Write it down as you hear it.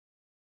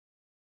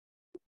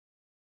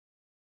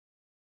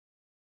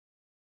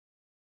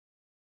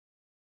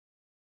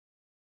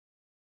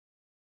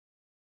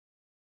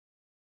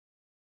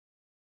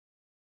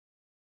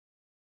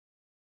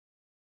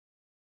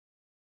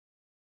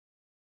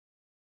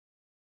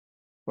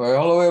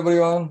Well, hello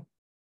everyone.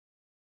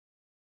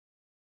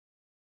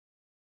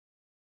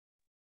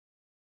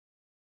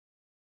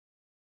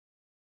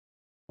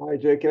 Hi,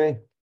 JK.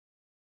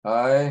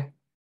 Hi.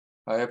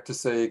 I have to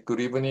say good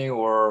evening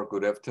or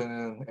good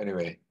afternoon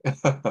anyway.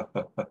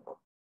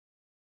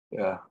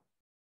 Yeah.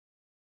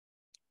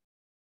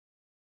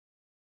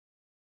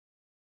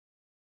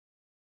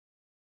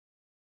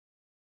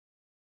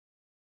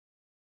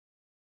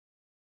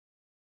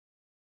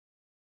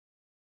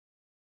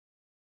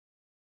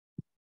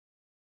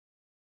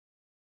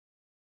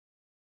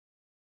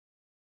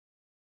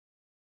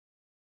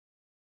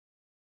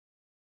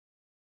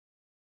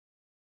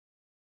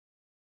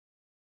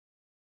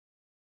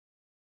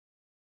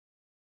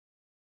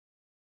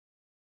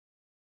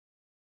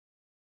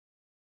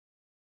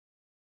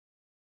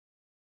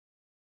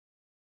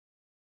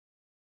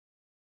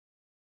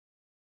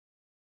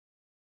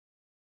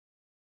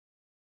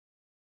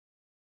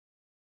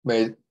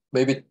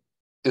 Maybe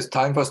it's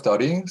time for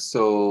studying,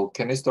 so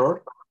can we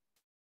start?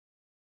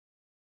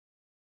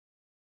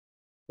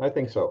 I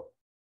think so.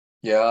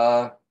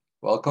 Yeah.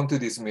 Welcome to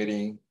this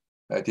meeting.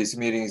 This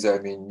meeting is,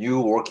 new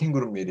working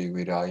group meeting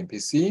with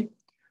IMPC,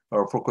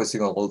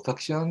 focusing on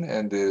olfaction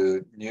and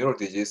neural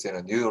disease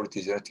and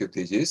neurodegenerative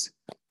disease.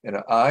 And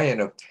I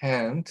and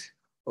Kent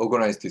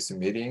organized this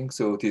meeting.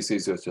 So this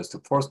is just the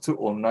first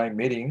online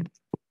meeting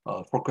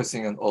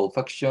focusing on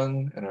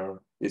olfaction and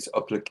its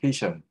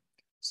application.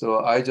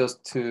 So I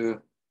just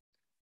to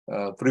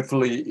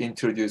briefly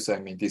introduce,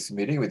 this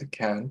meeting with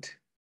Kent.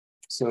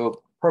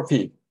 So,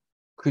 Perfi,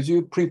 could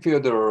you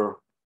prepare the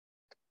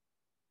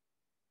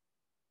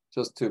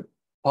just to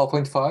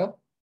PowerPoint file?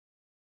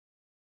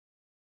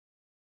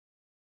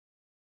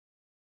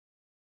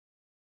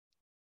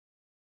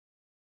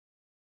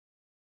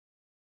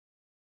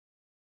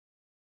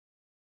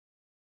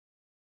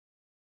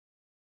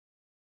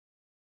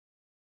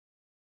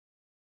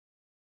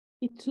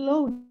 It's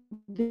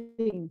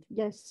loading,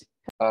 yes.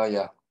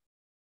 Yeah.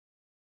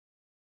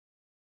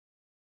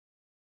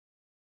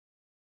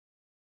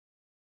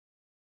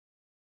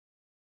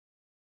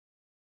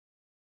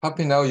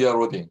 Happy now you are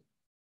loading.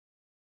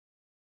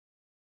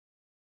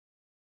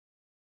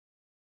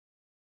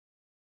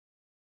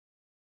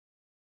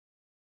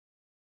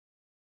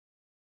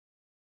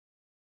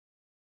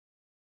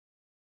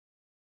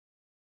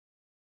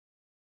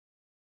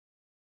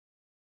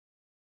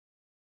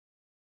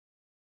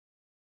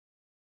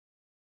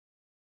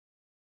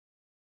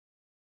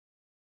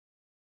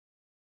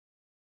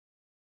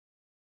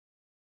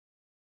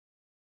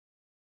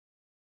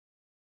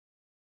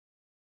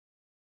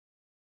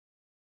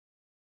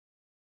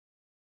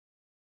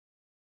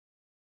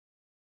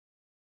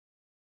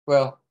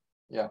 Well,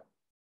 yeah.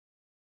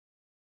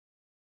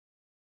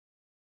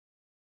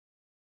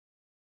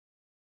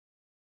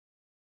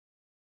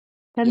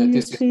 Can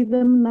you see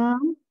them now?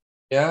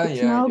 Yeah,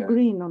 it's now yeah.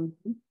 green on.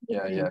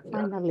 Yeah.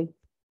 Finally.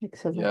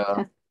 Excellent.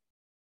 Yeah.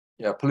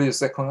 Yeah, please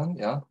second one.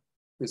 Yeah.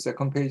 The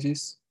second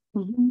pages.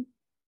 Mhm.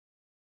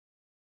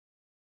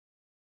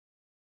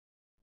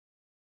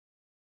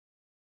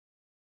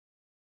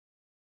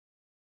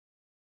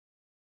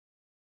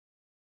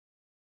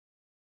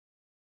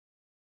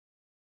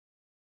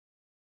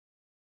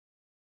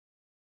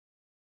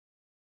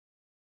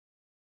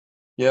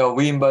 Yeah,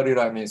 we invited,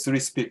 three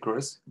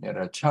speakers,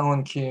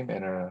 Changwon Kim,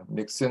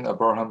 Nixon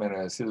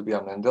Abraham, Sylvia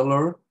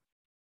Mandler.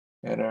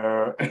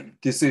 And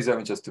this is,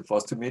 just the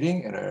first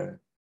meeting. And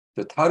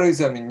the title is,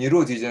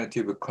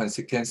 neurodegenerative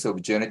consequence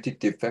of genetic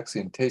defects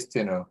in taste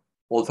and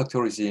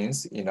olfactory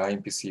genes in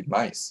IMPC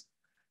mice.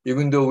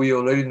 Even though we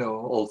already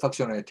know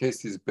olfaction and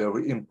taste is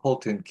very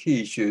important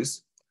key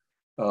issues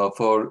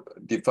for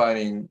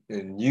defining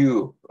a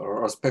new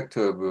aspect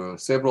of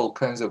several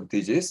kinds of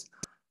disease.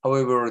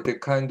 However, the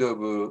kind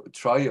of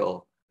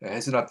trial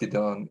has not been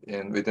done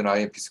within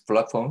IMPC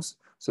platforms.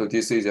 So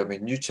this is,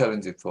 new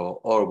challenge for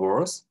all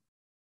of us.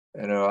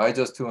 And I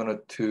just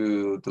wanted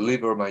to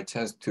deliver my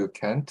chance to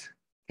Kent.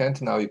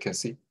 Kent, now you can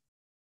see.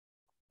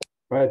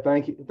 All right,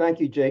 thank you,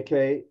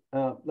 JK.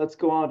 Let's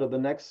go on to the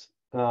next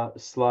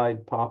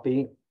slide,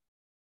 Poppy.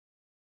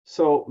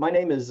 So my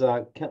name is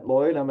Kent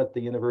Lloyd. I'm at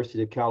the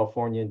University of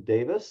California in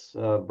Davis,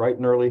 bright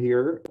and early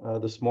here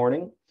this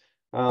morning.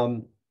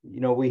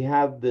 We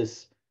have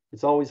this,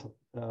 it's always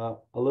a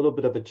little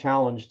bit of a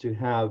challenge to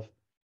have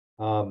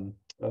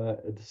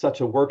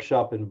such a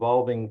workshop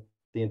involving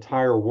the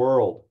entire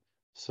world.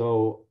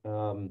 So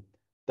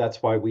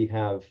that's why we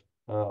have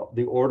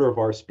the order of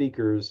our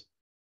speakers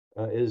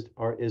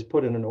is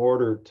put in an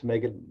order to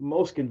make it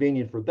most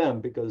convenient for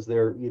them, because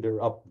they're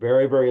either up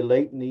very, very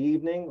late in the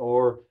evening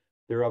or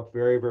they're up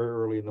very, very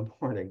early in the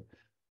morning.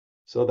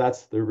 So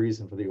that's the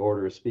reason for the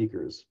order of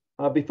speakers.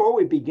 Before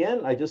we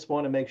begin, I just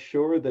want to make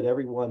sure that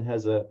everyone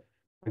has a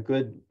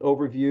good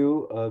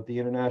overview of the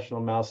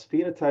International Mouse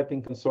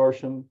Phenotyping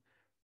Consortium,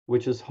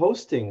 which is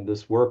hosting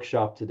this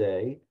workshop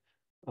today.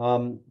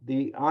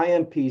 The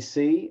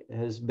IMPC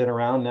has been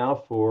around now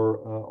for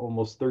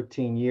almost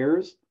 13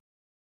 years.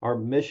 Our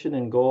mission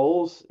and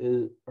goals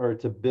are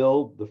to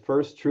build the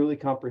first truly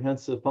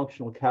comprehensive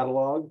functional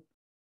catalog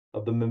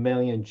of the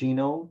mammalian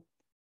genome.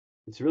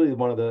 It's really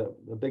one of the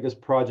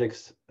biggest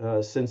projects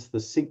since the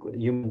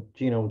Human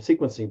Genome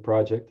Sequencing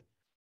Project,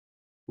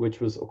 which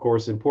was, of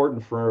course,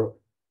 important for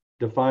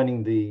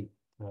defining the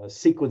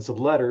sequence of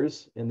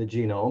letters in the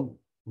genome.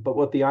 But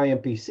what the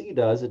IMPC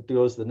does, it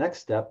goes the next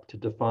step to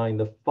define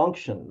the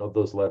function of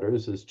those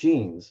letters as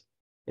genes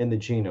in the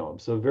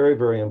genome. So very,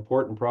 very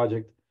important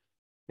project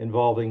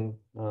involving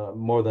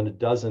more than a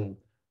dozen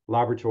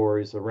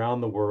laboratories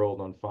around the world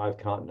on 5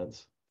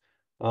 continents.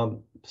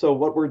 So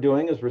what we're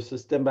doing is we're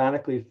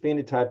systematically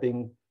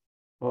phenotyping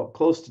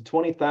close to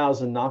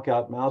 20,000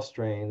 knockout mouse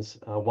strains,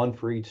 one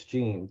for each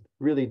gene,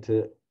 really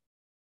to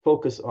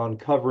focus on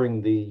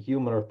covering the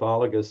human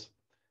orthologous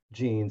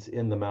genes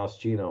in the mouse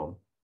genome.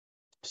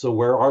 So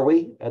where are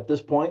we at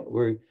this point?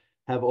 We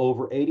have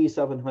over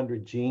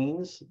 8,700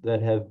 genes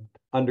that have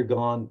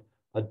undergone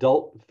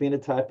adult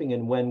phenotyping,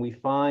 and when we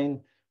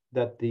find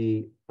that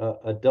the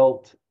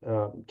adult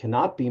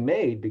cannot be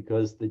made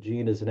because the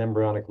gene is an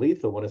embryonic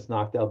lethal when it's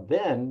knocked out,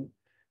 then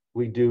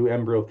we do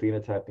embryo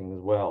phenotyping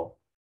as well.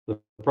 The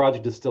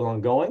project is still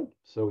ongoing,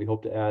 so we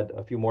hope to add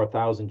a few more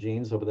thousand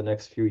genes over the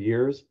next few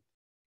years.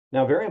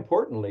 Now, very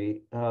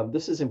importantly,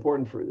 this is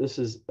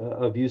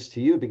of use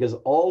to you because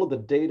all of the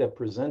data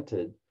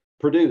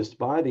produced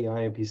by the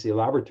IMPC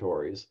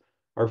laboratories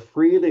are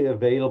freely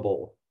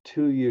available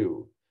to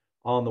you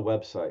on the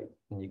website.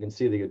 And you can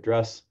see the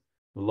address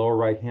in the lower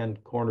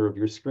right-hand corner of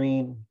your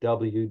screen,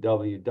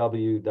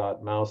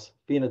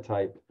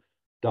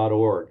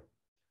 www.mousephenotype.org.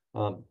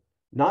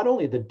 Not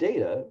only the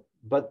data,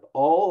 but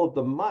all of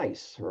the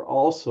mice are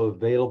also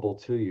available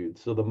to you.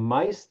 So the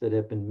mice that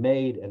have been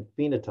made and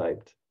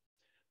phenotyped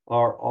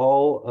are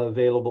all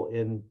available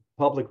in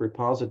public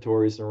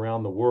repositories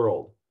around the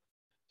world.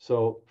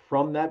 So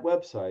from that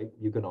website,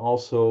 you can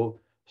also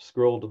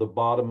scroll to the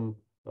bottom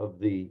of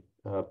the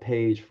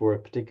page for a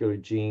particular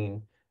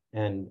gene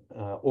and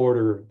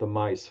order the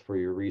mice for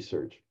your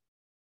research.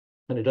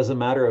 And it doesn't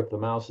matter if the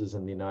mouse is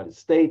in the United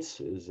States,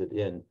 is it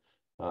in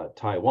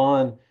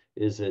Taiwan,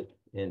 is it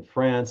in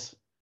France,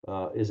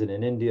 is it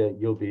in India,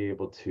 you'll be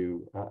able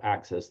to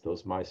access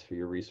those mice for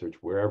your research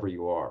wherever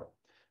you are.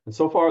 And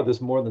so far,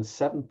 there's more than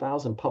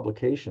 7,000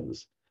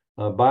 publications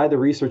by the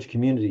research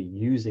community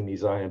using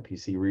these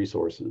IMPC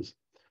resources.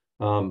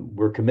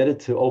 We're committed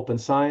to open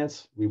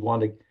science. We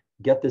want to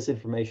get this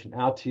information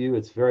out to you.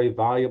 It's very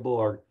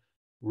valuable.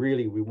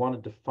 We want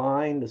to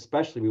define the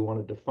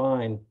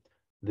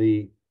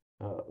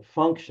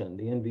function,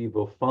 the in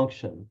vivo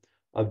function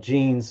of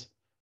genes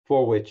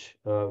for which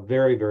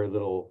very, very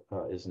little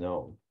is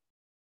known.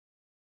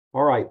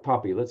 All right,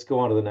 Poppy, let's go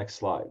on to the next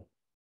slide.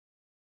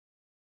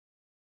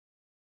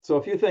 So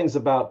a few things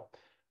about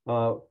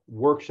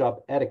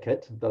workshop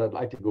etiquette that I'd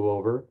like to go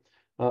over.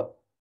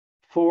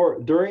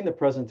 During the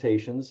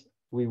presentations,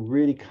 we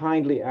really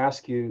kindly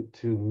ask you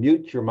to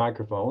mute your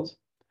microphones,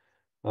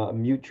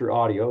 mute your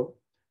audio.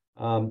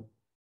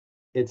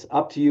 It's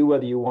up to you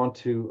whether you want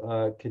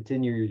to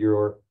continue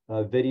your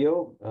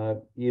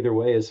video. Either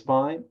way is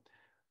fine.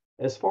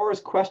 As far as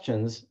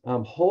questions,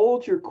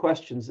 hold your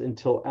questions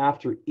until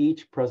after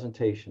each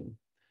presentation.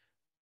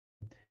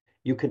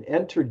 You can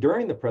enter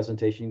during the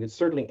presentation. You can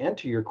certainly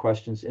enter your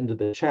questions into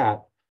the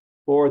chat,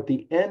 or at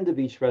the end of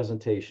each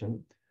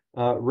presentation,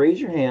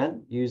 raise your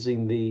hand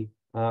using the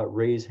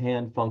raise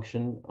hand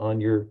function in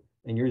your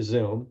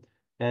Zoom,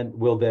 and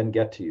we'll then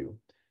get to you.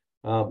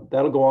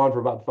 That'll go on for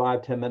about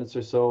 5-10 minutes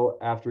or so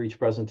after each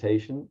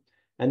presentation.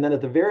 And then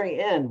at the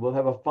very end, we'll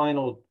have a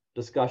final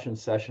discussion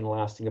session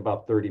lasting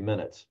about 30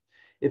 minutes.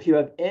 If you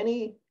have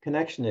any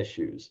connection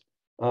issues,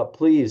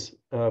 please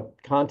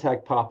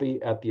contact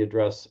Poppy at the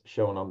address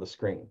shown on the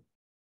screen.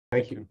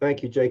 Thank you,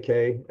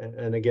 JK,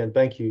 and again,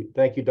 thank you,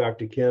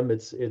 Dr. Kim.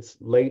 It's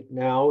late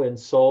now in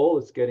Seoul.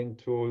 It's getting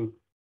to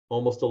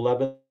almost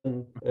 11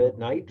 at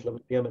night,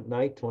 11 p.m. at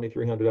night,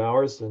 2300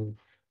 hours, and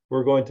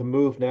we're going to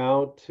move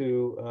now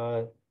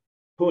to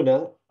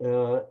Pune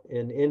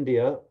in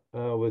India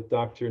with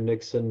Dr.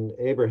 Nixon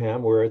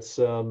Abraham, where it's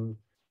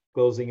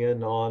closing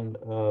in on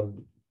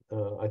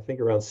I think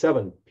around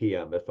 7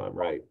 p.m. if I'm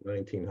right,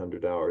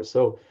 1900 hours.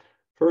 So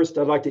first,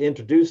 I'd like to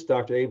introduce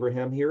Dr.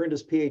 Abraham. He earned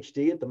his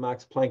PhD at the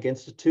Max Planck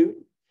Institute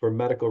for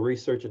Medical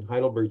Research in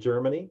Heidelberg,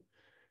 Germany,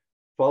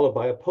 followed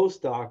by a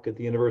postdoc at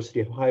the University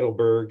of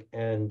Heidelberg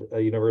and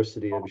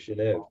University of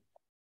Geneva.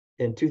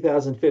 In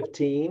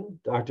 2015,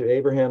 Dr.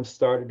 Abraham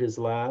started his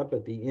lab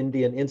at the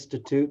Indian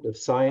Institute of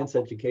Science,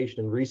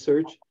 Education, and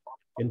Research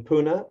in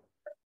Pune,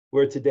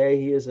 where today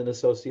he is an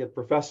associate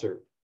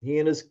professor. He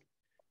and his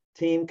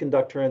team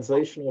conduct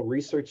translational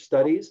research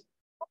studies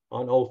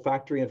on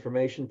olfactory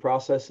information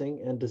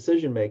processing and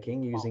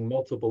decision-making using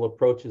multiple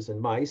approaches in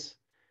mice,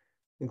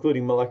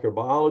 including molecular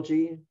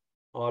biology,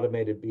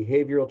 automated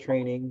behavioral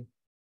training,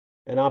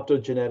 and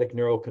optogenetic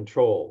neural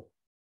control.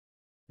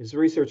 His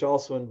research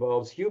also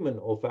involves human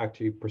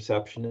olfactory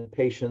perception in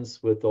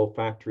patients with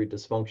olfactory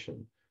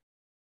dysfunction.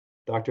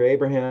 Dr.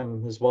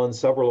 Abraham has won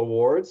several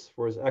awards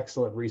for his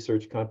excellent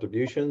research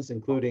contributions,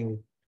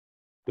 including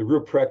the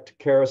Ruprecht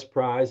Karras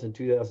Prize in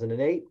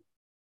 2008,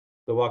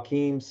 the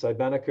Joachim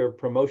Seibenecker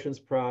Promotions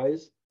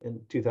Prize in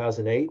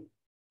 2008,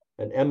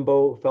 an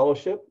EMBO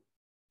Fellowship,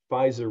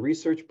 Pfizer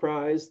Research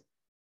Prize,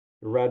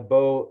 the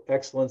Radboud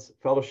Excellence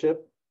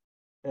Fellowship,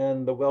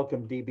 and the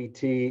Wellcome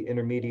DBT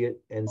Intermediate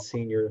and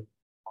Senior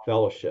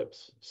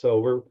Fellowships.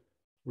 So we're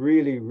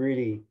really,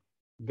 really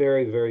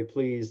very, very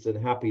pleased and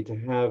happy to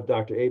have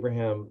Dr.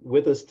 Abraham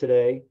with us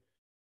today.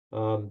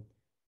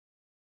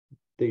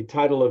 The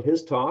title of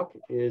his talk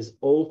is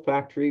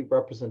Olfactory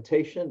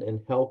Representation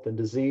in Health and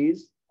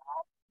Disease,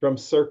 from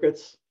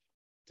Circuits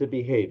to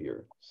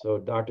Behavior. So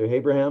Dr.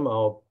 Abraham,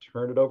 I'll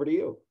turn it over to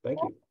you. Thank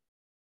you.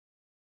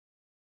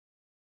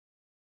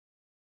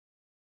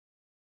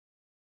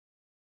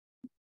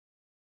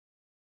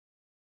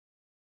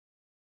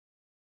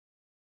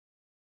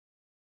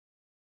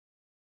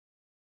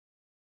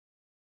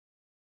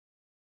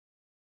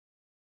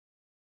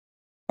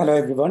 Hello,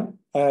 everyone.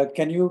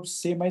 Can you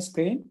see my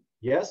screen?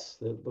 Yes,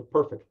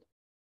 perfect.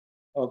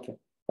 Okay.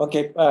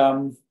 Okay.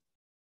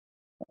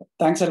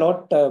 Thanks a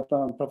lot,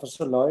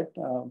 Professor Lloyd,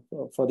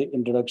 for the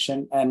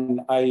introduction.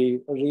 And I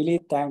really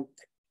thank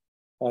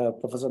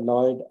Professor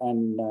Lloyd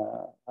and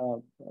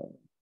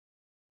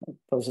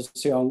Professor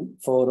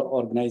Seong for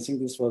organizing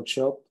this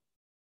workshop.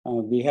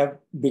 We have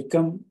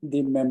become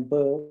the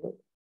member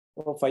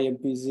of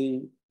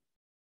IMPC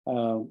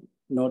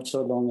not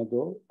so long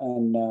ago.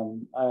 And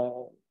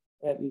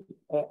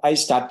I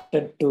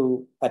started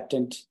to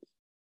attend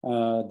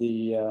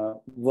the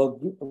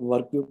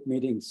work group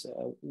meetings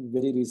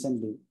very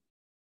recently.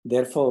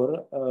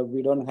 Therefore,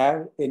 we don't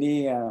have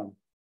any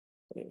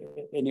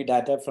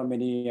data from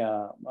any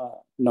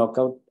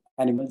knockout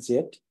animals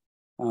yet.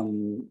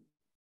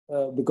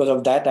 Because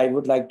of that, I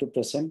would like to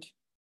present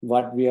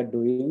what we are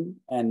doing,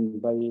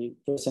 and by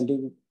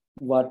presenting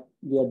what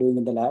we are doing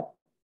in the lab,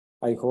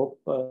 I hope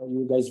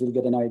you guys will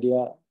get an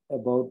idea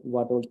about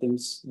what all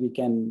things we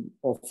can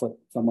offer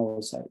from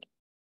our side.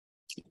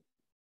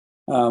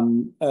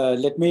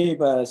 Let me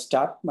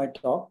start my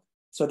talk.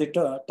 So the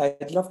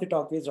title of the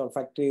talk is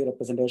Olfactory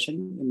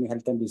Representation in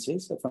Health and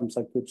Disease from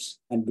Circuits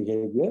and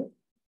Behavior.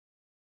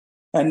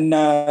 And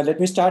let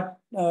me start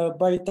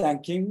by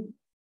thanking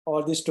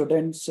all the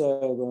students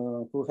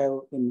who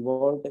have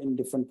involved in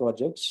different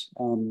projects.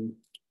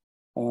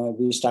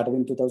 We started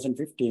in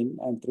 2015,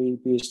 and 3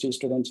 PhD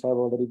students have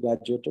already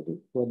graduated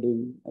who are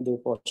doing their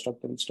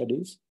postdoctoral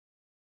studies.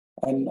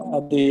 And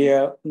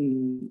the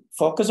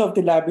focus of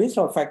the lab is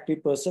olfactory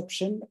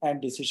perception and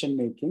decision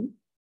making.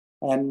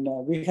 And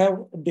we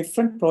have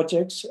different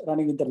projects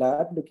running in the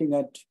lab looking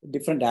at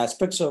different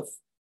aspects of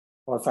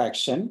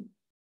olfaction.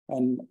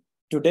 And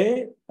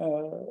today,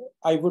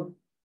 I would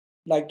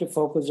like to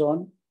focus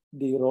on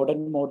the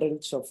rodent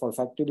models of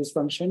olfactory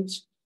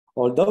dysfunctions.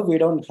 Although we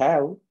don't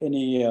have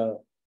any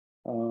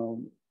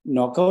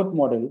knockout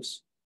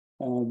models,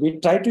 we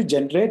try to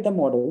generate the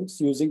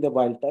models using the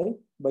wild type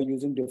by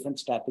using different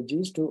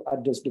strategies to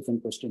address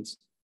different questions.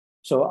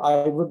 So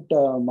I would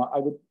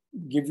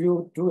give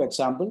you 2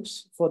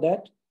 examples for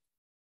that.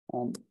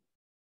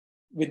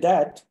 With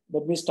that,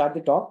 let me start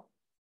the talk.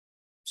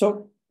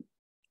 So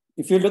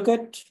if you look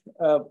at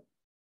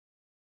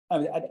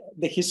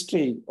the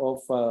history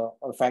of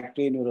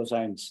olfactory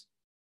neuroscience,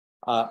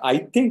 I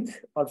think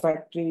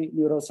olfactory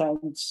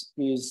neuroscience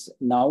is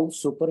now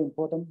super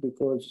important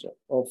because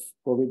of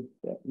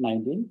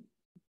COVID-19.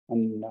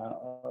 And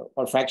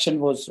olfaction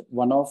was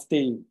one of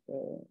the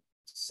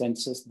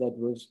senses that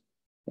was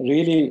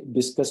really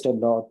discussed a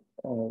lot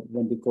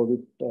when the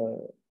COVID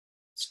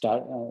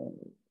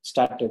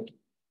started,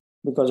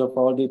 because of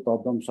all the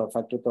problems,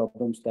 olfactory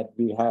problems that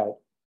we had.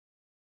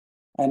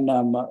 And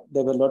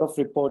there were a lot of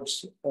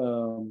reports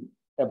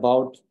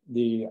about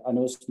the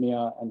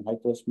anosmia and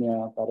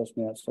hyposmia,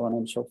 parosmia, so on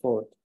and so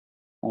forth,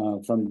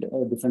 from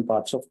different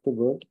parts of the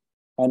world.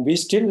 And we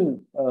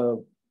still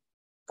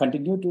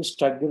continue to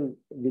struggle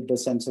with the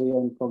sensory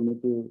and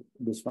cognitive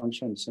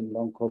dysfunctions in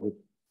long COVID.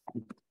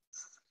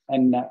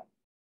 And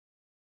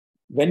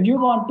when you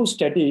want to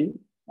study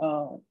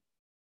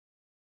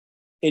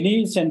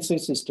any sensory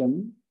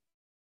system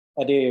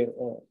at a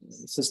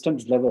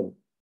systems level,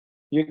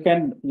 you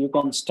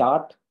can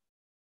start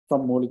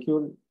from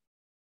molecule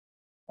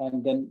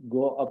and then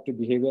go up to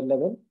behavior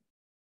level.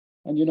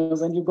 And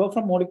when you go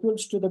from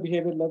molecules to the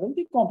behavior level,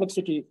 the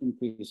complexity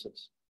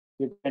increases.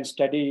 You can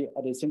study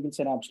at a single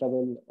synapse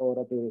level, or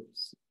at a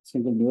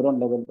single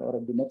neuron level, or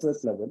at the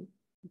network level.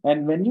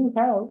 And when you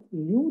have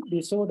new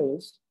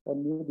disorders or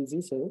new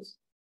diseases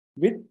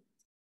with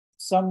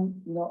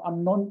some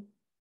unknown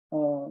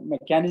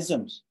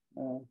mechanisms,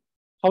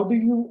 how do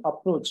you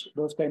approach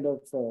those kind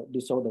of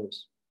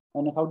disorders?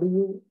 And how do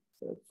you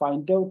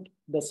find out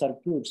the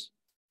circuits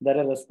that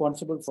are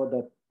responsible for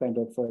that kind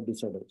of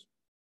disorders?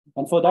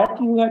 And for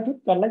that, you have to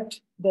collect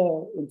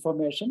the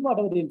information,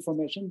 whatever the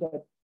information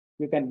that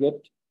you can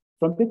get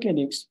from the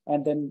clinics.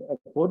 And then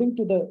according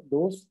to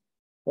those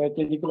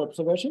clinical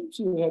observations,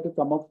 you have to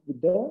come up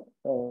with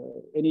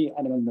any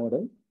animal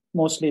model,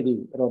 mostly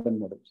the rodent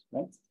models,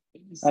 right?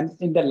 And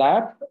in the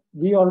lab,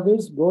 we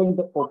always go in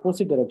the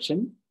opposite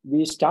direction.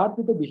 We start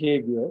with the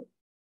behavior,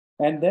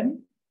 and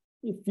then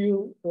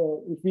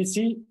if we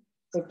see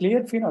a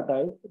clear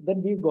phenotype,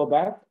 then we go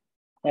back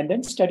and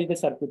then study the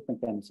circuit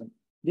mechanism.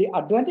 The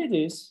advantage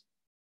is,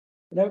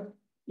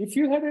 if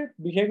you have a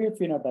behavior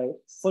phenotype,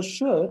 for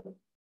sure,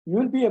 you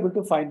will be able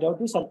to find out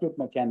the circuit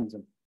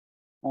mechanism.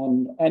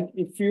 And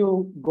if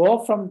you go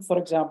from, for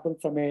example,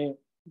 from a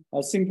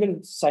single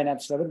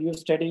synapse level, you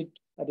study it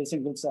at a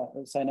single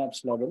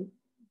synapse level,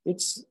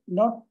 it's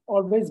not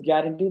always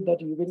guaranteed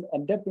that you will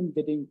end up in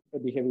getting a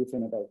behavior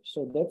phenotype.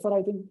 So therefore,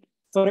 I think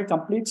for a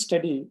complete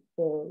study,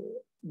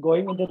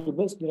 going in the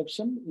reverse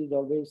direction is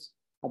always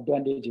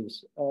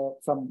advantageous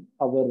from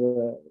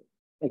our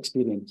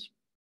experience.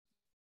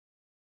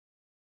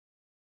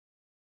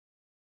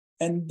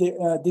 And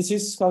this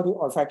is how the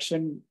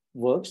olfaction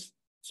works.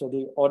 So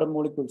the odor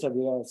molecules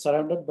we are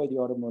surrounded by the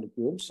odor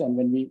molecules, and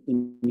when we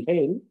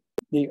inhale,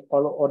 the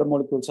odor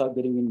molecules are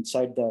getting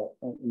inside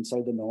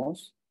the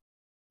nose,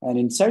 and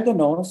inside the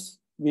nose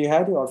we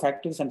have the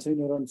olfactory sensory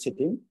neuron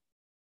sitting,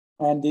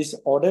 and these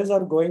odors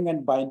are going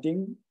and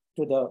binding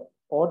to the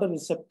odor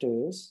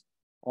receptors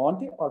on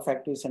the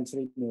olfactory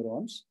sensory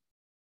neurons,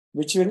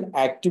 which will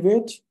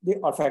activate the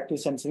olfactory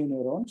sensory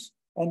neurons,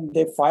 and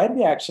they fire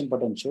the action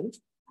potentials,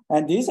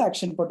 and these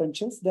action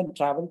potentials then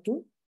travel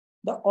to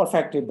the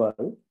olfactory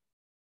bulb,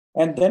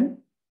 and then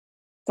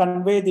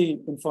convey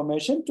the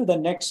information to the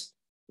next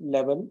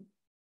level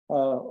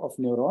of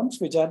neurons,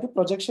 which are the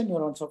projection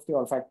neurons of the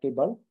olfactory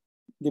bulb,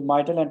 the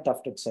midal and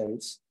tufted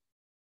cells.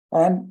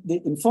 And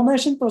the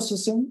information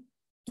processing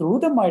through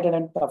the midal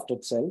and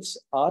tufted cells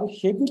are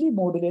heavily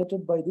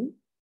modulated by the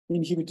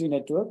inhibitory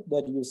network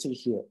that you see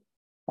here.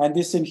 And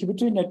this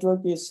inhibitory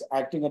network is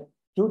acting at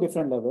two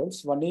different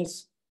levels. One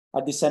is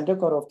at the center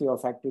core of the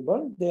olfactory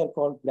bulb. They are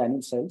called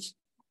granule cells.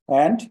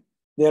 And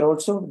they are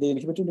also, the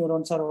inhibitory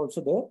neurons are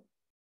also there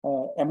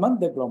among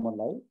the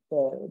glomeruli.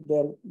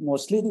 They're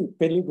mostly the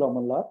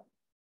periglomerular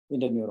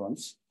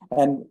interneurons.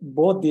 And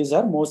both these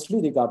are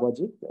mostly the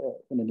GABAergic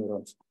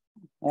interneurons.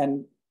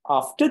 And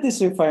after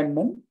this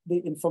refinement, the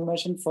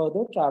information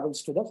further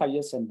travels to the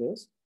higher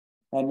centers.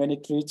 And when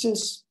it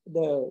reaches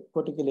the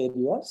cortical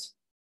areas,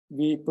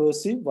 we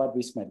perceive what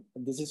we smell.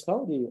 This is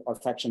how the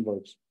olfaction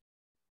works.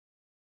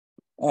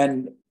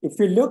 And if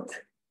we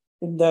look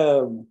in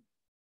the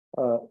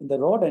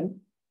rodent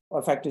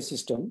olfactory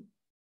system,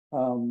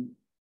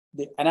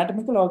 the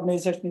anatomical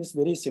organization is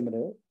very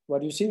similar.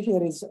 What you see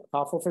here is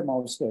half of a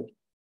mouse head,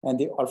 and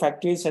the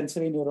olfactory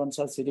sensory neurons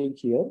are sitting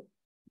here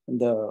in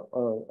the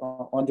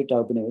on the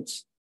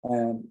turbinates,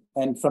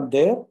 and from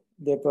there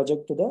they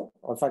project to the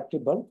olfactory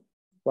bulb.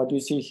 What you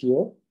see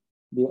here,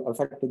 the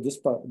olfactory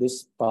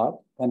this part,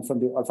 and from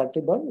the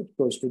olfactory bulb it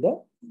goes to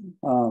the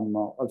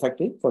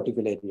olfactory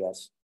cortical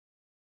areas.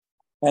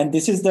 And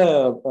this is the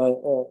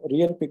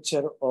real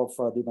picture of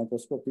the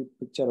microscopic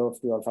picture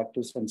of the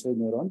olfactory sensory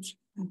neurons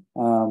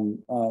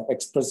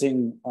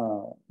expressing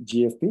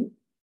GFP.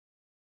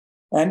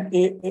 And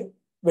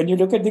when you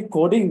look at the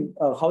coding,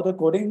 how the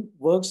coding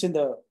works in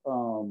the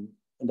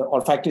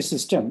olfactory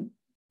system,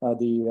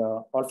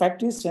 the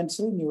olfactory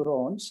sensory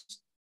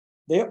neurons,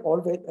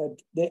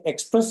 they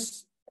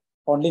express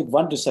only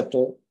one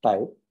receptor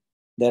type.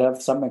 There are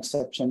some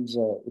exceptions.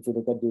 If you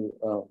look at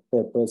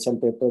the cell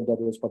paper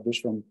that was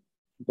published from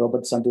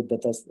Robert Sandip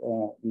Datta's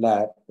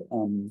lab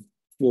few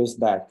years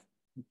back,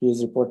 he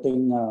is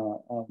reporting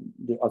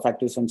the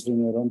olfactory sensory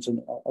neurons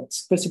at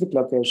specific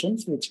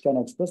locations which can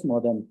express more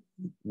than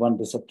one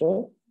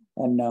receptor.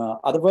 And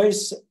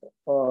otherwise,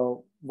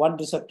 one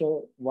receptor,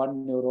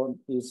 one neuron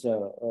is,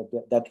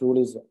 that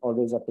rule is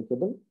always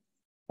applicable.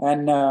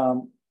 And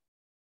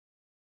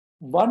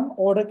one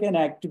odor can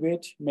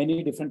activate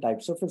many different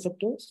types of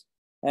receptors,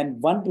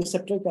 and one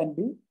receptor can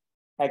be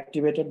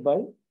activated by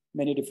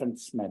many different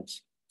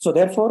smells. So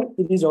therefore,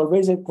 it is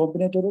always a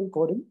combinatorial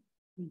coding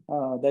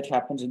that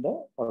happens in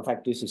the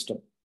olfactory system.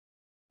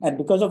 And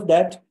because of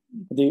that,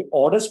 the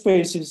odor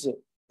space is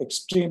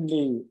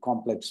extremely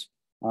complex.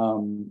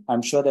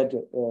 I'm sure that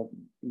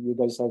you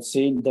guys have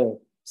seen the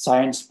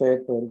science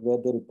paper where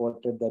they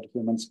reported that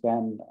humans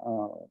can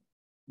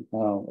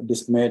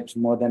discriminate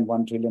more than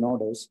 1 trillion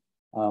odors.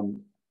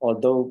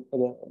 Although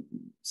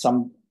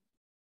some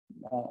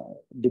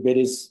debate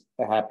is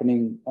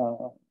happening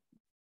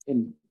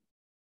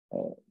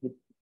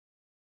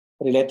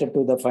related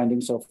to the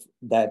findings of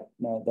that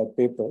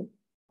paper,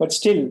 but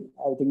still,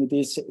 I think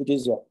it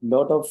is a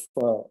lot of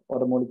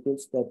odor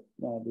molecules that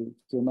the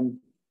human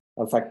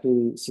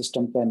olfactory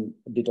system can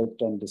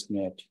detect and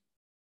discriminate.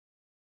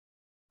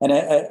 And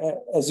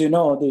as you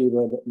know,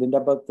 the Linda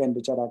Buck and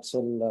Richard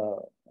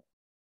Axel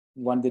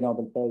won the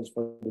Nobel Prize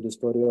for the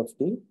discovery of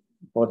the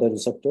odor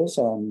receptors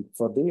and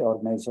for the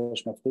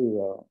organization of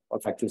the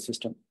olfactory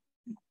system.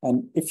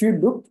 And if you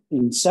look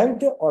inside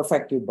the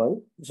olfactory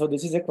bulb, so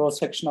this is a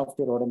cross-section of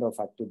the rodent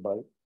olfactory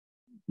bulb,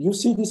 you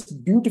see this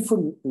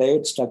beautiful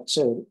layered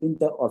structure in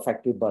the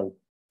olfactory bulb.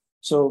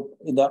 So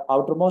in the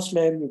outermost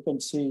layer, you can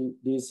see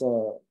these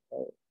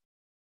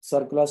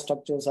circular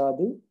structures are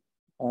the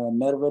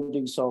nerve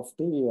endings of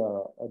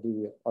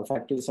the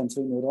olfactory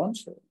sensory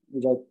neurons,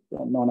 which are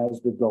known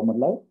as the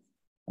glomeruli.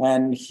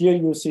 And here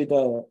you see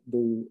the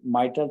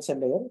mitral cell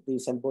layer. The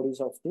cell bodies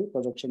of the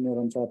projection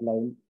neurons are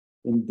lying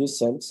in these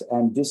cells,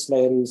 and this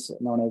layer is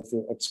known as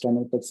the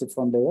external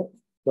plexiform layer.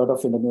 A lot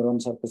of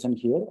interneurons are present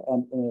here,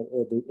 and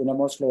the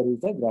innermost layer is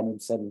the granule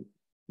cell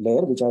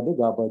layer, which are the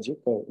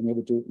GABAergic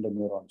inhibitive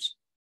interneurons.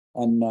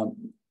 And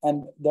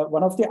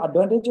one of the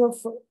advantages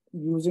of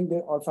using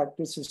the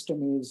olfactory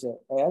system is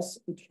as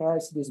it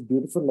has this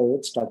beautiful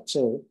layered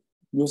structure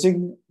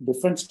using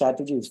different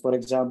strategies. For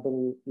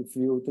example, if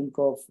you think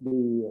of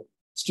the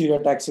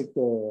stereotaxic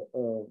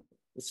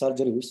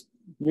surgeries,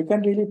 you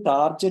can really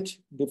target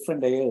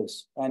different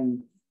layers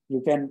and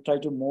you can try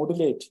to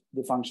modulate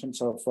the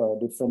functions of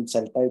different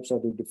cell types or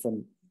the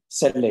different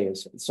cell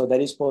layers. So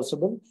that is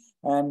possible.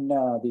 And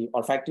the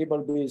olfactory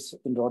bulb is,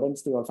 in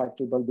rodents, the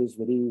olfactory bulb is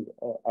very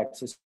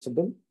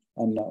accessible.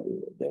 And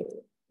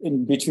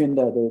in between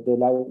they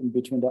lie in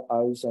between the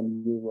eyes,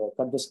 and you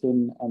cut the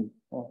skin and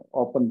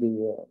open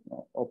the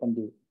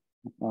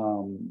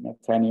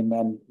cranium,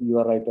 and you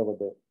are right over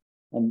there.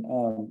 And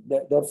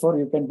therefore,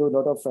 you can do a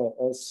lot of,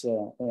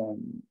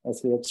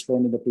 as we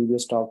explained in the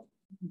previous talk,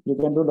 you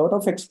can do a lot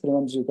of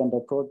experiments. You can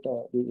record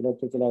the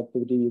electrical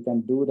activity. You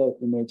can do the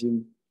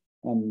imaging,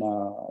 and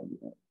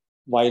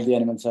while the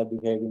animals are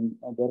behaving.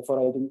 And therefore,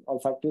 I think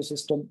olfactory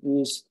system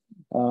is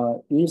a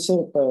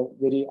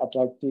very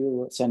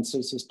attractive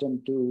sensory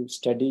system to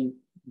study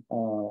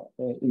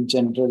in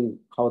general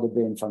how the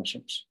brain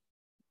functions.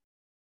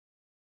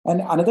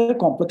 And another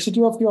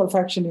complexity of the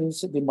olfaction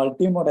is the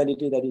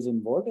multimodality that is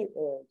involved.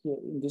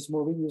 In this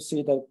movie, you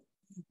see that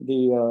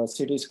the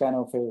CT scan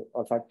of a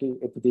olfactory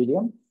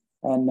epithelium,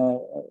 and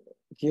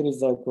here is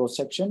the cross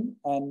section.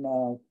 And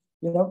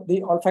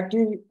the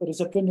olfactory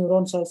receptor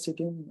neurons are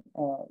sitting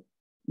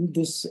in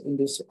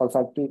this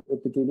olfactory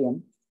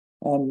epithelium.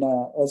 And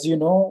as you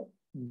know,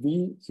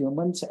 we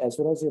humans as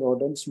well as the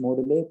rodents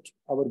modulate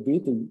our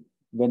breathing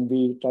when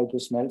we try to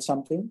smell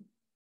something.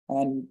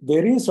 And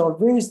there is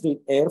always the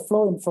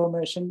airflow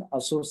information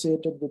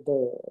associated with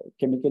the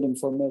chemical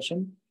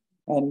information.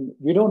 And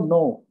we don't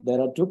know.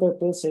 There are two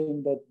papers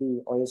saying that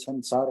the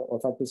OSNs are,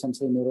 olfactory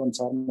sensory neurons,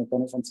 are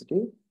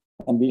mechanosensitive.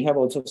 And we have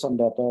also some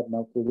data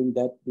now proving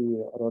that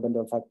the rodent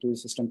olfactory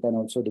system can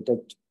also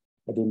detect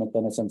the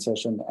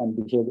mechanosensation, and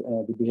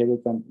the behavior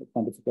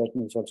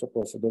quantification is also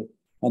possible.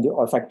 And the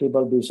olfactory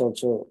bulb is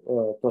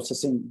also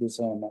processing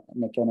this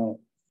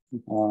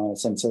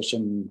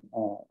sensation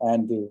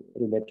and the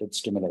related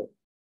stimuli.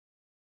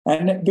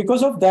 And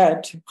because of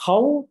that,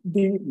 how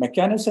the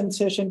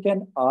mechanosensation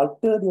can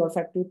alter the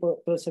olfactory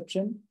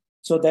perception,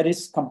 so that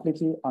is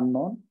completely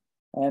unknown.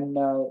 And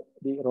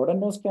the rodent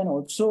nose can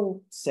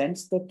also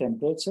sense the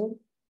temperature,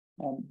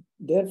 and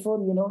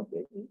therefore,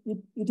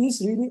 it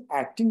is really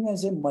acting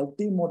as a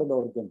multimodal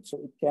organ. So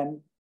it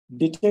can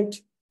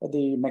detect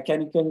the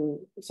mechanical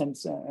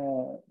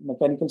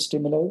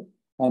stimuli,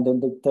 and then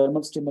the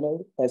thermal stimuli,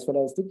 as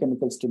well as the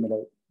chemical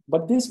stimuli.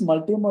 But this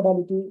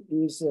multimodality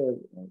is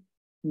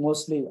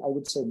mostly, I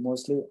would say,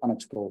 mostly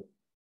unexplored.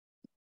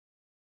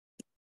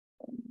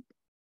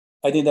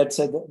 I think that's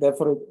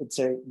therefore it's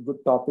a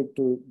good topic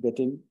to get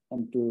in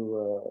and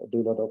to do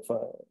a lot of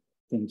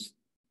things.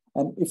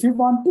 And if you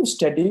want to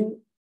study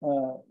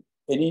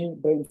any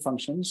brain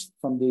functions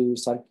from the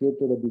circuit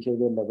to the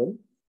behavior level,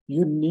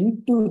 you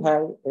need to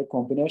have a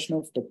combination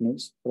of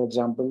techniques. For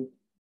example,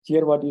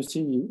 here what you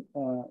see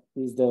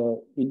is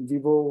the in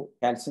vivo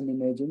calcium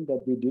imaging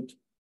that we did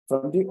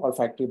from the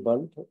olfactory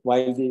bulb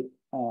while the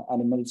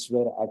animals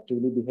were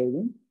actively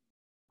behaving.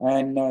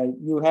 And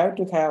you have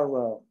to have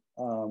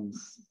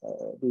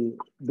the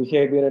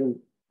behavioral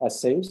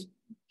assays.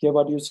 Here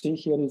what you see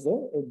here is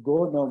a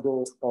go,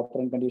 no-go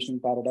operant conditioning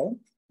paradigm.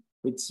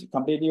 It's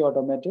completely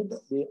automated.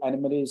 The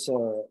animal is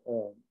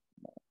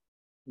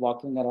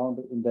walking around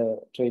in the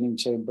training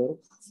chamber.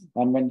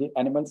 And when the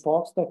animal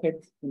pokes the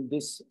head in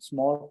this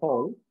small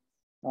hole,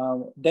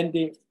 then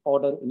the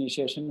order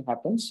initiation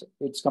happens.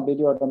 It's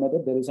completely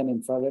automated. There is an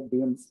infrared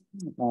beam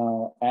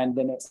and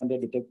then a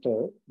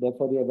detector.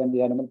 Therefore, when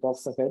the animal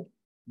pokes the head,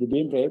 the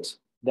beam breaks.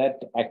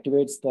 That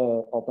activates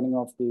the opening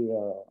of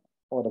the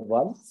order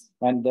valve.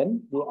 And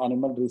then the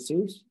animal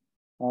receives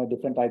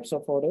different types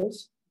of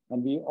orders.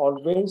 And we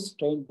always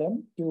train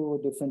them to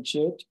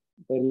differentiate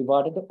a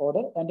rewarded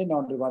order and a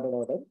non-rewarded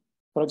order.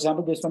 For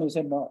example, this one is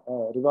a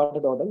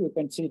rewarded order. You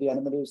can see the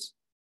animal is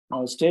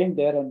staying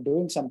there and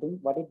doing something.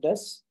 What it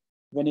does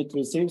when it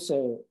receives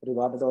a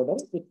rewarded order,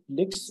 it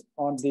licks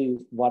on the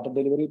water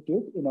delivery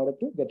tube in order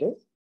to get a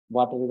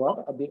water reward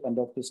at the end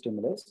of the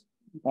stimulus.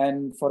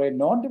 And for a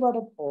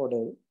non-rewarded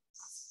order,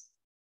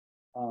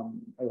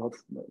 I hope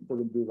there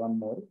will be one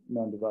more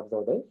non-rewarded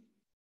order.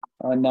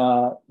 And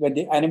when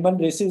the animal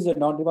receives a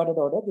non-rewarded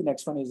order, the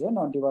next one is a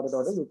non-rewarded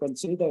order. You can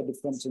see the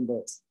difference in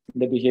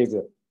the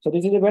behavior. So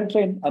this is a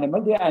well-trained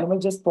animal. The animal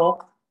just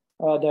poked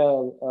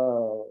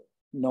the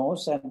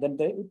nose, and then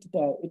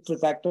it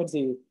retracted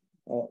the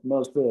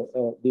nose,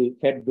 the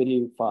head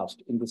very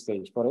fast in this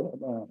case for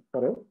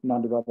a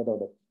non-rewarded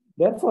order.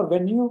 Therefore,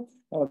 when you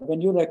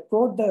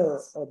record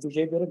the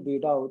behavioral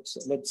readouts,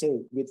 let's say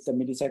with the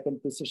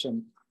millisecond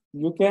precision,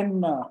 you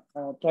can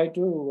try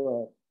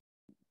to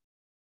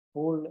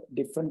pull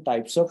different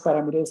types of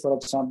parameters. For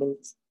example,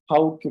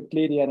 how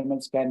quickly the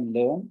animals can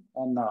learn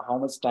and how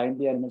much time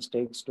the animals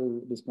takes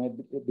to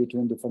discriminate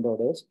between different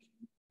orders,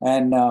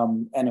 and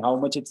how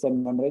much it's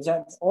memorize.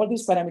 And all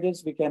these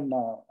parameters we can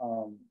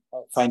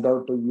find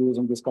out to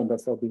using this kind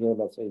of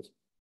behavioral assays.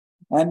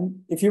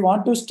 And if you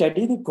want to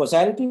study the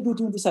causality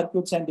between the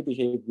circuits and the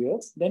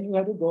behaviors, then you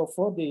have to go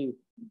for the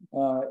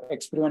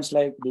experiments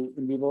like the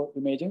in vivo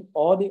imaging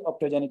or the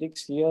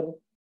optogenetics. Here,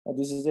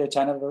 this is a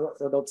channel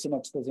rhodopsin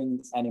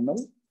expressing animal.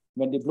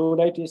 When the blue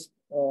light is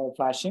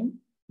flashing,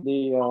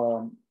 the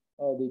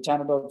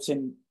channel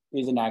rhodopsin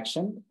is in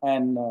action,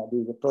 and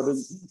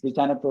the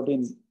channel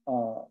protein,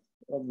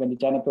 when the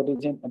channel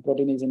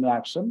protein is in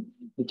action,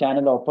 the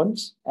channel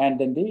opens, and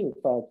then the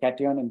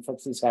cation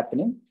influx is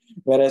happening.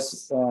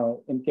 Whereas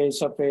in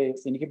case of a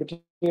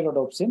inhibitory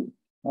rhodopsin,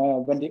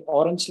 when the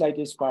orange light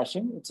is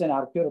flashing, it's an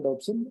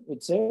archeorhodopsin.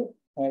 It's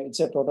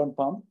a proton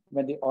pump.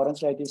 When the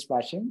orange light is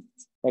flashing,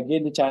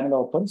 again the channel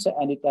opens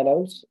and it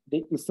allows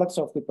the efflux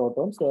of the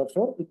protons.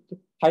 Therefore, it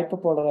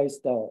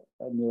hyperpolarizes the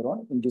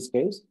neuron in this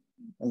case.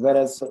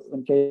 Whereas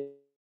in case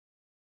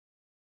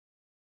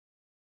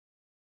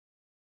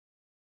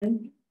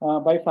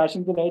by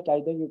flashing the light,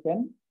 either you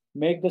can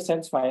make the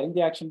cells firing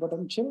the action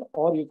potential,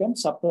 or you can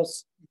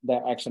suppress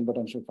the action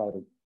potential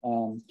firing.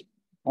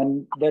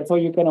 And therefore,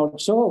 you can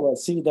also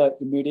see the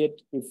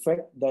immediate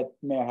effect that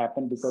may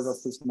happen because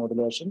of these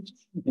modulations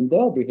in the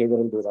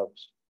behavioral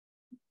readouts.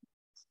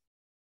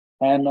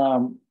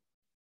 And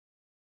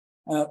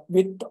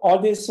with all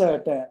these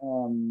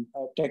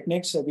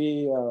techniques,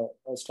 we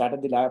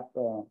started the lab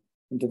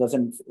in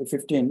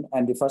 2015,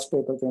 and the first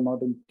paper came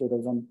out in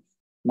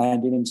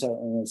 2019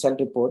 in Cell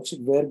Reports,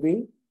 where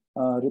we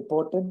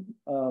reported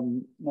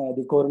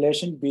the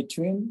correlation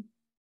between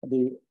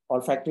the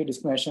olfactory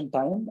discrimination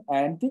time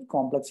and the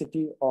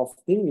complexity of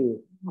the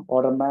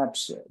order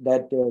maps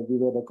that we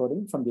were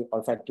recording from the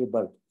olfactory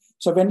bulb.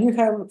 So when you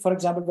have, for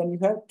example, when you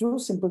have two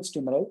simple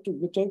stimuli,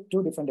 you take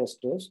two different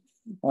esters.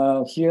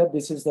 Here,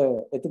 this is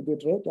the ethyl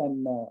butyrate,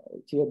 and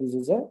here, this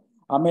is a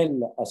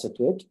amyl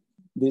acetate.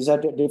 These are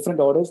the different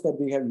orders that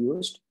we have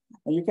used.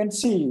 And you can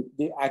see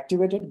the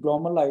activated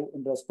glomuli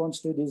in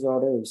response to these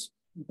orders.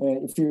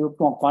 If you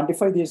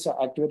quantify these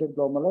activated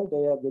glomuli,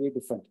 they are very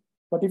different.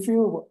 But if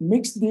you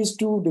mix these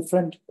two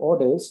different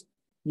orders,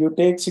 you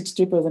take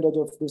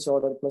 60% of this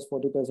order plus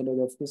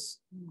 40% of this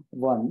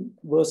one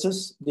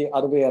versus the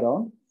other way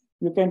around.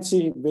 You can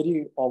see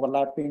very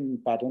overlapping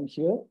pattern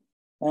here.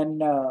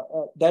 And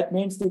that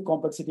means the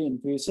complexity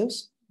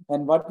increases.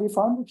 And what we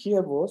found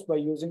here was by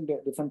using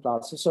the different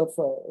classes of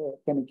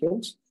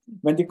chemicals,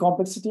 when the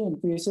complexity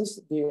increases,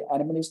 the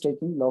animal is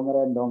taking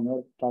longer and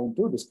longer time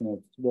to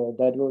discriminate.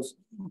 That was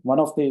one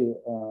of the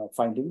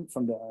findings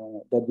from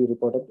that we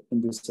reported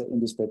in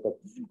this paper.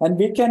 And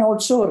we can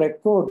also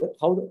record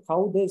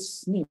how they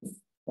sniff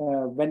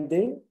when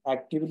they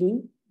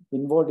actively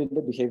involved in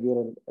the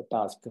behavioral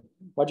task.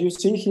 What you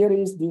see here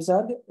is these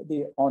are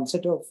the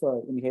onset of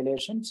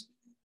inhalations.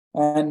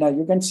 And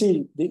you can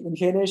see the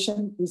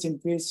inhalation is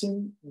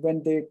increasing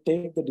when they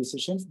take the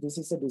decisions. This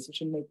is a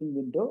decision-making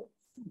window,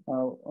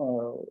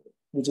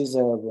 which you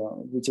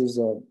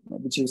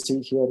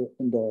see here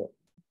in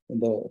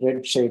the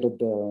red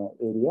shaded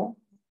area.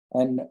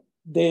 And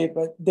they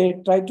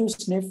try to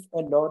sniff a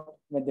lot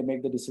when they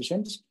make the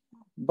decisions,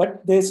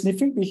 but their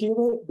sniffing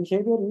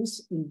behavior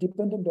is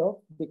independent of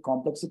the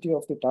complexity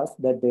of the task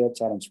that they are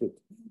challenged with.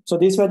 So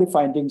these were the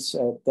findings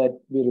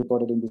that we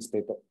reported in this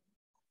paper.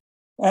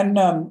 And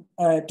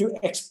to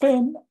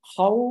explain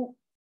how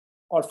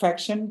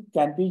olfaction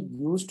can be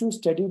used to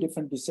study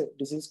different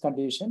disease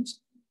conditions,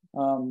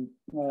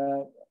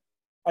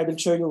 I will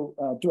show you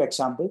two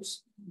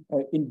examples.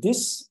 In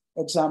this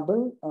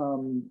example,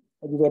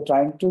 we were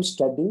trying to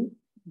study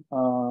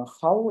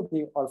how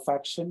the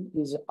olfaction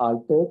is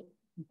altered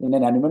in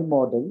an animal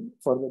model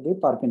for the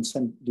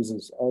Parkinson's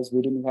disease. As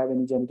we didn't have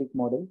any genetic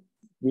model,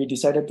 we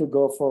decided to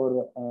go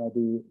for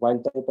the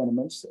wild type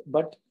animals.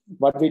 But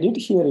what we did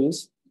here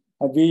is,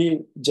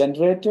 we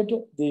generated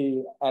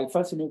the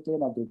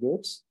alpha-synuclein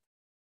aggregates,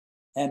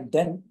 and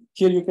then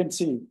here you can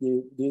see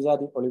these are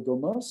the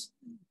oligomers,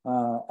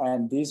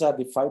 and these are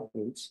the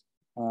fibrils.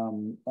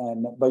 And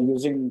by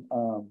using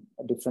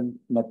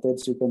different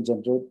methods, you can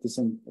generate this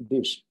in a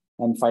dish.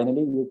 And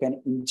finally, you can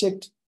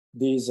inject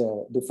these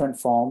different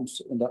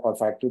forms in the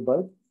olfactory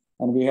bulb.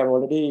 And we have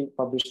already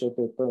published a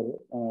paper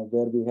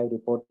where we have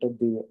reported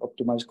the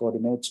optimized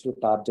coordinates to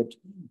target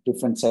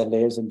different cell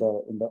layers in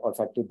the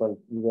olfactory bulb.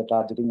 We were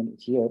targeting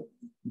here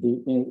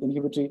the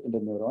inhibitory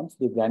interneurons,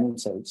 the granule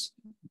cells.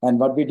 And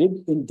what we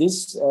did in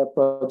this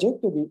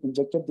project, we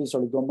injected these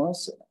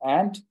oligomers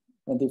and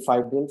the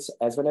fibrils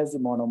as well as the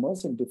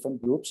monomers in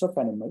different groups of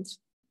animals.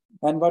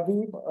 And what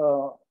we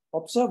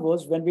observed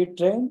was when we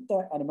trained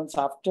the animals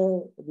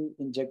after we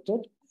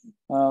injected,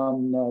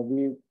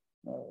 we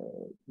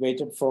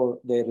waited for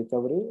their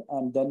recovery,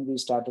 and then we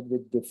started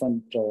with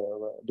different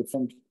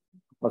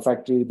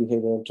olfactory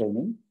behavioral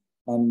training.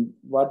 And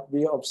what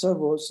we observed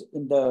was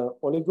in the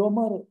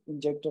oligomer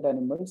injected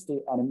animals,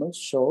 the animals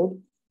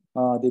showed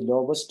the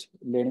lowest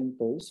learning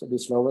pace, the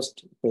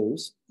slowest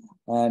pace,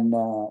 and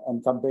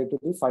compared to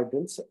the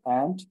fibrils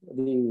and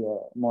the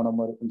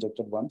monomer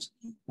injected ones.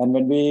 And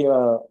when we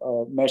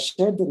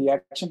measured the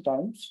reaction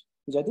times,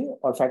 which are the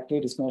olfactory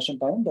discrimination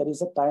time, that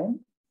is a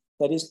time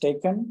that is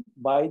taken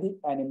by the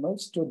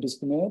animals to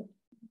discriminate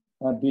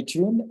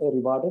between a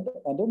rewarded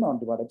and a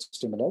non-rewarded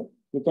stimuli.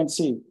 You can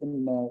see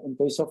in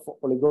case of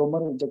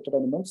oligomer injected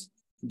animals,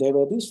 they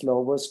were the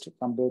slowest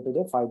compared to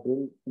the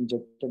fibrils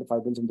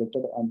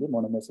injected and the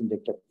monomers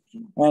injected.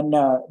 And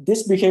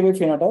this behavior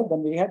phenotype,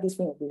 when we had this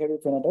behavior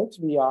phenotypes,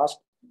 we asked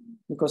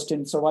the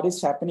question, so what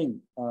is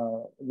happening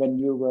when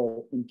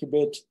you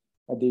incubate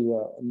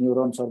the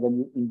neurons, or when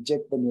you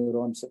inject the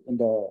neurons in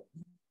the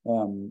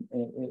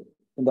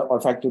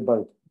olfactory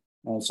bulb?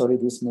 Sorry,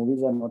 these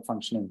movies are not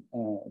functioning.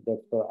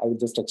 That I will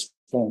just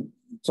explain.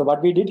 So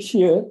what we did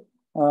here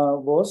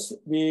was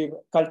we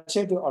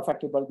cultured the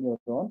olfactory bulb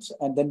neurons,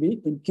 and then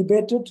we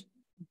incubated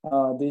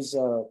these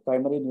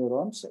primary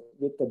neurons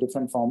with the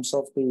different forms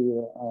of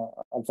the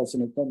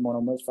alpha-synuclein,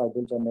 monomers,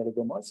 fibrils, and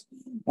oligomers.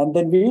 And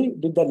then we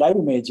did the live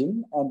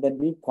imaging, and then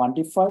we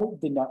quantified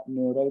the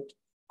neurite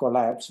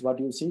collapse, what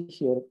you see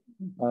here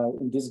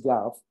in this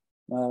graph.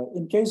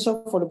 In case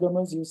of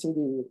oligomers, you see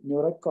the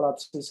neurite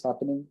collapse is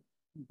happening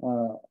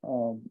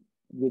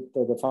with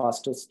the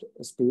fastest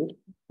speed,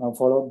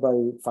 followed by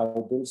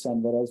fibrils,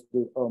 and whereas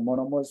the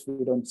monomers,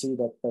 we don't see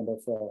that kind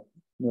of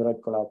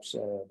neurite collapse,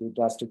 the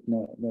drastic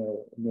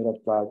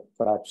neurite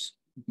collapse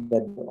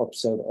that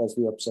observed, as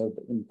we observed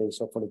in case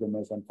of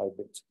oligomers and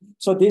fibrils.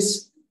 So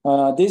this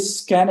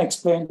can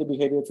explain the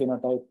behavior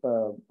phenotype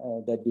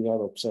that we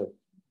have observed.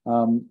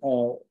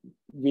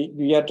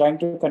 We are trying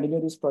to continue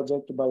this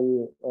project by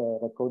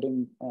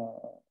recording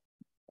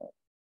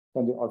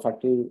from the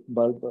olfactory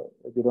bulb.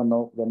 We don't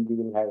know when we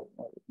will have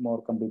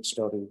more complete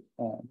story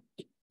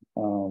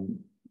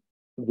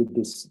with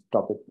this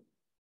topic.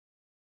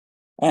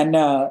 And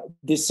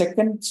the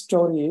second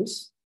story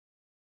is,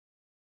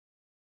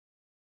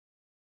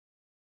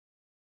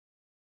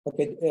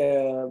 okay,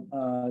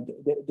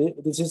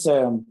 this is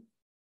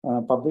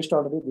published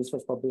already. This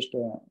was published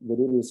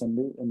very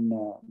recently in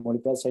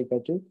Molecular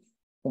Psychiatry.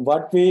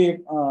 What we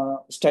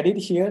studied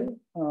here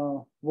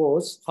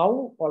was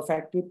how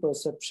olfactory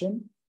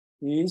perception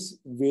is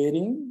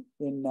varying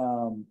in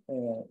a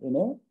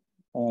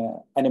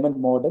animal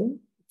model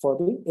for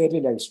the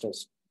early life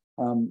stress.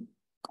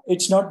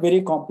 It's not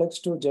very complex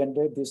to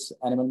generate this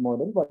animal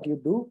model. What you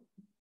do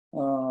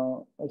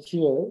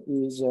here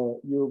is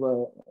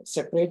you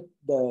separate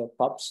the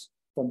pups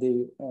from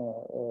the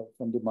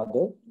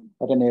mother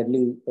at an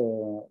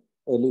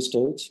early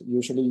stage.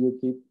 Usually, you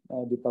keep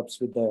the pups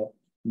with the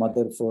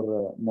mother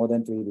for more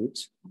than 3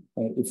 weeks.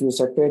 If you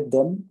separate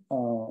them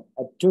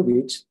at 2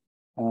 weeks,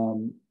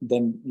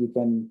 then you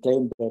can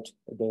claim that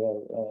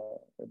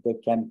they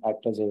can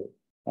act as a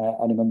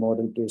animal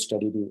model to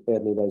study the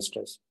early life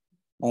stress.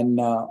 And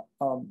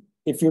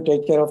if you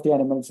take care of the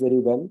animals very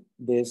well,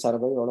 they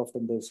survive, all of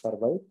them, they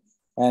survive.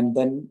 And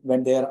then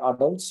when they are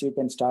adults, you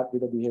can start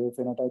with the behavior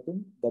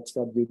phenotyping. That's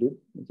what we did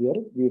here.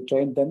 We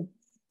trained them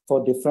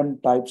for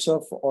different types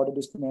of order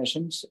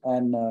discriminations,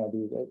 and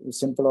the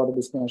simple order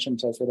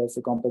discriminations as well as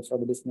the complex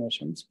order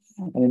discriminations.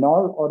 And in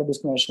all order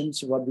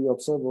discriminations, what we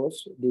observed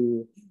was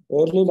the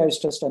early life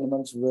stressed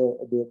animals were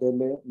their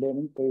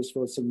learning pace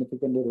was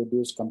significantly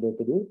reduced compared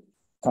to the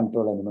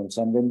control animals.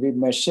 And when we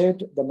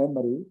measured the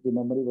memory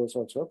was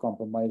also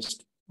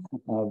compromised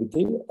with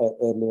the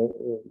earlier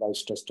life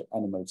stressed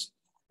animals.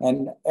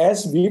 And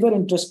as we were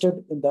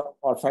interested in the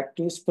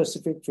olfactory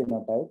specific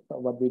phenotype,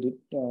 what we did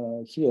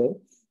here,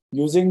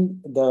 using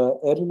the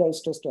early life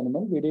stressed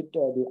animal, we did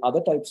the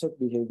other types of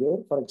behavior.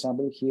 For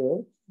example,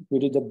 here, we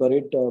did the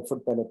buried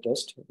food pellet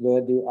test,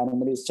 where the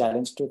animal is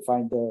challenged to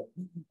find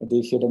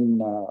the hidden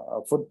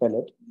food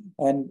pellet.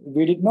 And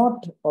we did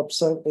not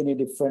observe any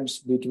difference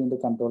between the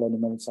control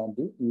animals and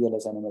the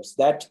ELS animals.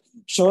 That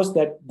shows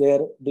that their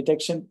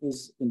detection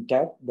is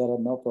intact. There are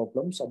no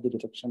problems at the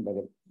detection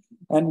level.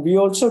 And we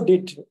also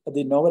did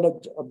the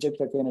novel object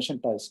recognition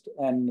test.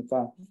 And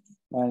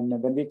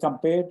when we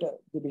compared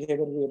the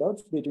behavior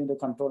readouts between the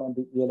control and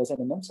the ELS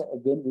animals,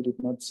 again, we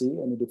did not see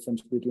any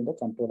difference between the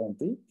control and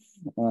the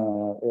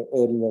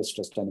early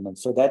stressed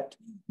animals. So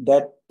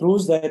that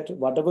proves that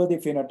whatever the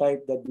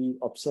phenotype that we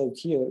observed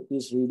here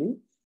is really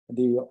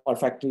the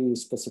olfactory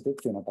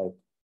specific phenotype.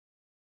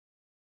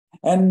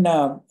 And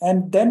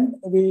then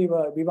we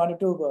wanted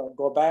to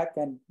go back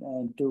and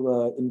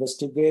to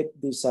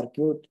investigate the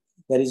circuit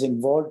that is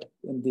involved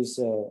in this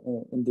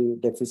in the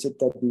deficit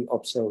that we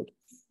observed.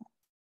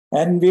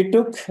 And we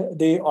took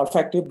the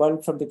olfactory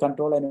bulb from the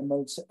control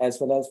animals as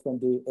well as from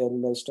the early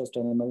life stressed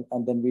animal,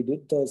 and then we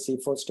did the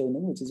C4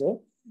 staining, which is a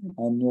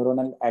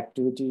neuronal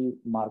activity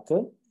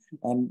marker.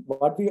 And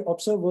what we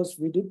observed was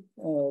we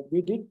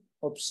did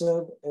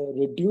observe a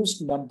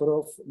reduced number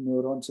of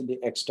neurons in the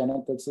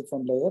external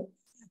plexiform layer.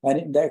 And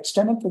in the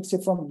external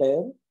plexiform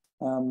layer,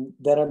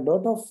 there are a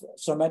lot of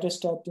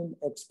somatostatin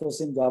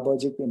expressing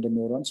GABAergic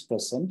interneurons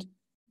present.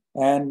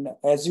 And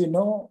as you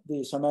know,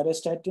 the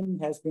somatostatin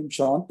has been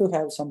shown to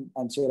have some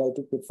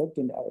anxiolytic effect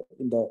in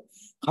the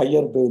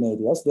higher brain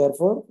areas.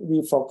 Therefore,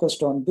 we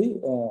focused on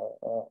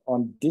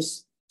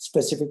this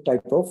specific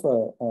type of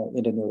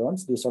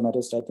interneurons, the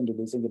somatostatin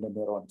releasing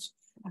interneurons.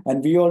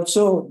 And we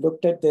also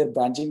looked at their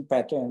branching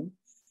pattern.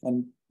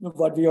 And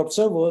what we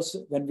observed was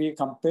when we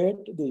compared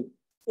the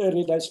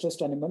early light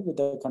stressed animal with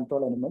the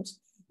control animals,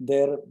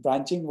 their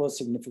branching was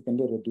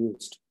significantly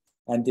reduced.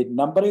 And the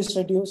number is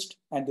reduced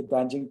and the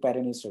branching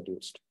pattern is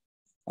reduced.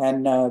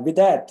 And with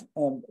that,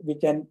 we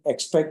can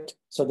expect,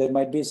 so there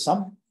might be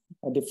some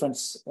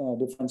differences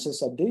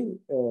at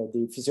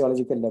the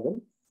physiological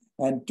level.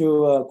 And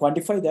to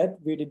quantify that,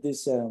 we did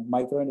this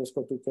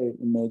microendoscopic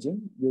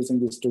imaging using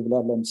this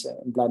tubular lens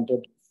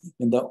implanted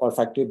in the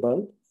olfactory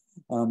bulb.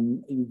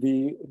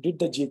 We did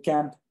the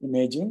GCamp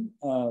imaging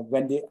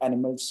when the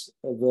animals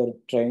were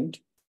trained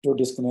to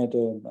discriminate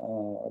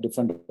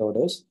different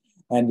odors.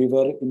 And we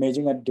were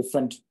imaging at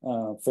different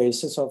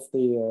phases of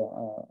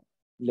the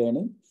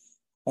learning.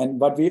 And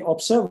what we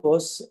observed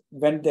was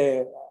when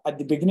they, at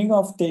the beginning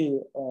of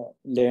the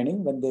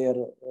learning, when they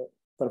are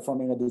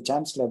performing at the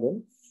chance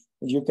level,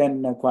 you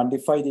can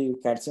quantify the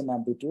calcium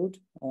amplitude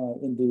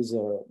in these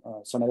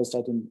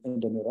somatostatin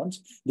interneurons.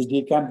 The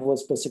GCamp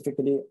was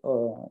specifically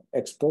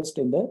expressed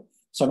in the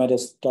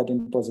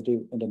somatostatin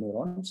positive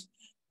interneurons.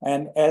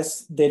 And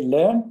as they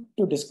learn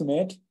to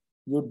discriminate,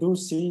 you do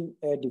see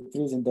a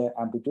decrease in the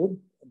amplitude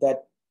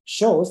that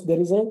shows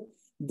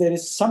there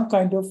is some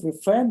kind of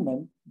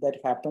refinement that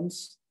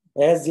happens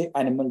as the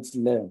animals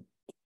learn.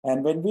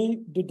 And when we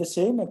did the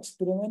same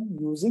experiment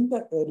using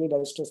the early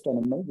light stressed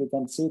animal, we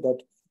can see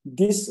that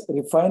this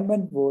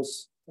refinement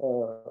was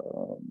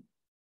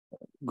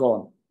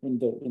gone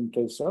in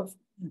case of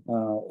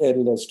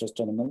early light stressed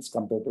animals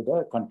compared to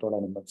the control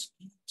animals.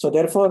 So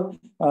therefore,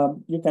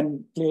 you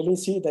can clearly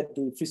see that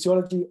the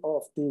physiology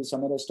of the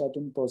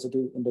somatostatin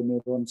positive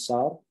interneurons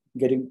are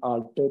getting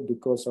altered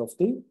because of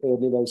the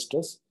early light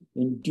stress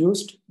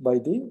induced by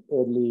the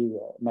early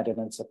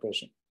maternal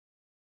separation.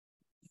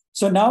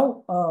 So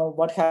now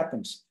what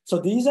happens? So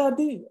these are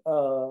the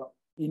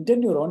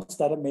interneurons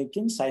that are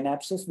making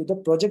synapses with the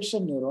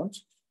projection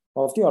neurons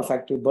of the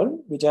olfactory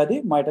bulb, which are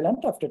the mitoid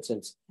and tufted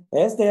cells.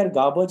 As they are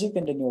GABAergic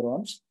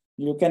interneurons,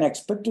 you can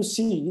expect to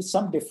see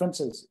some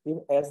differences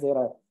as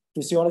their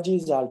physiology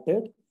is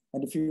altered.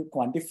 And if you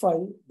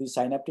quantify the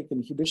synaptic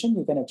inhibition,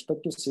 you can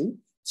expect to see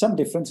some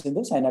difference in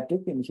the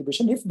synaptic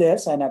inhibition if they are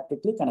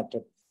synaptically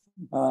connected.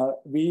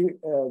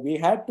 We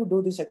had to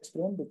do this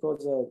experiment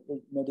because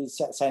the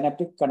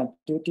synaptic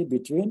connectivity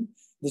between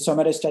the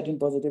somatostatin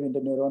positive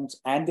interneurons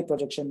and the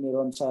projection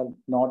neurons are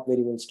not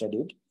very well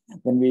studied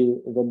when we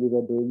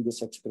were doing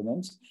these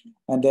experiments.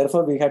 And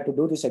therefore, we had to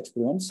do these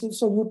experiments.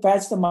 So you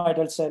patch the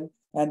mitoid cell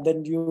and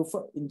then you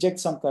inject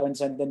some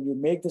currents and then you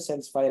make the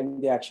cells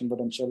firing the action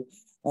potential.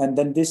 And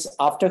then this,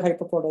 after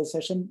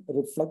hyperpolarization,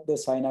 reflect the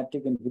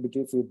synaptic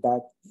inhibitory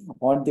feedback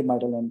on the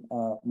mitoid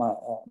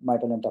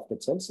and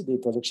tufted cells, the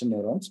projection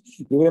neurons.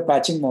 We were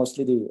patching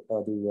mostly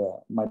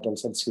the mitoid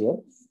cells here.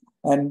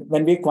 And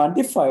when we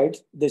quantified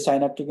the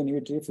synaptic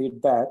inhibitory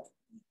feedback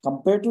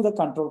compared to the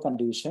control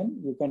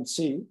condition, you can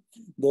see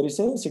there is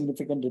a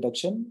significant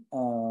reduction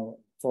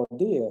for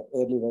the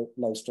early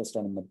light stressed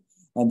animal.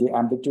 And the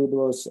amplitude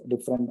was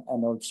different,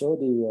 and also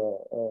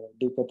the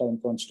decay time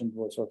constant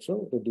was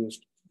also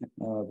reduced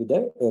with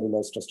the early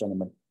light stressed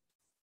animal.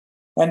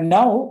 And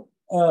now,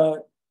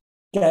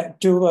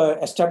 to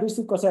establish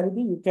the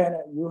causality,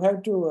 you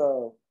have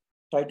to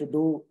try to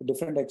do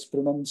different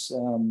experiments,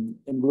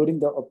 including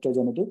the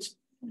optogenetics.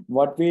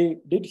 What we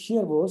did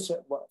here was,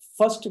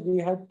 first we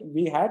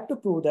had to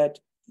prove that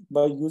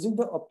by using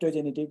the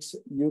optogenetics,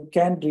 you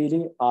can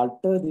really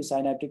alter the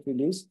synaptic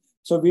release.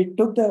 So we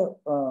took the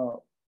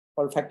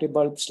olfactory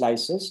bulb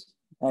slices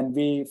and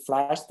we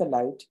flashed the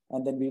light,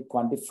 and then we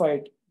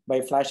quantified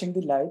by flashing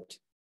the light.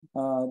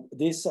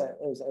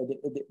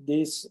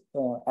 These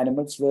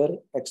animals were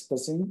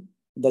expressing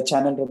the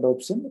channel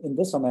rhodopsin in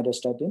the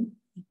somatostatin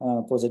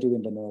positive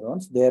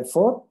interneurons.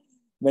 Therefore,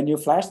 when you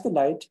flash the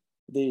light,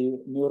 the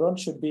neuron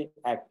should be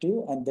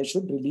active and they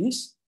should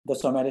release the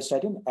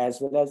somatostatin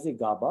as well as the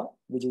GABA,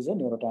 which is a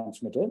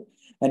neurotransmitter.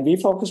 And we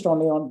focused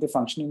only on the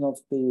functioning of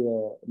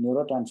the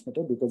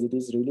neurotransmitter because it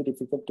is really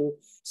difficult to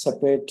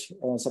separate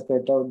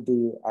out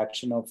the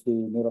action of the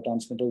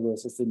neurotransmitter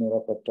versus the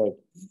neuropeptide.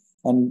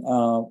 And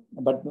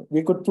but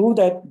we could prove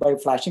that by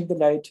flashing the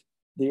light,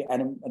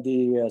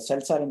 the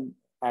cells are in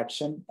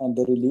action and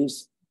they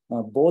release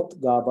both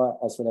GABA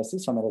as well as the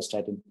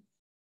somatostatin.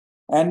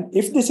 And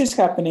if this is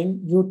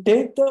happening, you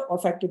take the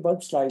olfactory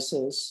bulb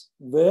slices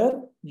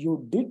where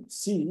you did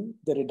see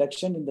the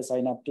reduction in the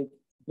synaptic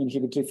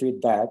inhibitory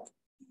feedback,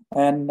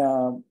 and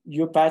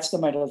you patch the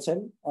mitoid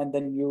cell, and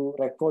then you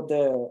record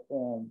the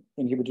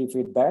inhibitory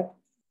feedback.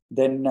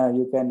 Then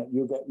you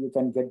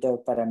can get the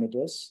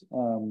parameters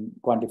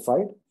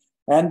quantified,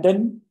 and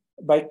then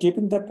by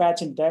keeping the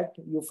patch intact,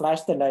 you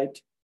flash the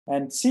light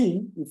and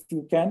see if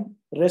you can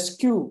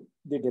rescue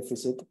the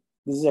deficit.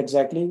 This is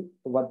exactly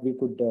what we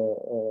could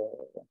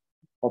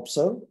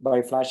observe.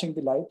 By flashing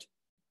the light,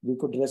 we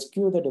could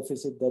rescue the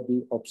deficit that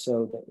we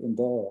observed in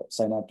the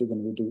synaptic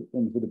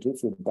inhibitory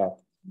feedback.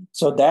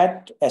 So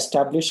that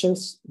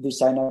establishes the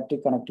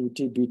synaptic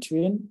connectivity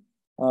between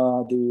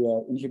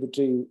the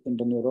inhibitory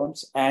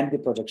interneurons and the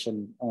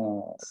projection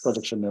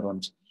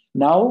neurons.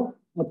 Now,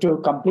 to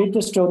complete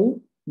the story,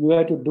 you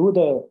have to do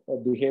the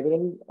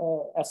behavioral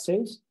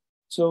assays.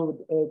 So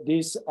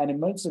these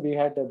animals, we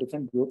had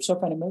different groups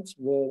of animals,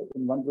 where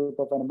in one group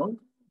of animals,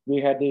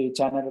 we had the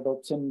channel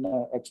rhodopsin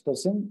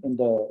expressing in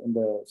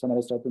the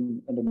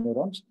somatostatin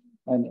neurons.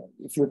 And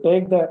if you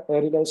take the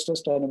aerial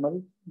stressed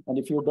animal, and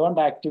if you don't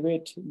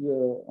activate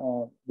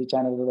the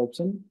channel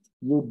rhodopsin,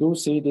 you do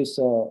see this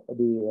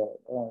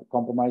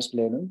compromised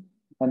learning.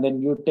 And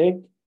then you take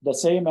the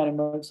same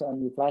animals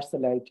and you flash the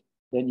light,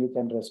 then you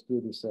can rescue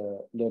this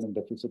learning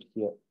deficit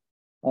here.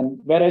 And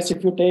whereas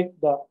if you take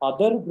the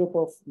other group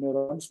of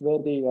neurons where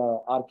the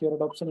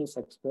archaeorhodopsin is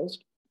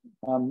expressed,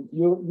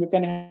 you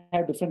can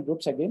have different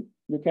groups again.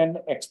 You can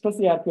express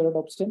the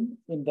archaeorhodopsin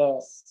in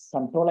the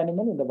control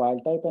animal, in the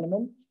wild type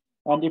animal.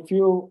 And if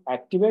you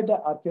activate the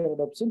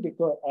archaeorhodopsin,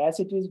 because as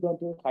it is going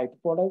to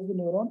hyperpolarize the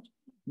neurons,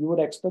 you would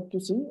expect to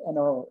see an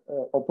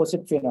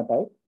opposite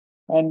phenotype.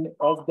 And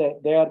as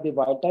they are the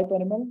wild type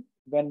animal,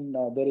 when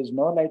there is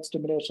no light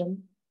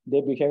stimulation,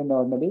 they behave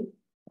normally.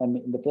 And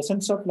in the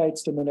presence of light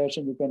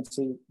stimulation, you can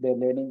see their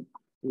learning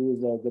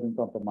is getting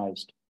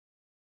compromised.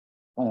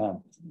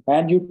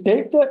 And you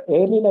take the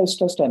early light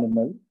stressed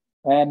animal,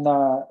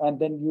 and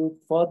then you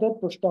further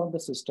push down the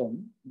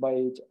system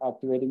by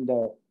activating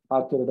the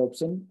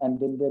archaeorhodopsin, and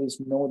then there is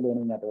no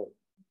learning at all.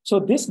 So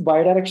this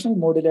bidirectional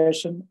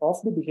modulation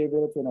of the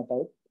behavioral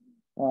phenotype,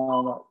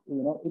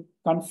 it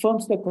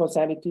confirms the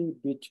causality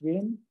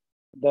between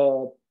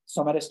the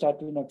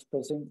somatostatin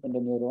expressing in the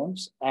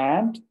neurons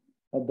and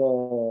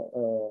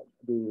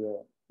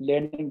the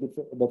learning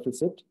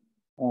deficit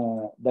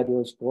that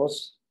was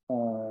caused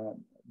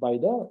by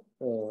the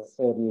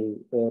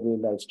early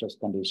light stress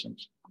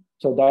conditions.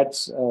 So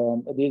that's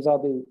these are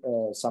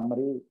the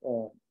summary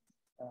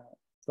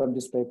from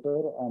this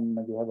paper, and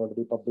we have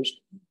already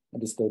published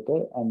this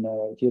paper. And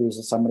here is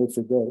a summary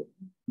figure.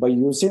 By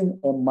using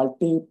a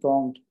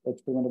multi-pronged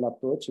experimental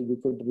approach, we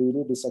could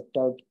really dissect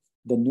out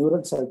the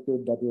neural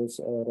circuit that was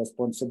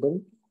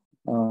responsible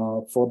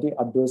for the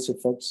adverse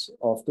effects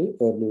of the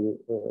early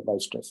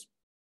light stress.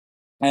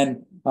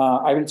 And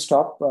I will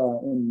stop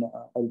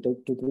I'll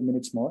take 2-3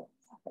 minutes more.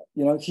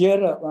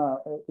 Here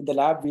in the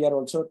lab, we are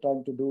also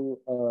trying to do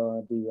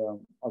the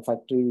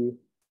olfactory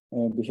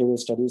behavior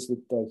studies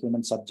with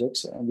human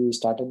subjects. And we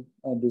started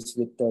this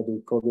with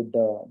the COVID,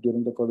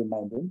 during the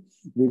COVID-19.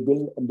 We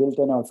built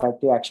an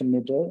olfactory action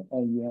meter,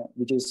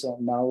 which is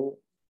now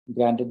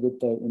granted with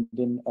the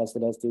Indian as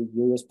well as the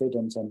US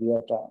patents. And we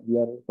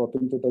are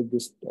hoping to take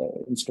this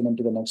instrument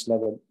to the next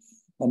level.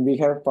 And we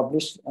have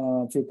published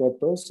a few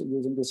papers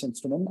using this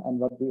instrument. And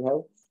what we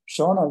have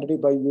shown already,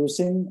 by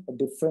using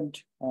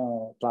different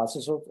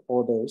classes of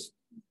odors,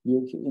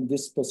 in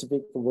this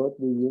specific work,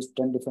 we used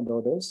 10 different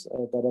odors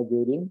that are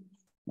varying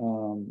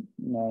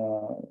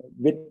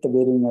with the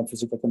varying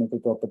physical chemical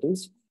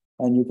properties.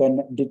 And you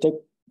can detect,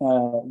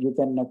 you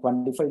can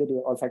quantify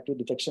the olfactory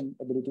detection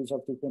abilities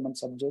of the human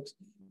subjects.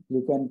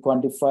 You can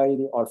quantify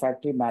the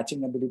olfactory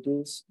matching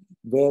abilities,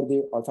 where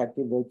the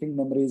olfactory working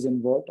memory is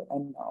involved.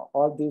 And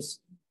all these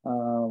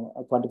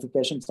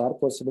quantifications are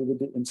possible with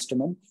the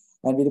instrument.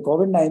 And with the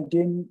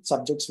COVID-19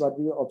 subjects, what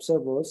we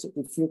observed was,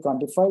 if you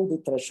quantify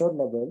the threshold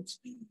levels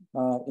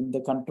in the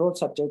control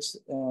subjects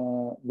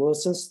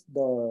versus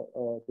the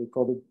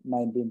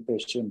COVID-19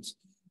 patients,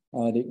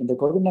 in the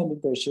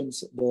COVID-19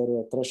 patients,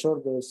 their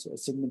threshold was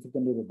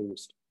significantly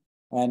reduced.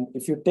 And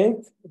if you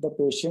take the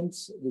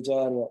patients which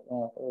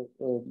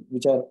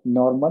are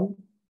normal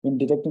in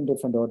detecting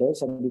different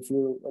odors, and if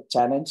you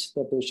challenge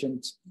the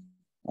patients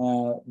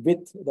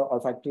with the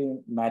olfactory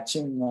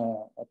matching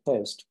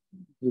test,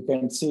 you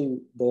can see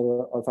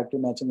their olfactory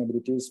matching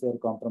abilities were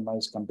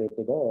compromised compared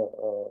to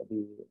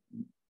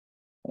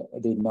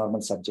the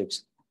normal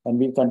subjects. And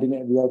we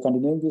are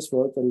continuing this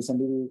work.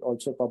 Recently, we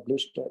also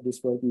published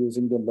this work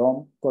using the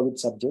long COVID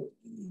subject.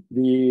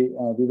 We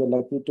were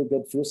lucky to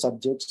get few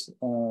subjects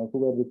who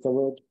were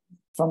recovered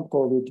from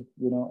COVID.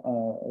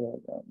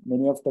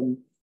 Many of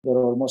them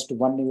were almost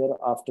 1 year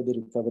after the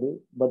recovery,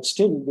 but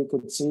still we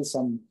could see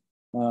some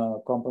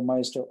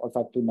compromised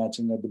olfactory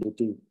matching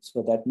ability.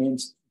 So that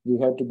means we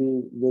have to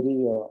be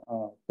very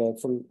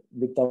careful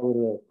with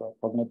our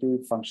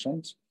cognitive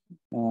functions,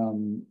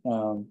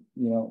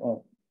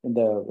 in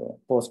the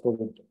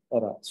post-COVID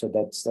era. So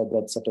that's a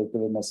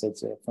takeaway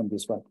message from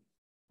this one.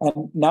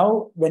 And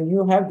now, when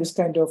you have this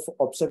kind of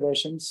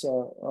observations,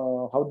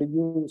 how do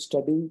you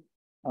study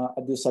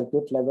at the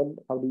circuit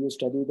level? How do you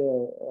study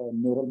the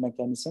neural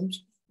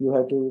mechanisms? You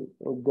have to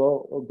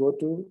go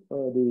to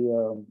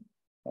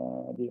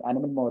the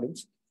animal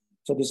models.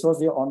 So this was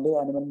the only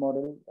animal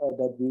model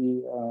that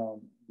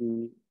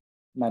we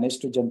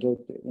managed to generate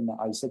in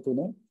ISA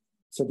Pune.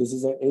 So this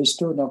is a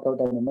H2 knockout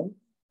animal.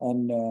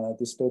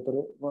 this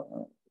paper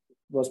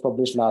was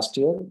published last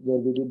year, where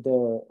we did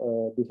the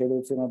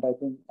behavioral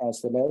phenotyping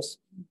as well as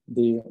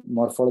the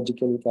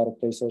morphological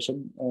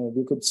characterization.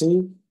 We could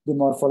see the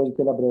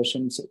morphological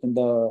aberrations in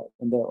the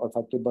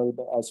olfactory bulb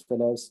as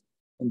well as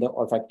in the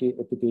olfactory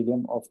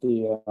epithelium of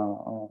the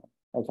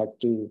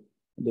olfactory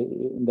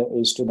in the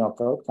H2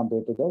 knockout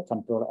compared to the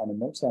control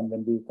animals. And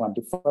when we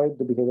quantified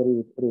the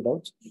behavioral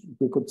readouts,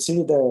 we could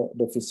see the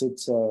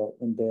deficits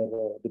in their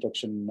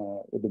detection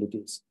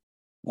abilities.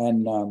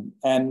 And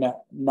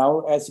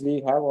now, as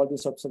we have all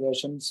these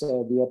observations,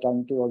 we are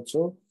trying to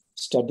also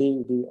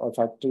study the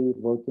olfactory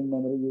working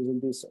memory using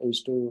these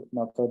H2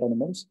 knockout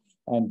animals,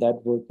 and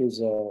that work is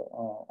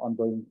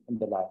ongoing in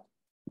the lab.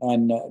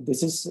 And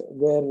this is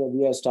where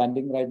we are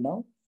standing right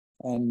now.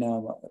 And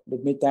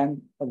let me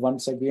thank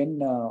once again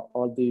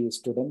all the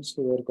students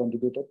who have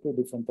contributed to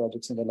different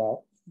projects in the lab,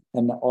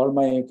 and all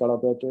my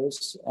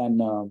collaborators and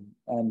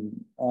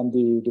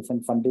the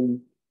different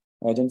funding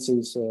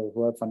agencies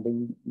who are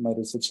funding my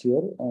research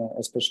here,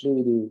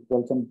 especially the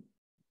Wellcome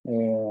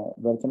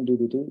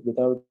DBT.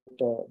 Without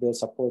their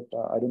support,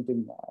 I don't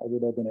think I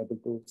would have been able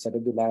to set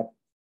up the lab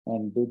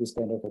and do this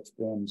kind of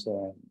experience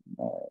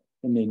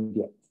in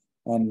India.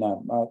 And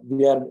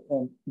we are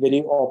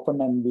very open,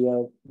 and we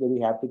are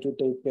very happy to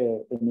take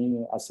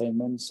any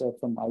assignments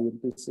from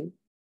IMPC.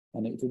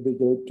 And it would be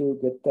great to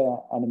get the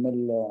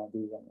animal,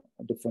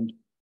 different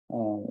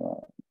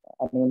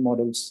animal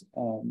models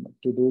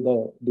to do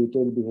the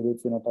detailed behavioral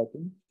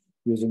phenotyping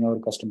using our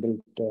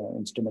custom-built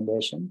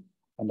instrumentation.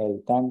 And I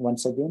thank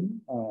once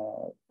again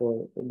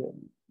for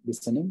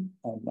listening,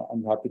 and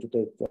I'm happy to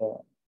take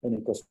any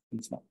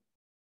questions now.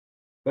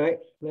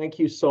 Thank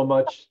you so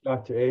much,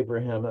 Dr.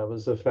 Abraham. That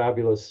was a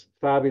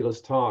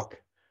fabulous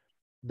talk.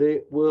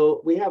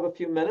 We have a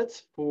few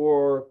minutes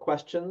for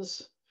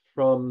questions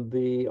from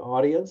the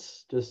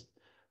audience. Just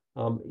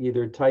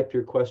either type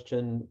your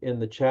question in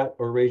the chat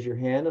or raise your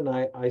hand. And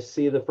I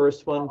see the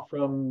first one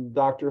from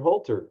Dr.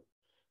 Holter.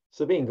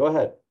 Sabine, go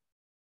ahead.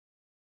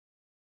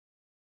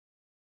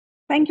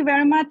 Thank you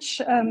very much,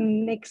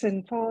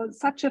 Nixon, for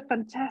such a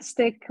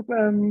fantastic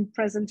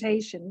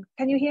presentation.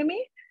 Can you hear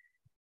me?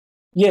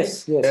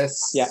 Yes.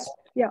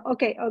 Yeah.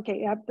 Okay.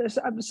 Yeah.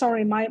 I'm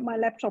sorry, my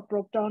laptop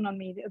broke down on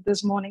me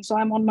this morning, so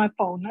I'm on my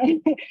phone.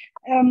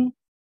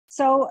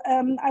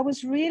 I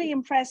was really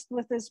impressed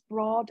with this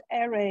broad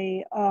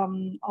array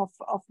of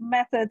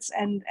methods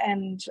and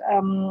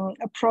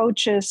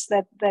approaches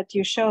that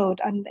you showed.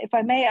 And if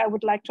I may, I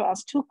would like to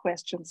ask two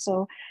questions.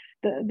 So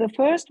the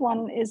first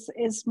one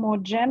is more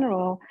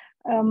general.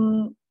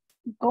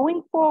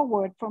 Going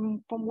forward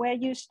from where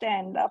you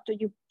stand after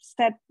you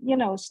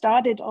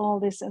started all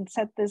this and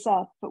set this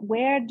up,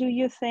 where do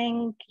you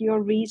think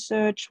your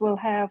research will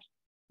have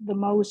the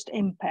most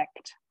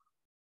impact?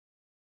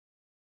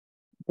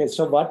 Okay,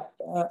 so what,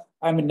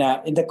 in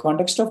the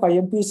context of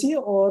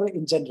IMPC or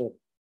in general?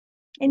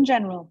 In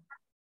general.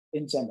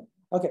 In general.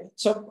 Okay,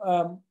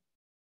 so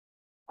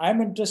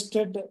I'm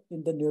interested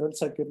in the neural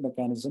circuit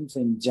mechanisms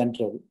in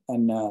general,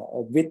 and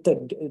with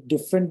the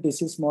different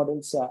disease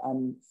models,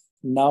 I'm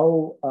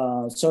now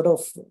sort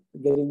of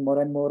getting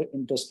more and more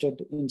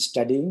interested in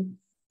studying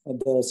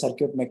the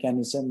circuit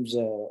mechanisms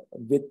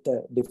with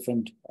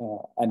different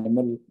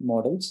animal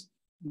models.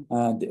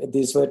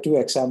 These were two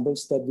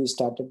examples that we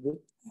started with.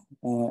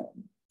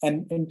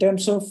 And in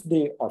terms of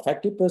the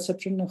olfactory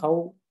perception,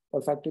 how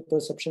olfactory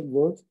perception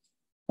works,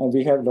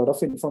 we have a lot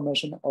of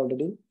information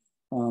already.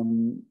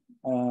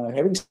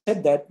 Having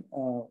said that,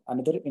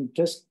 another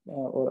interest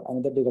or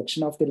another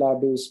direction of the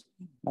lab is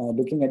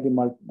looking at the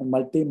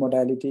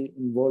multimodality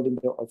involved in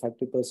the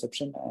olfactory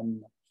perception.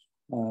 And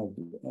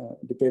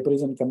the paper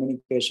is in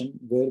communication,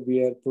 where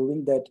we are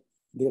proving that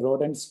the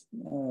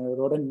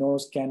rodent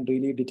nose can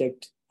really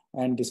detect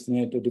and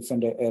discriminate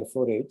different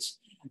airflow rates.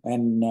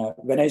 And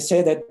when I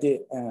say that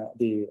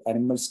the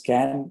animals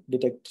can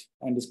detect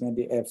and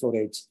discriminate the airflow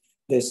rates,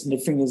 the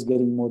sniffing is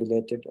getting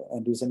modulated.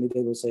 And recently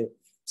there was a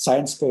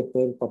science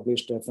paper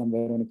published from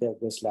Veronica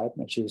Aggar's lab,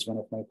 and she is one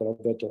of my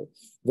collaborators,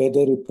 where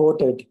they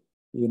reported,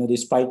 the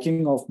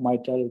spiking of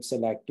mitral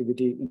cell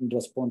activity in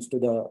response to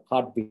the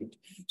heartbeat.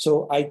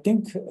 So I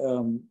think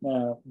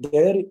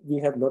there we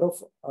have a lot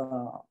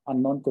of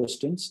unknown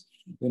questions.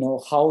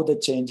 How the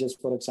changes,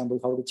 for example,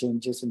 how the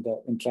changes in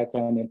the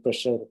intracranial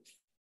pressure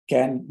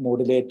can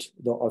modulate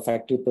the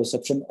olfactory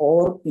perception,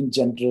 or in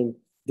general,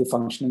 the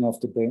functioning of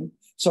the brain.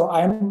 So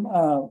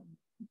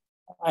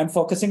I'm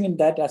focusing in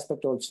that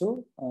aspect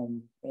also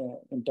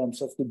in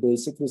terms of the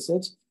basic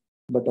research.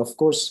 But of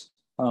course,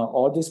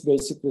 all this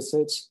basic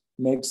research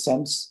makes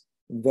sense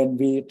when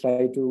we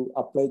try to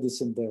apply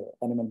this in the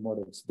animal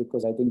models,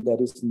 because I think that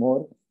is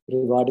more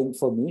rewarding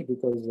for me,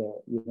 because,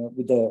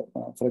 with the,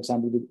 for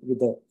example, with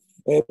the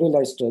aerial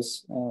eye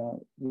stress,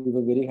 we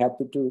were very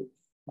happy to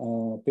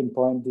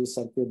pinpoint the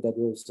circuit that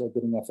was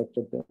getting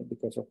affected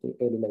because of the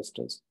aerial eye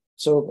stress.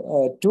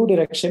 So two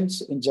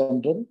directions in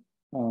general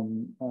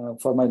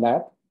for my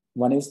lab.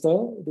 One is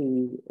the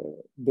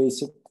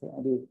basic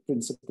the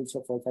principles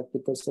of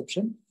olfactory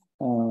perception,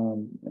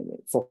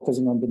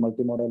 focusing on the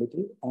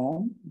multimodality,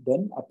 and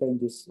then applying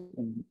this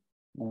in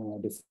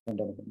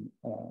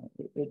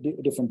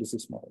different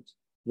disease models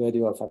where the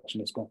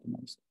olfaction is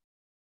compromised.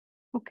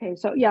 Okay,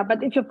 so yeah,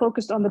 but if you're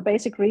focused on the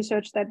basic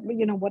research, that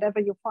whatever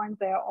you find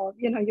there, or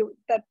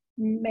that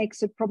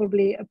makes it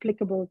probably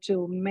applicable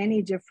to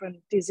many different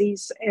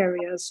disease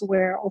areas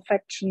where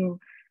olfaction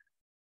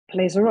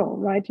plays a role,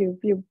 right?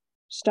 You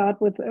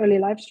start with early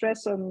life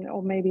stress,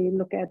 or maybe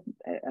look at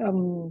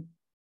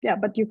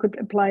but you could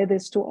apply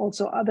this to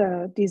also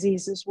other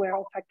diseases where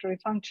olfactory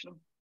function.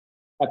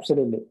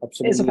 Absolutely.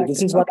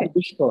 This is okay. what I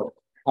wish for.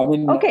 I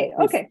mean,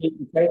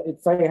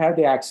 if I have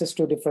the access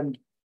to different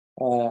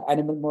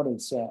animal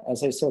models,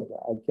 as I said,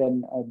 I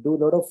can do a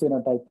lot of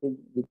phenotyping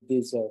with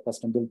these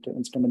custom built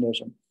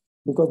instrumentation,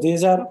 because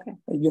these are,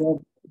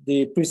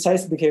 the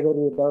precise behavior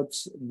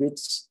readouts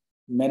which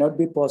may not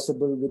be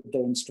possible with the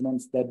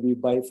instruments that we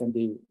buy from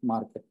the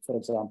market, for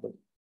example.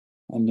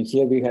 And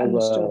here we have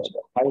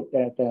high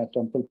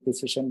temporal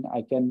precision.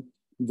 I can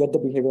get the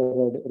behavior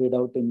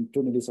readout in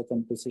 2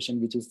 millisecond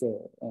precision, which is the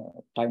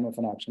time of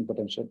an action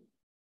potential.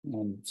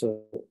 And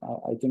so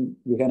I think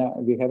we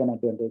have an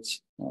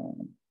advantage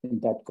in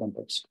that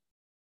context.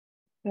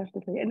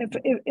 Definitely. And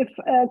if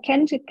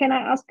Ken, can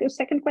I ask a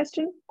second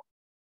question?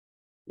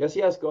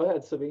 Yes, go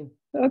ahead, Sabine.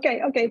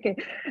 Okay.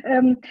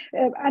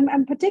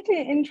 I'm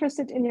particularly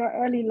interested in your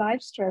early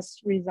life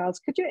stress results.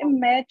 Could you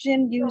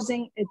imagine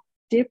using a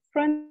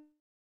different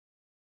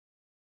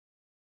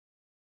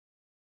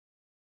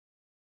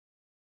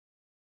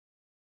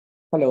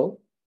Hello.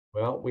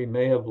 Well, we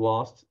may have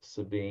lost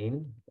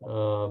Sabine.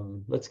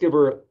 Let's give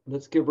her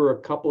a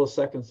couple of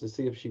seconds to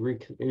see if she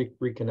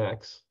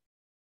reconnects.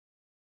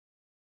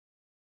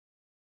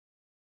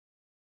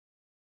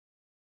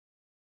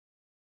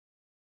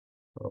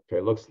 Okay,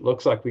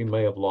 looks like we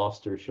may have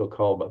lost her. She'll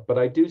call, but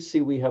I do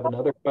see we have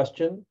another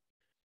question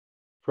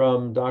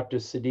from Dr.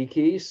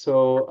 Siddiqui.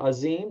 So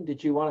Azim,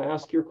 did you want to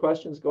ask your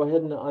questions? Go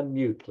ahead and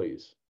unmute,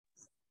 please.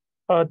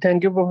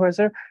 Thank you,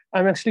 Professor.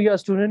 I'm actually a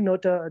student,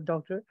 not a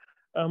doctor,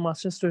 a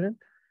master's student.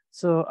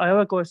 So I have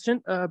a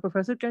question.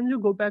 Professor, can you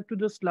go back to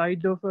the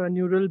slide of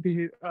neural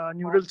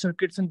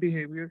circuits and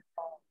behavior?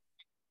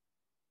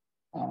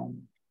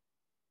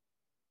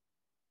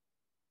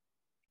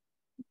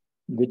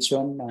 Which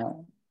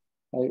one?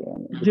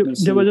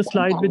 There was a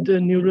slide with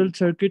the neural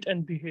circuit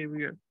and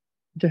behavior,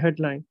 the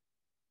headline.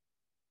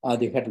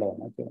 The headline,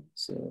 okay.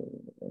 So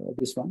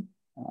this one.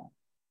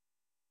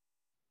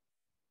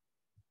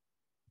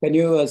 Can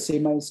you see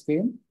my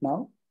screen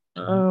now?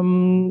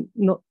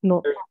 No.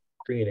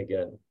 Screen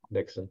again,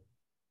 Nixon.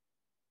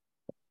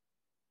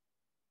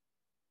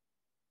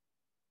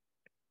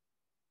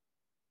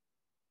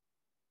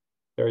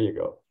 There you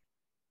go.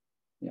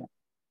 Yeah.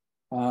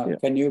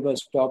 Can you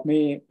stop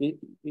me?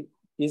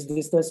 Is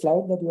this the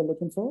slide that you're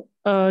looking for?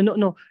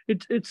 No.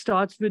 It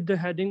starts with the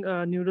heading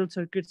neural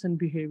circuits and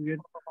behavior.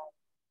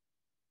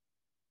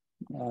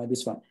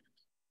 This one,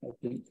 I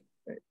think.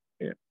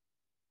 Yeah.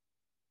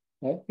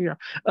 Right? Yeah.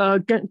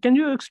 Can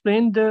you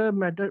explain the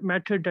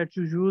method that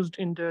you used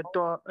in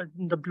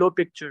the below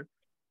picture?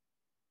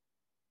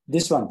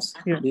 This one.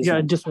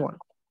 This one.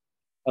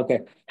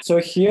 Okay. So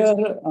here,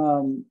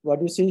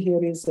 what you see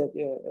here is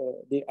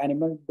the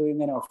animal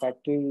doing an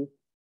olfactory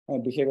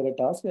behavioral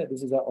task.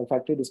 This is an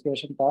olfactory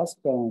discretion task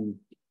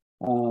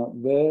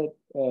where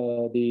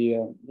the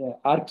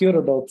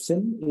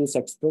archaeorhodopsin is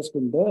expressed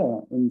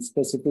in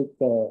specific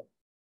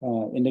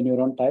in the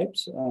neuron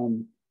types.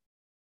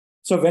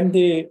 So when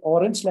the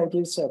orange light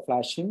is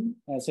flashing,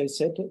 as I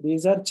said,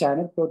 these are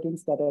channel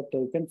proteins that are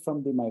taken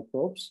from the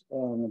microbes.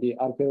 The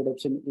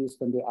archaeorhodopsin is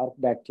from the arc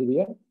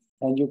bacteria.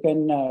 And you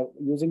can,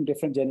 using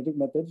different genetic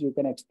methods, you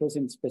can express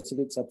in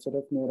specific subset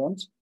of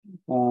neurons.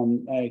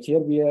 Here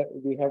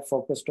we have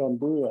focused on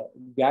the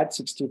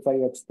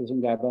GAD65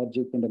 expressing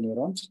GABAergic in the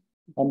neurons.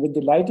 And with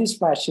the light is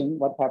flashing,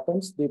 what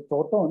happens? The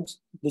protons,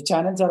 the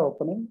channels are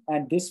opening,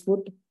 and this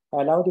would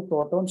allow the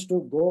protons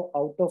to go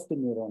out of the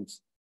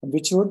neurons,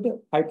 which would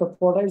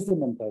hyperpolarize the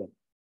membrane.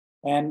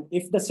 And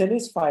if the cell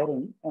is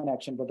firing an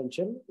action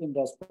potential in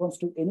response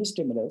to any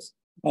stimulus,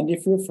 and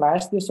if you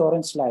flash this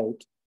orange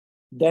light,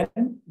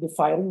 then the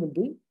firing will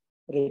be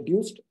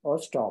reduced or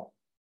stopped.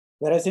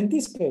 Whereas in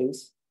this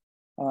case,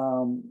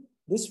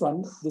 this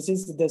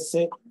is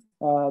the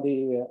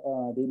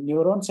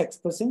neurons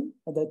expressing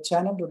the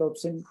channel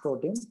rhodopsin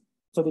protein.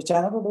 So the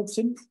channel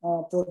rhodopsin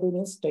protein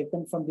is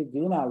taken from the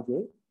green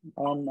algae,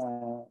 and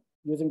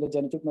using the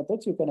genetic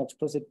methods, you can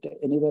express it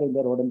anywhere in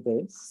the rodent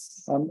brain.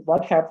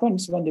 What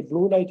happens when the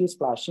blue light is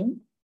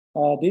flashing?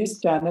 These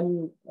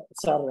channels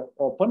are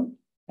open,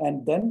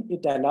 and then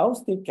it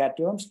allows the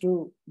cations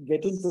to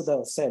get into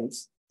the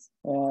cells.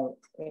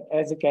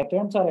 As the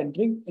cations are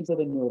entering into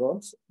the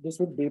neurons, this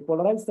would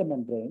depolarize the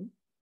membrane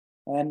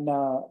and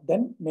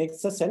then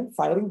makes the cell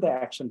firing the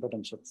action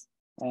potentials.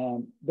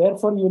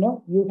 Therefore,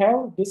 you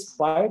have this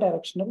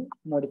bidirectional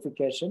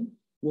modification.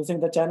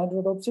 Using the channel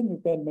rhodopsin, you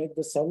can make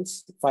the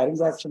cells firing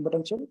the action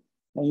potential.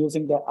 And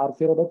using the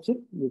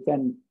archaeorhodopsin, you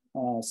can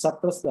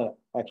suppress the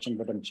action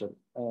potential.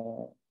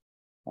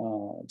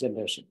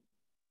 generation.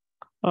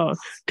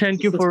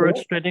 Thank you Is this for clear?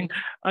 explaining.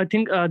 I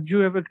think you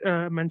have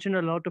mentioned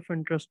a lot of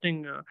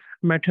interesting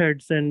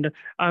methods, and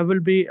I will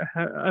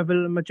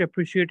much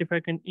appreciate if I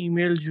can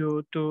email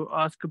you to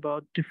ask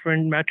about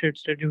different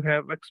methods that you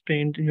have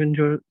explained in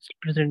your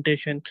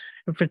presentation.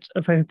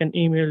 If I can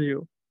email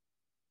you.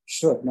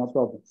 Sure, no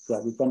problem.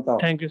 Yeah, we can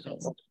talk. Thank you so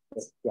much.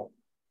 Yeah.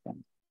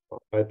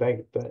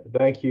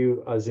 Thank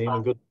you, Azim,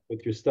 and good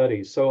with your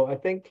studies. So I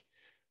think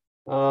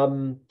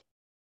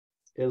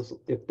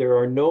if there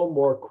are no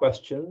more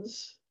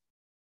questions,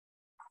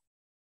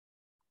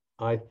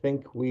 I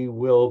think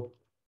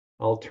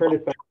I'll turn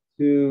it back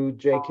to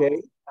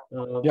JK,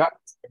 Yeah. our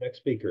next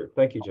speaker.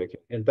 Thank you, JK.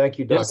 And thank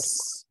you, Dr.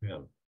 Yes.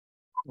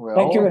 Well,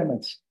 Thank you very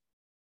much.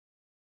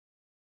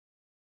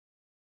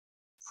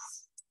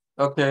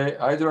 Okay,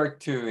 I'd like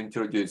to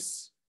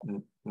introduce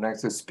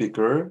next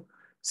speaker,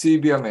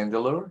 Sylvia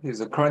Mandler.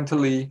 He's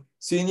currently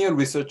senior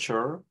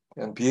researcher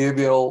in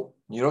Behavioral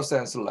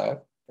Neuroscience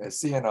Lab at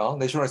CNR,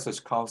 National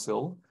Research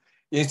Council,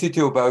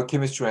 Institute of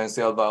Biochemistry and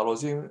Cell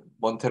Biology,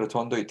 Monte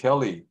Tondo,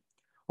 Italy.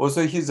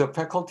 Also, he's a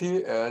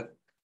faculty at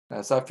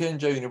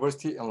Sapienza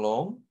University in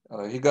Rome.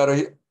 He got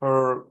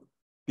her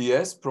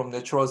BS from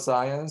Natural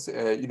Science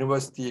at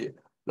University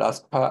La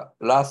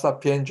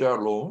Sapienza,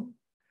 Rome.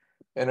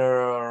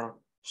 And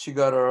she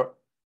got her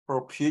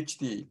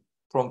PhD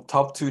from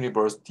Tufts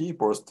University,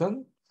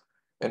 Boston.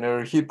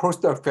 And he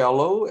postdoc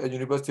fellow at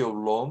University of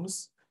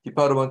Rome's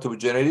Department of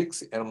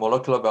Genetics and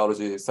Molecular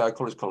Biology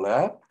Psychological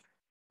Lab.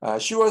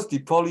 She was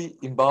deeply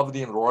involved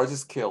in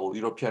large-scale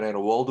European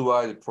and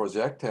worldwide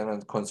projects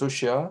and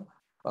consortia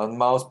on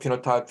mouse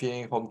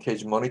phenotyping, home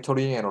cage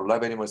monitoring, and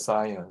lab animal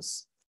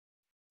science.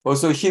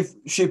 Also,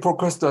 she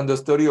focused on the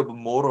study of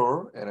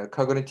motor and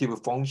cognitive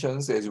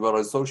functions as well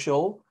as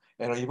social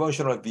and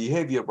emotional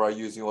behavior by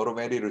using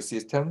automated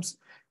systems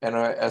and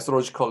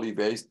astrologically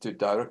based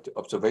direct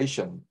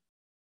observation.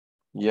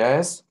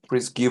 Yes,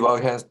 please give our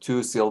hands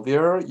to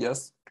Sylvia.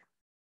 Yes,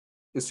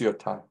 it's your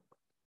time.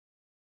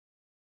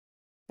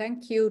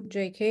 Thank you,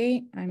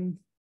 JK.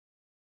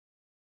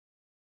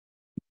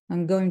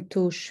 I'm going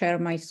to share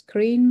my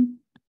screen.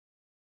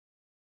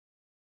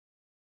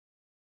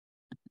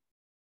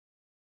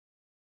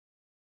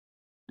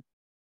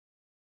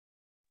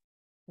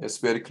 It's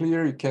very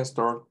clear. You can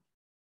start.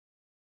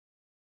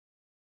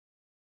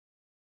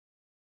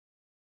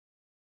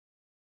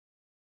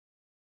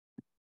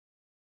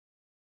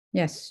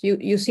 Yes,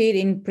 you see it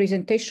in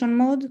presentation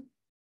mode?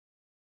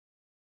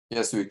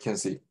 Yes, we can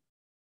see.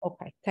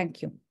 Okay,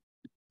 thank you.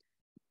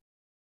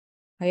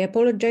 I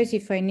apologize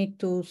if I need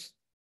to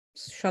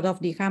shut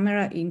off the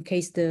camera in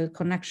case the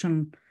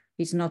connection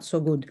is not so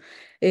good.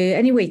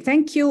 Anyway,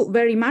 thank you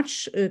very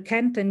much,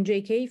 Kent and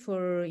JK,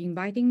 for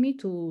inviting me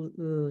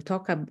to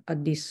talk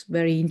at this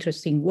very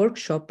interesting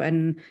workshop.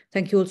 And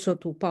thank you also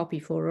to Poppy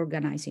for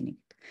organizing it.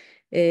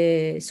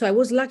 So I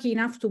was lucky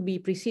enough to be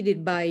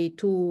preceded by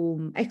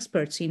two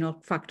experts in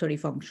olfactory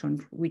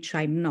function, which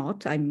I'm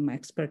not. I'm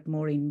expert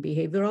more in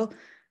behavioral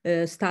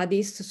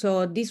studies.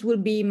 So this will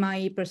be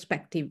my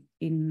perspective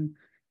in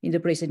the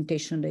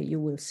presentation that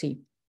you will see.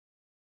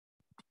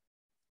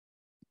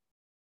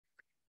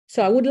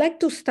 So I would like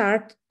to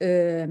start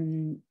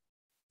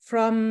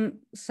from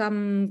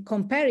some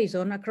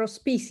comparison across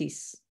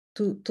species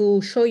to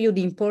show you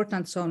the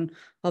importance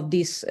of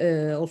this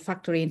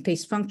olfactory and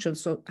taste function,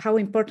 so how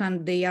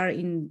important they are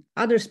in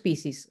other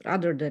species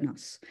other than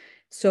us.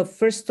 So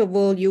first of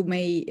all, you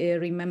may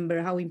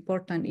remember how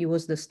important it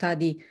was the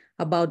study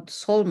about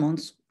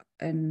salmons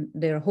and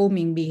their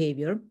homing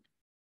behavior,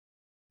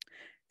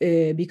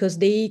 because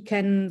they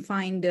can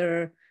find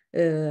their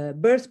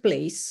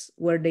birthplace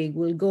where they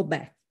will go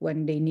back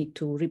when they need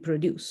to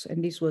reproduce.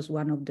 And this was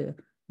one of the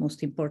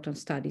most important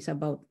studies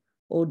about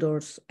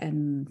odors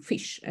and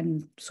fish.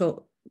 And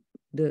so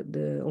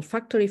the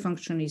olfactory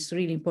function is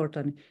really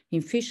important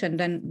in fish. And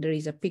then there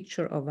is a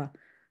picture of a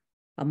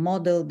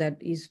model that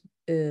is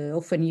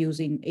often used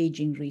in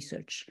aging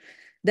research.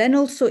 Then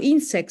also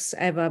insects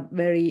have a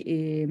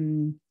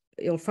very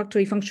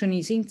olfactory function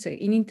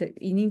in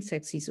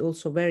insects is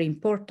also very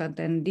important.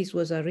 And this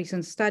was a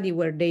recent study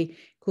where they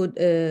could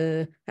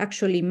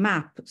actually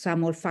map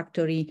some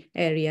olfactory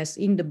areas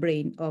in the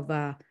brain of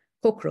a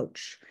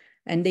cockroach.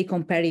 And they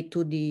compare it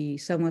to the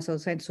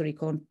somatosensory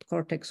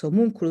cortex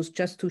homunculus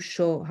just to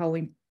show how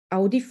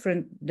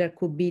different there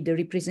could be the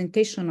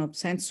representation of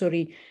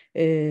sensory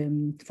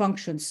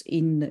functions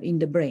in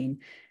the brain.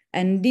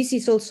 And this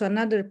is also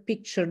another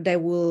picture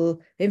that will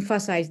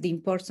emphasize the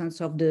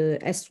importance of the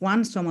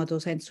S1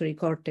 somatosensory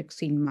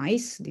cortex in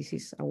mice. This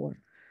is our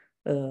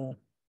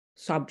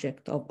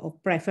subject of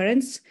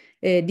preference.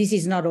 This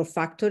is not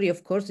olfactory,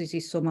 of course. This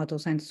is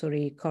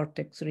somatosensory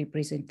cortex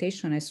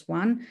representation,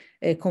 S1,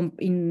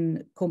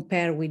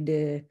 compare with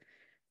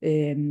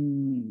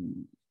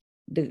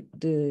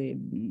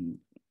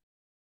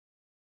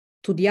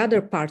to the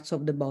other parts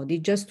of the body,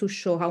 just to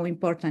show how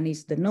important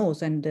is the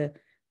nose and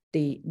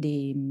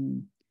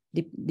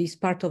this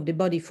part of the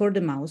body for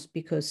the mouse,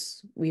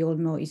 because we all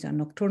know it's a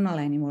nocturnal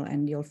animal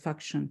and the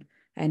olfaction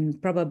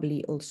and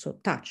probably also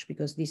touch,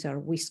 because these are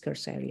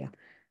whiskers area,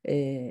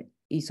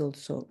 is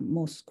also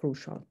most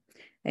crucial.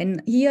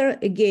 And here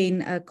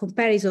again, a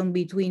comparison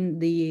between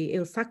the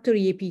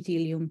olfactory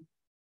epithelium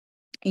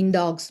in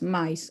dogs,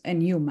 mice,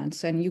 and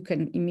humans, and you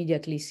can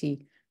immediately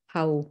see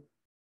how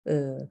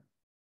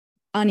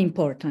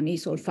unimportant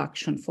is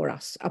olfaction for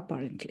us,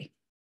 apparently.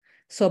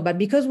 So, but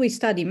because we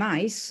study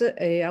mice,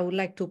 I would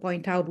like to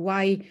point out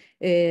why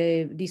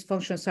these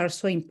functions are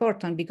so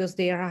important, because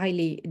they are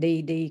highly,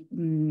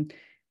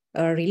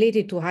 are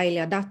related to highly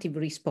adaptive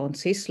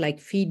responses like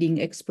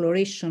feeding,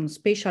 exploration,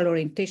 spatial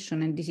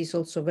orientation. And this is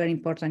also very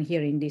important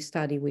here in this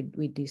study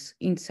with this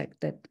insect,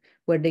 that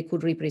where they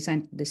could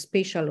represent the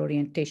spatial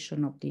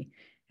orientation of the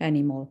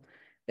animal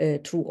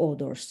through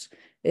odors.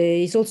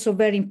 It's also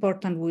very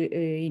important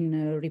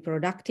in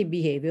reproductive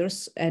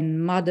behaviors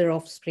and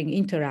mother-offspring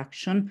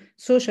interaction,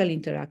 social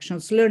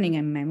interactions, learning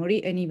and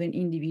memory, and even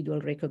individual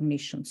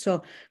recognition.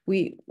 So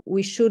we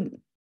should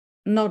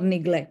not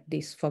neglect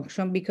this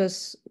function,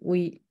 because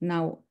we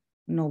now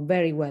know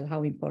very well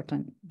how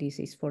important this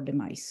is for the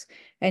mice.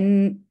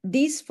 And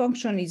this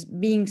function is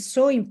being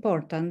so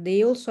important,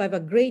 they also have a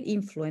great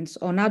influence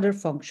on other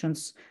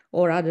functions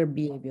or other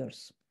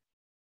behaviors.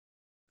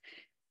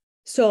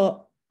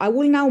 So I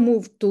will now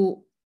move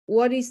to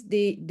what is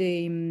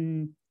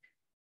the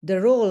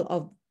role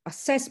of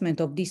assessment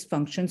of these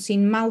functions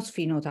in mouse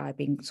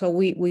phenotyping. So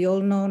we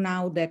all know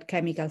now that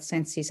chemical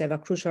senses have a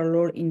crucial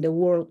role in the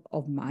world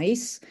of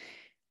mice.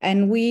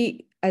 And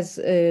we, as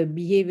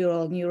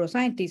behavioral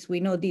neuroscientists,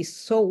 we know this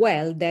so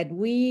well that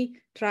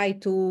we try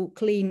to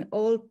clean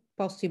all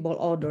possible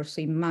odors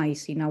in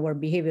mice in our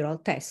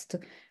behavioral test,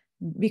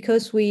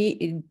 because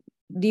we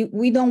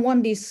don't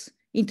want this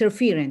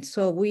interference.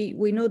 So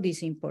we know this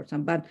is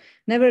important, but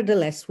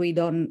nevertheless, we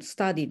don't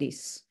study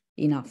this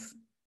enough.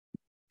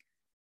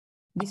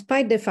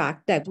 Despite the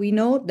fact that we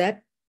know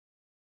that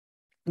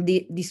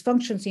these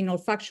functions in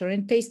olfaction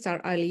and taste are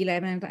highly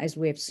relevant, as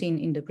we have seen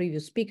in the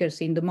previous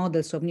speakers, in the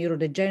models of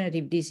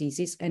neurodegenerative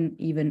diseases and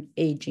even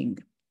aging.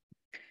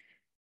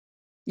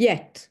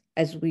 Yet,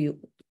 as we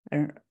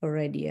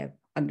already have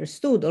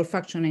understood,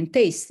 olfaction and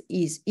taste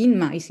is, in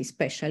mice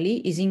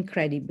especially, is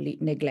incredibly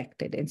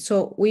neglected. And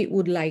so we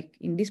would like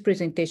in this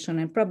presentation,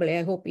 and probably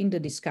I hope in the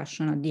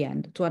discussion at the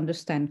end, to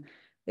understand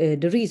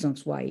the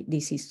reasons why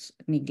this is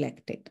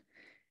neglected.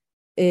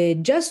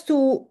 Just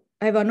to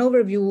have an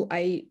overview,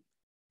 I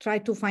try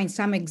to find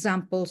some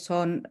examples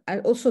on,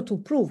 also to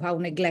prove how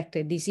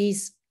neglected this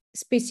is,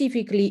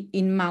 specifically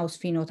in mouse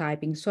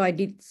phenotyping. So I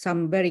did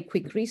some very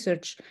quick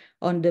research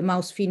on the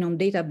mouse phenome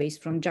database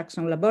from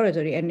Jackson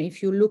Laboratory. And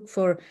if you look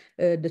for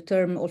the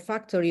term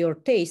olfactory or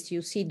taste,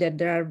 you see that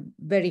there are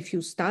very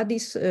few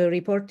studies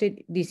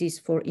reported. This is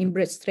for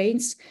inbred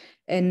strains.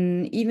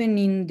 And even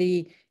in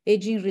the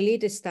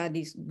aging-related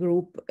studies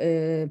group,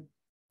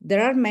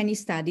 there are many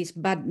studies,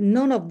 but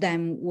none of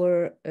them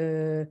were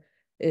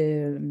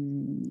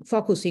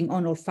focusing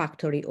on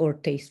olfactory or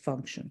taste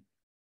function.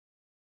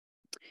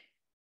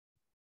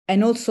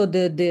 And also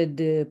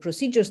the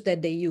procedures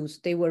that they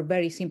used, they were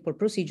very simple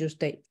procedures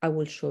that I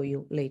will show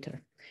you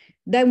later.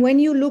 Then when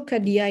you look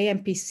at the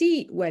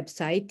IMPC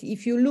website,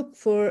 if you look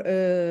for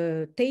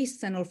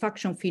taste and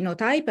olfaction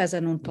phenotype as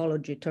an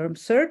ontology term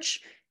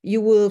search,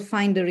 you will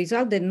find the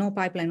result that no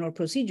pipeline or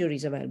procedure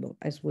is available,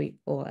 as we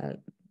all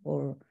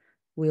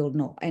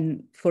know.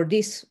 And for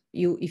this,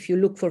 if you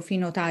look for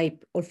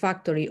phenotype,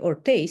 olfactory, or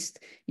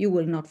taste, you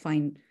will not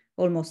find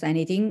almost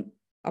anything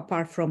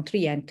apart from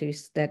 3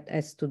 entries that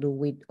has to do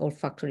with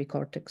olfactory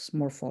cortex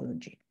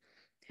morphology.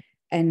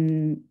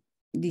 And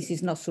this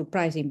is not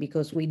surprising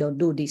because we don't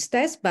do this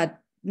test, but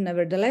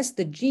nevertheless,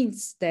 the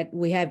genes that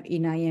we have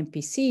in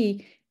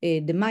IMPC,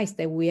 the mice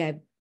that we have,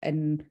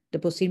 and the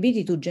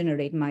possibility to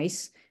generate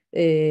mice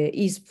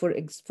is, for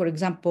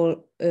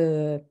example,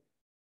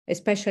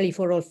 especially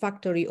for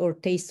olfactory or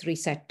taste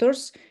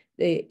receptors,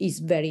 is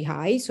very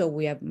high. So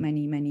we have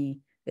many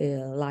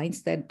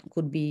lines that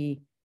could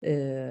be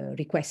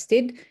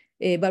requested.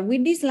 But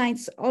with these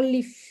lines,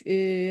 only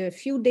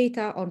few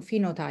data on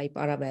phenotype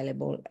are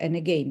available. And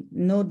again,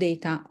 no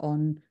data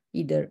on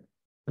either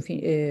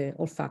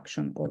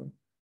olfaction or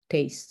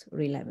taste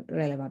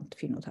relevant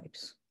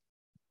phenotypes.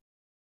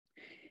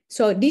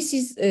 So this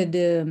is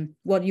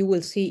what you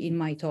will see in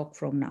my talk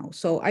from now.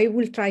 So I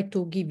will try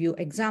to give you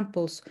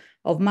examples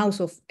of mouse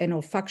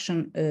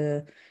olfaction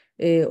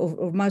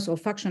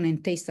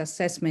and taste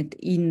assessment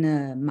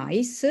in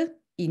mice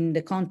in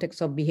the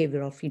context of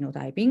behavioral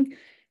phenotyping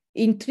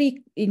in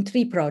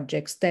three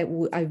projects that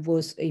I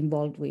was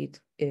involved with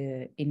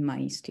in my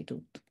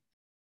institute.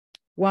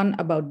 One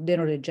about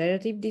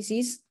neurodegenerative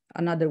disease,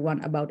 another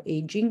one about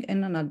aging,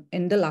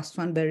 and the last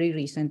one, very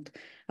recent,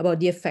 about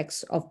the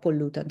effects of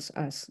pollutants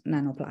as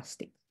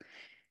nanoplastic.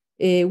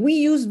 We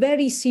use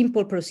very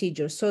simple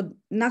procedures, so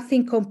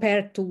nothing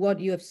compared to what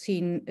you have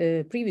seen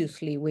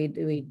previously with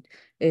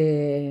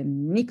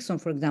Nixon,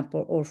 for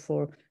example, or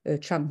for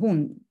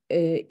Chang-Hun.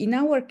 In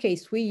our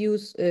case, we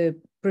use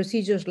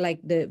procedures like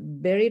the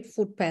buried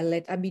food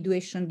pellet,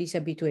 habituation,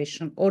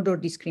 dishabituation, odor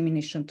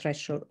discrimination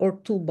threshold, or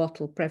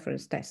 2-bottle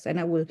preference test. And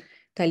I will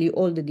tell you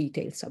all the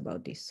details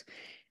about this.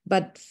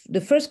 But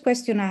the first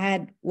question I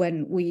had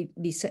when we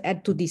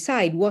had to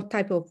decide what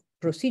type of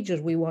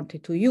procedures we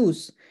wanted to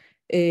use,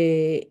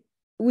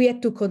 we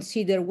had to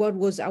consider what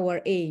was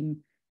our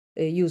aim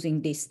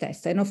using this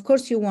test. And of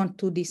course, you want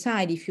to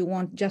decide if you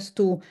want just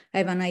to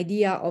have an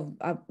idea of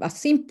a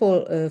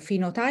simple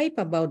phenotype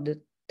about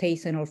the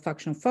taste and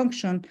olfaction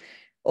function,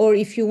 or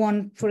if you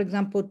want, for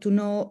example, to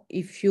know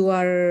if you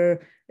are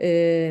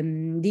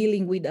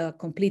dealing with a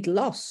complete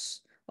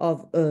loss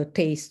of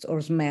taste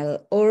or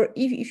smell, or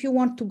if you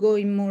want to go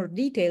in more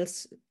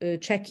details,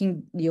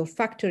 checking the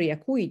olfactory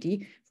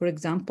acuity, for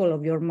example,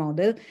 of your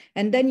model,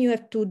 and then you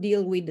have to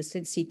deal with the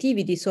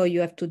sensitivity, so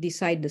you have to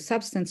decide the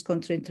substance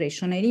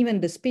concentration and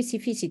even the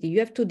specificity. You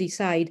have to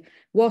decide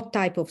what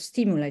type of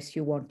stimulus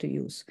you want to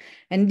use.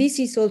 And this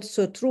is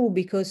also true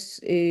because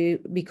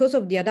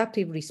of the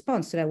adaptive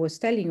response that I was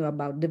telling you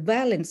about. The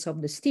balance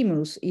of the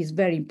stimulus is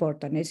very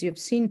important. As you've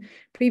seen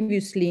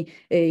previously,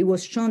 it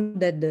was shown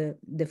that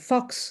the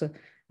fox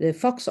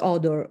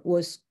odor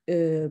was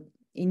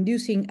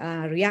inducing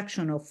a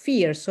reaction of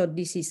fear. So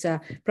this is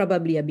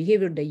probably a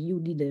behavior that you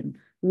didn't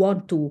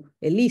want to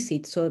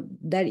elicit, so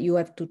that you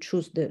have to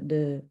choose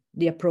the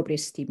appropriate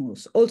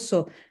stimulus.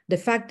 Also, the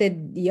fact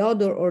that the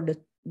odor or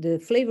the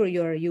flavor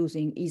you are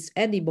using is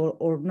edible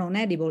or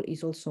non-edible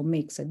is also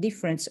makes a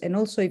difference. And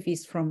also if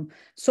it's from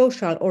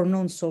social or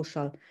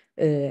non-social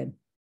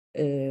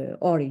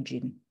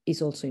origin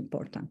is also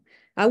important.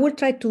 I will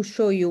try to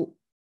show you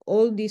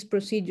all these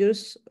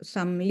procedures,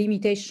 some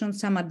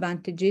limitations, some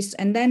advantages,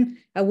 and then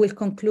I will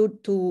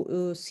conclude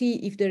to see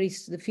if there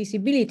is the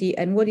feasibility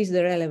and what is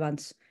the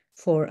relevance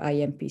for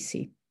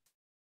IMPC.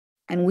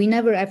 And we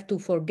never have to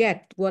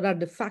forget what are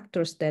the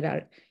factors that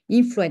are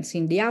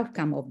influencing the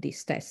outcome of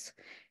these tests.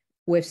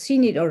 We've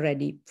seen it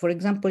already. For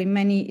example, in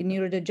many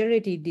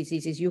neurodegenerative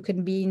diseases, you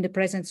can be in the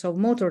presence of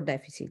motor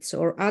deficits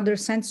or other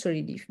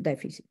sensory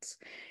deficits.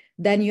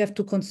 Then you have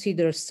to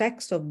consider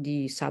sex of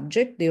the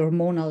subject, the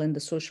hormonal and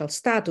the social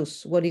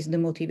status. What is the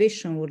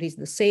motivation? What is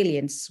the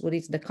salience? What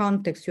is the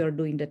context you are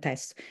doing the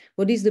test?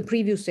 What is the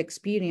previous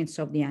experience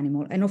of the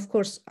animal? And of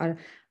course,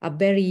 a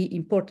very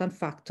important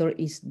factor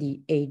is the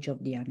age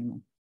of the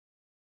animal.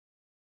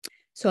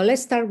 So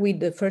let's start with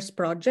the first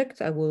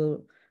project. I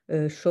will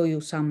show you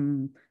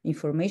some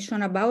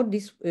information about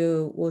this.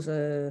 Was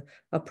a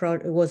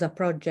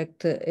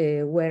project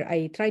where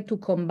I tried to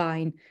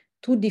combine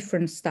two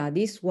different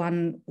studies.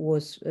 One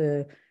was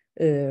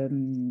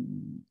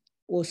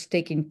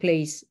taking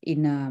place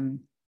in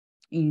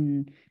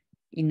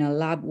a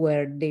lab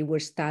where they were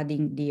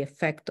studying the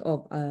effect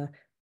of an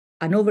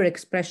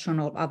overexpression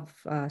of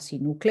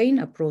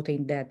alpha-synuclein, a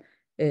protein that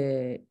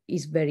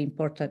is very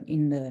important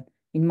in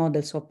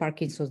models of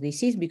Parkinson's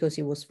disease because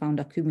it was found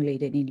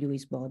accumulated in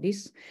Lewy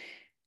bodies.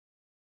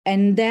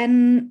 And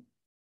then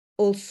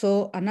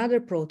also another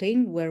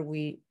protein where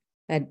we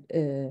had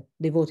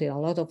devoted a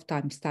lot of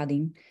time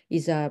studying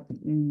is a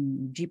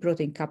G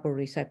protein coupled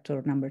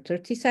receptor number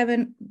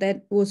 37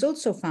 that was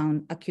also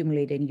found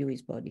accumulated in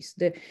Lewy bodies.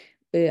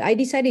 I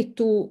decided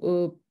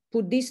to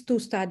put these two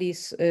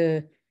studies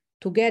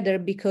together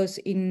because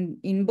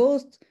in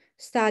both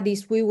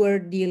studies we were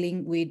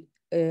dealing with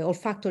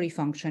olfactory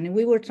function, and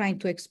we were trying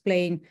to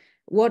explain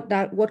what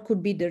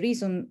could be the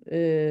reason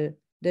there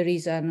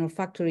is an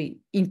olfactory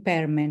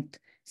impairment,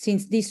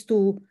 since these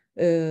two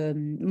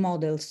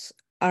models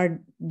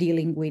are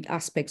dealing with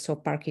aspects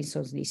of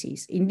Parkinson's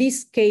disease. In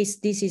this case,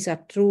 this is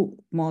a true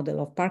model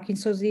of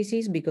Parkinson's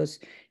disease because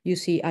you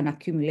see an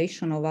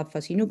accumulation of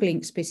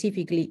alpha-synuclein,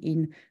 specifically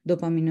in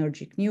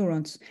dopaminergic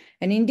neurons.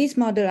 And in this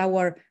model,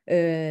 our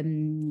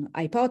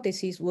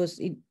hypothesis was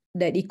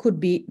that it could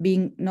be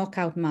being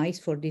knockout mice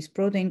for this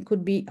protein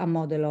could be a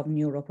model of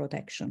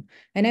neuroprotection.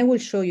 And I will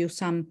show you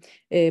some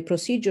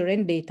procedure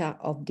and data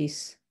of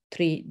these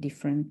three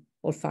different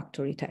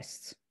olfactory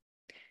tests.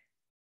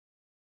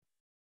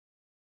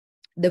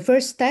 The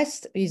first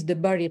test is the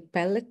buried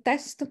pellet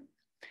test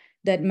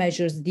that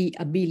measures the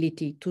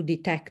ability to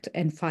detect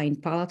and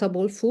find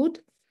palatable food.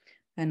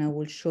 And I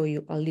will show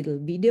you a little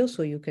video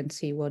so you can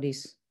see what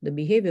is the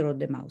behavior of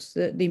the mouse.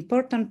 The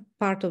important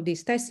part of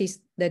this test is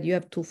that you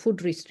have to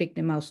food restrict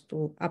the mouse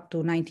to up to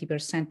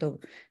 90% of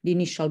the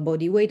initial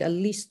body weight, at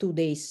least 2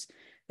 days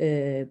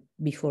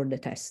before the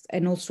test,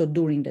 and also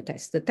during the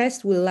test. The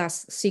test will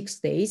last 6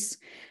 days,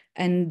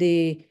 and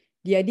the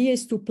idea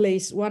is to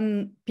place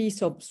one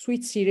piece of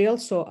sweet cereal,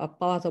 so a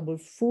palatable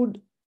food,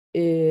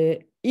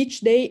 each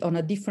day on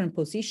a different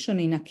position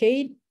in a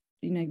cage,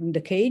 in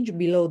the cage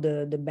below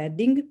the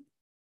bedding.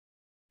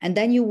 And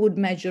then you would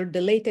measure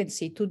the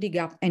latency to dig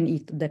up and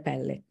eat the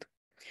pellet.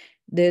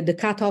 The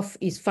cutoff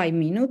is 5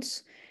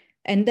 minutes.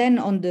 And then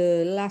on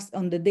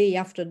the day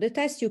after the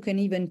test, you can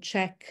even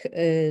check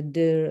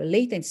the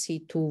latency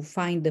to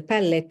find the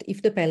pellet,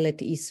 if the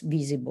pellet is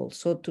visible.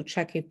 So to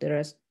check if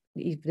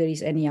there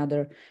is any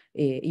other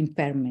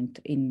impairment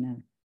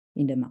in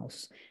the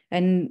mouse.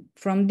 And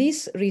from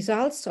these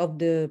results of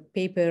the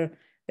paper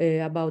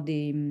about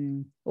the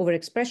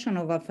overexpression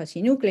of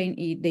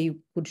alpha-synuclein, they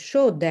could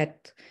show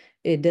that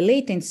the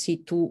latency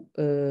to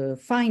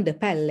find the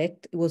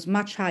pellet was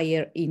much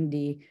higher in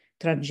the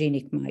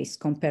transgenic mice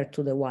compared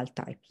to the wild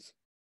types.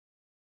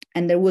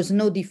 And there was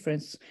no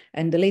difference,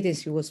 and the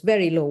latency was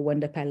very low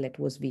when the pellet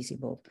was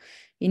visible.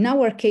 In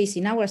our case,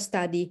 in our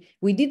study,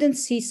 we didn't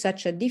see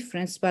such a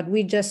difference, but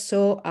we just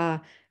saw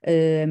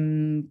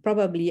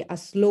probably a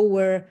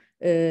slower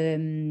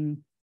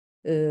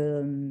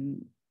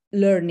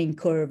learning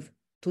curve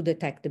to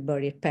detect the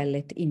buried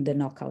pellet in the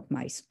knockout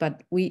mice.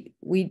 But we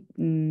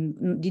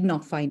did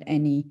not find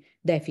any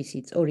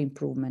deficits or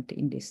improvement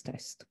in this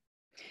test.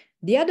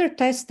 The other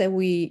test that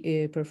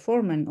we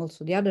perform, and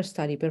also the other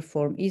study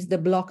performed, is the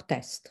block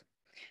test.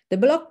 The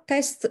block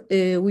test,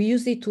 we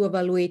use it to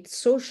evaluate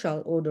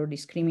social odor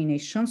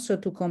discrimination, so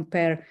to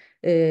compare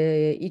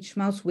each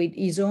mouse with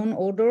his own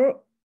odor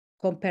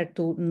compared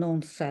to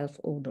non-self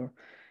odor.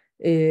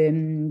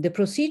 The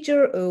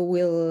procedure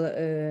will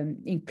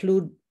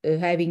include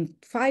having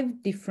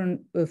 5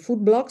 different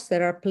food blocks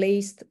that are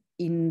placed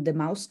in the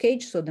mouse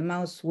cage. So the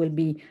mouse will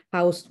be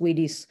housed with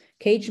his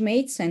cage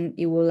mates, and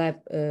it will have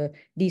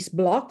these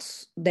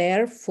blocks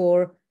there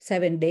for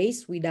 7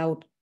 days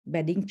without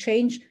bedding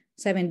change,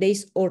 7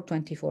 days or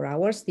 24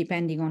 hours,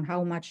 depending on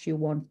how much you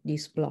want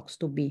these blocks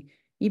to be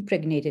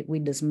impregnated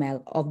with the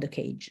smell of the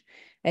cage.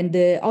 And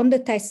on the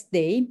test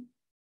day,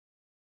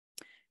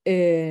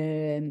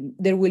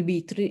 there will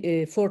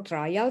be 4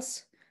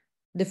 trials.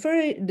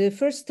 The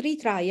first 3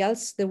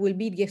 trials, there will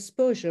be the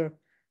exposure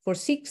for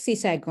 60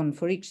 seconds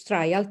for each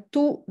trial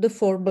to the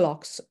 4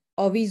 blocks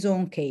of his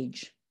own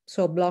cage.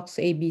 So blocks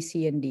A, B,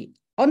 C, and D.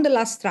 On the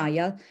last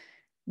trial,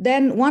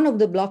 then one of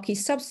the blocks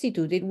is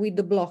substituted with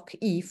the block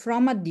E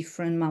from a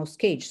different mouse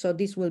cage. So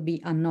this will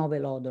be a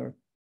novel odor.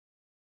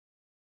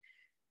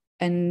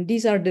 And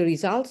these are the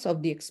results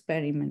of the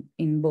experiment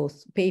in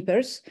both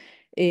papers.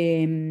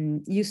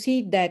 You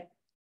see that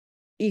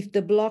if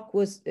the block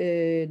was,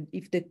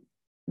 if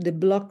the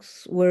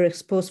blocks were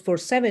exposed for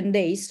 7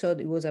 days, so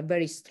it was a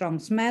very strong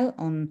smell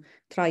on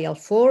trial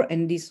 4,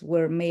 and these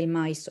were male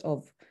mice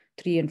of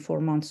 3 and 4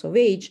 months of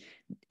age.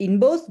 In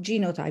both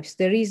genotypes,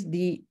 there is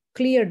the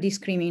clear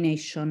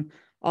discrimination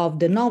of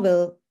the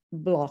novel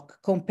block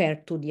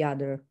compared to the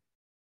other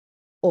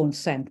on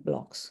scent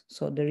blocks.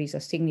 So there is a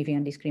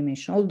significant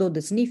discrimination, although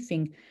the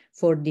sniffing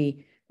for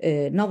the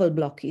novel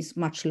block is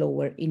much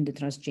lower in the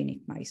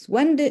transgenic mice.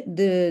 When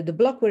the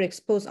block were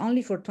exposed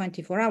only for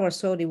 24 hours,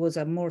 so it was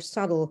a more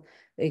subtle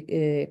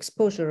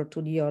exposure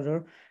to the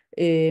odor,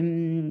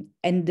 and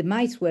the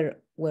mice were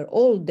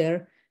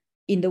older.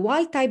 In the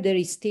wild type, there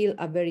is still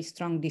a very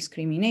strong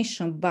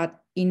discrimination,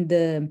 but in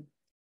the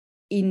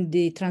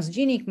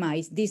transgenic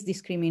mice, this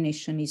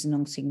discrimination is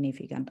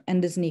non-significant,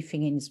 and the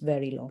sniffing is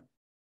very low.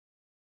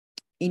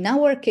 In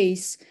our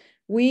case,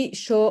 we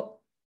show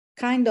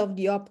kind of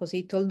the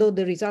opposite, although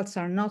the results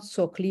are not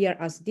so clear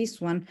as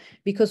this one,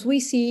 because we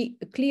see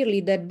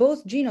clearly that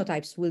both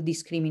genotypes will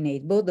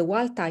discriminate, both the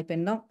wild type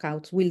and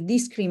knockouts will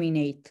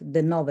discriminate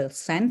the novel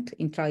scent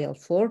in trial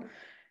 4.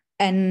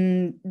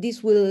 And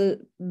this will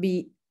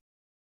be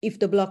if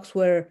the blocks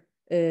were,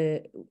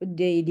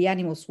 the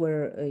animals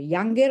were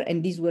younger,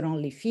 and these were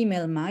only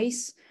female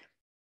mice.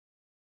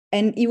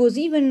 And it was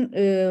even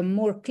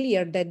more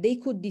clear that they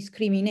could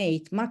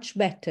discriminate much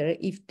better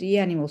if the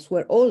animals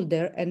were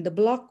older and the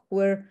block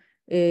were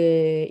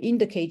in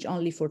the cage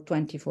only for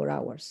 24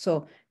 hours.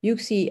 So you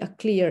see a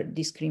clear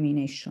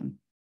discrimination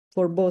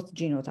for both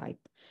genotype.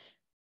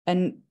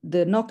 And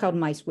the knockout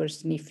mice were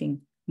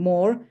sniffing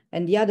more.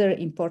 And the other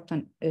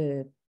important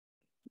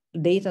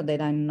data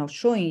that I'm not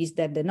showing is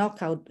that the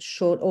knockout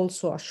showed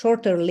also a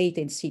shorter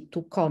latency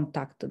to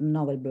contact the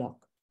novel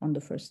block on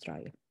the first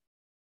trial.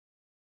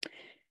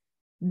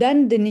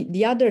 Then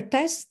the other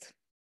test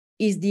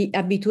is the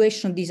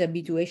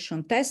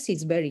dishabituation test.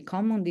 It's very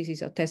common. This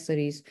is a test that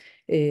is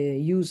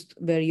used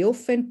very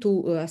often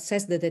to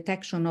assess the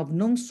detection of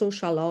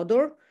non-social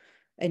odor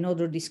and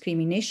odor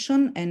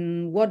discrimination.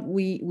 And what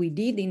we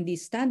did in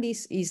these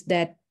studies is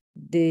that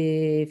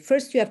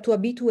first you have to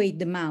habituate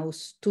the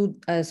mouse to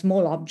a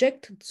small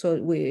object. So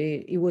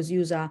it was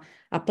used a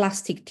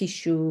plastic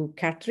tissue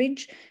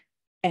cartridge,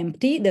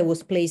 empty, that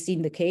was placed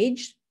in the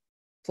cage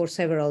for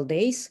several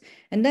days.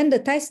 And then the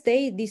test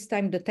day, this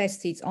time the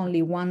test is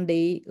only 1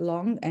 day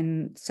long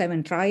and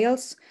 7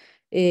 trials.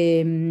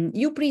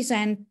 You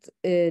present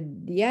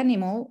the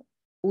animal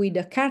with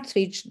a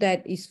cartridge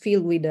that is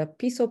filled with a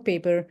piece of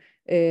paper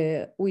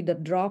with a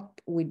drop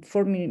with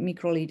 4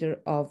 microliter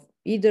of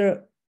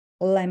either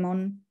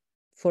lemon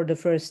for the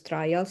first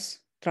trials,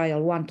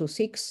 trial 1 to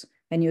 6,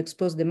 and you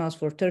expose the mouse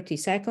for 30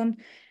 seconds.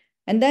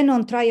 And then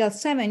on trial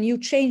 7, you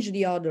change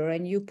the odor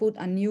and you put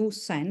a new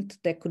scent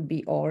that could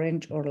be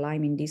orange or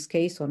lime in this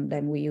case, and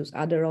then we use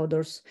other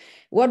odors.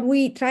 What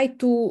we try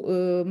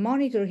to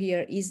monitor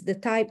here is the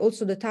type,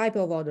 also the type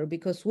of odor,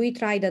 because we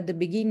tried at the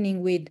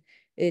beginning with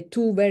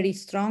 2 very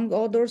strong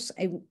odors.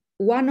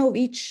 One of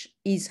each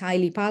is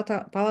highly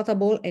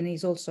palatable and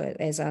is also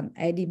as an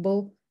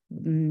edible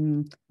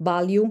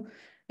value.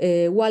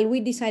 while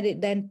we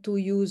decided then to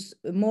use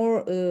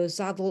more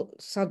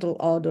subtle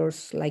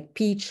odors like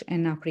peach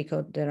and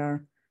apricot that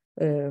are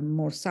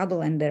more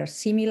subtle and they're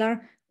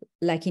similar.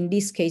 Like in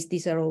this case,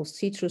 these are all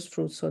citrus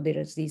fruits, so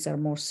these are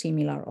more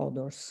similar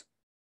odors.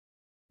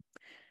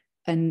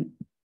 And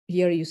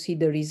here you see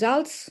the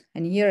results,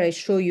 and here I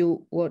show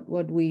you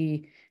what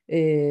we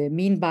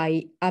mean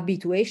by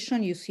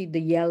habituation. You see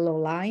the yellow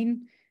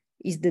line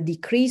is the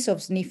decrease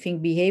of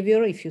sniffing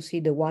behavior. If you see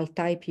the wild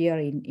type here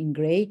in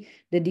gray,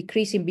 the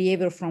decrease in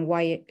behavior from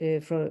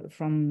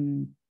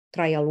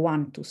trial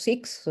 1 to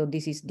 6. So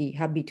this is the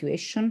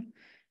habituation.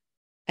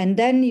 And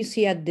then you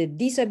see at the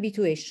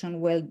dishabituation,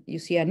 well, you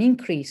see an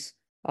increase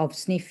of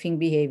sniffing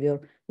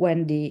behavior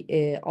when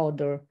the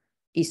odor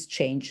is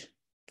changed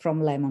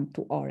from lemon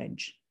to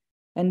orange.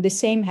 And the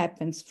same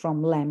happens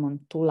from lemon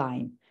to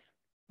lime.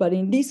 But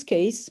in this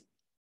case,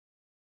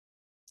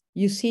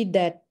 you see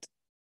that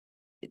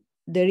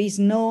there is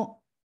no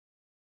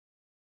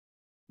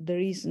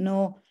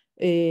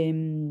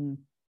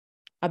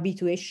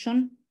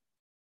habituation.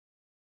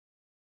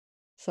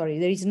 Sorry,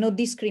 there is no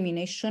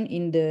discrimination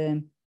in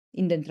the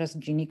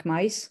transgenic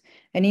mice.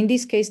 And in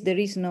this case, there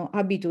is no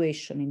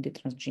habituation in the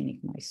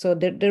transgenic mice. So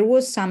there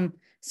was some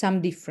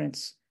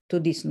difference to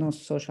these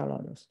no-social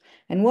odors.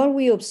 And what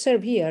we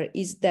observe here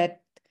is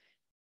that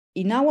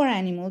in our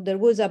animal, there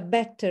was a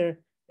better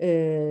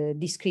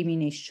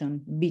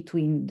discrimination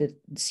between the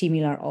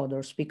similar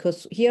odors,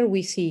 because here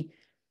we see,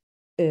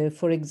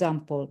 for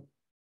example,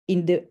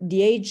 in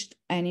the aged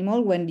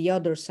animal, when the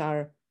odors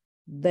are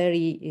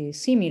very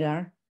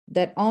similar,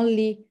 that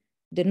only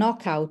the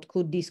knockout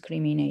could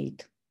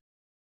discriminate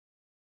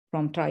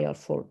from trial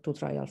 4 to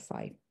trial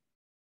 5.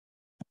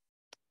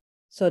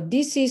 So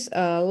this is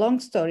a long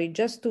story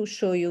just to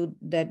show you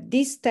that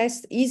this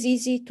test is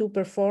easy to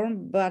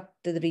perform, but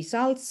the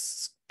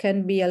results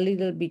can be a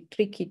little bit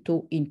tricky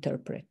to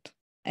interpret.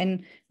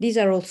 And these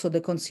are also the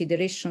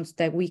considerations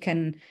that we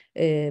can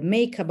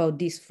make about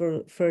these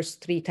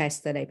first 3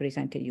 tests that I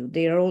presented you.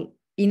 They are all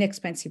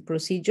inexpensive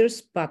procedures,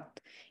 but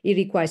it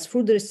requires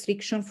food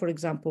restriction. For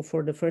example,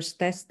 for the first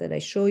test that I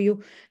show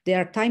you, they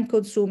are time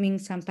consuming.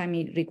 Sometimes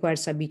it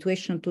requires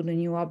habituation to the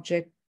new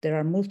object. There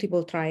are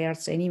multiple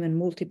trials and even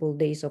multiple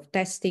days of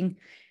testing.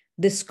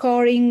 The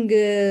scoring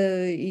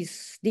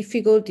is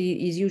difficult,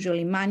 is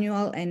usually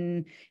manual,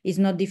 and is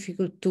not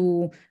difficult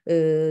to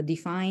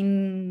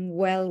define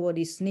well what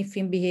is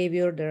sniffing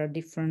behavior. There are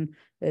different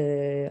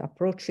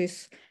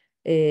approaches.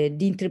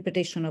 The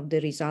interpretation of the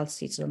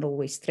results is not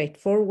always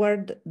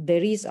straightforward.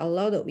 There is a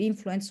lot of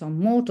influence on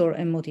motor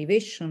and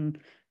motivation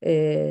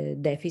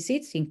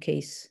deficits in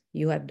case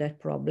you have that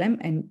problem,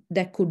 and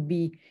that could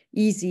be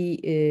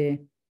easy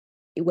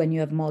when you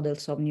have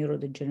models of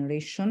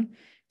neurodegeneration.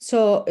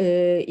 So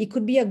it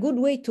could be a good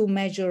way to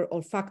measure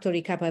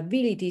olfactory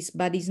capabilities,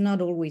 but it's not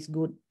always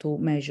good to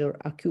measure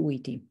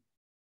acuity.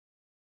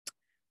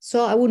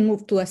 So I would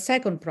move to a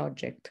second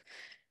project.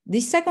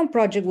 This second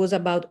project was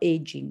about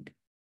aging.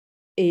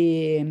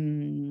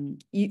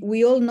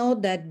 We all know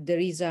that there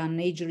is an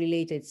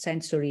age-related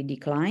sensory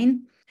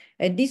decline,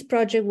 and this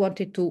project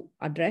wanted to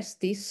address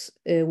this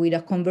with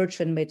a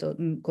convergent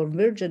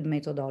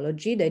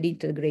methodology that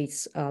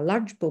integrates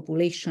large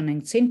population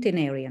and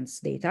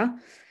centenarians data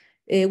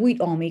with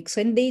omics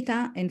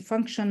data and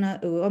functional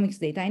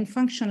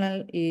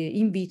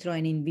in vitro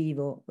and in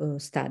vivo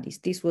studies.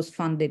 This was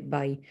funded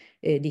by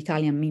the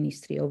Italian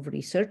Ministry of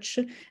Research,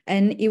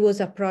 and it was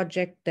a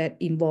project that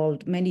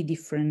involved many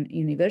different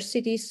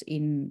universities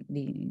in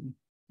the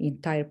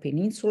entire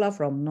peninsula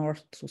from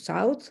north to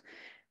south.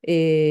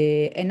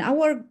 And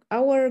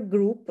our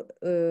group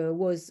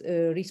was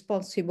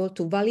responsible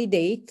to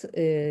validate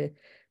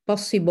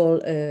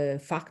possible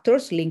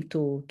factors linked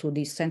to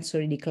this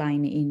sensory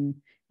decline in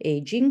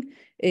aging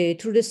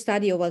through the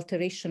study of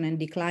alteration and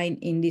decline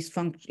in these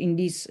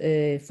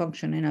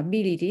function and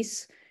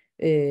abilities,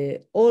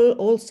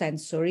 all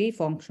sensory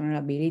functional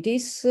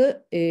abilities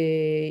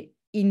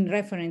in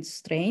reference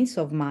strains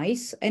of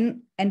mice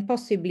and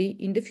possibly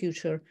in the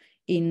future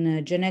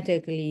in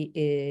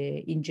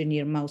genetically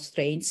engineered mouse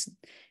strains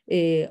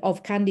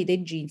of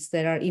candidate genes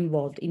that are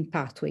involved in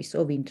pathways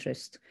of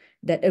interest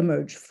that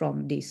emerge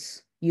from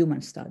these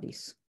human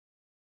studies.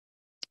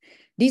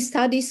 These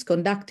studies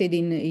conducted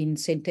in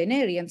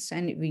centenarians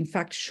and in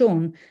fact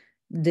shown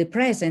the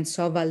presence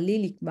of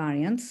allelic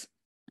variants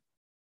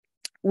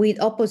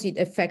with opposite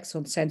effects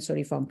on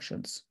sensory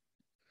functions.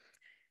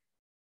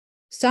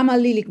 Some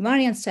allelic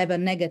variants have a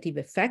negative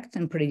effect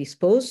and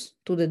predispose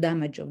to the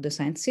damage of the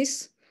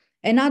senses,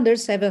 and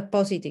others have a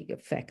positive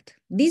effect.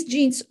 These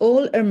genes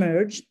all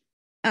emerged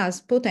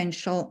as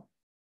potential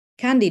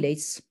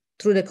candidates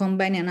through the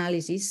combined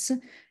analysis,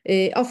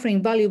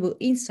 offering valuable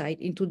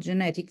insight into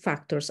genetic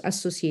factors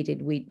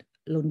associated with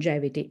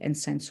longevity and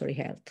sensory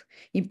health.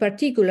 In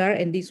particular,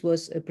 and this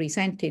was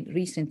presented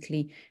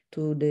recently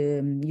to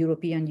the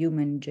European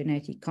Human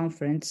Genetic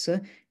Conference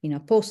in a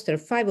poster,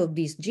 5 of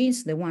these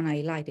genes, the one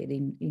highlighted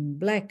in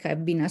black,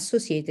 have been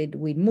associated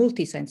with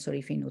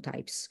multisensory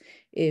phenotypes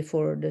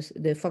for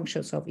the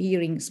functions of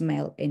hearing,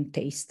 smell, and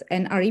taste,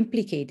 and are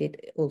implicated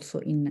also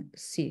in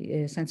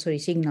sensory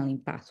signaling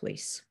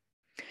pathways.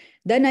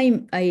 Then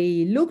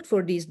I looked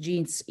for these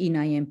genes in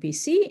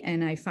IMPC,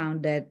 and I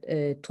found that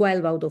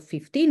 12 out of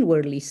 15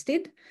 were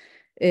listed.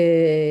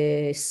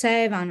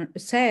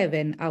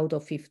 7 out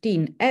of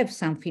 15 have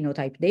some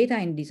phenotype data,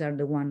 and these are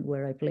the ones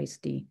where I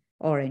placed the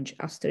orange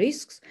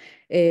asterisks,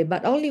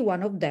 but only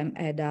one of them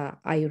had a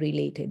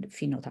eye-related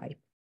phenotype.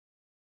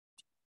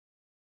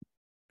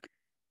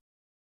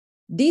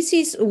 This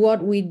is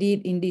what we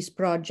did in this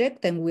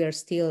project, and we are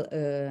still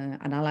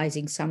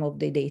analyzing some of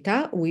the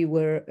data. We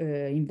were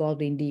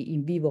involved in the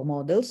in vivo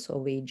models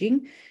of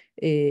aging,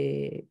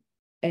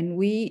 and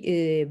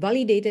we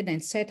validated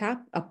and set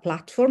up a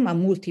platform, a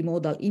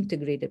multimodal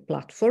integrated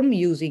platform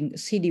using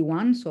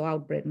CD1, so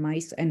outbred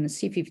mice, and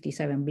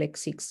C57 Black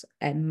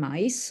 6N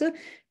mice,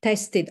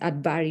 tested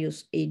at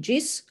various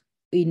ages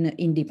in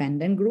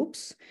independent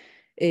groups.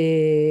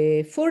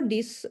 For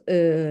this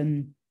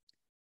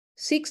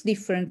 6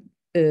 different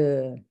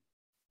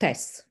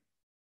tests.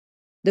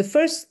 The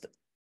first,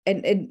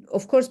 and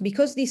of course,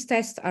 because these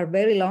tests are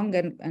very long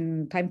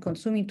and time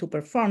consuming to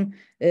perform,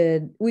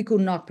 we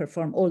could not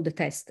perform all the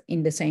tests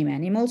in the same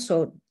animal.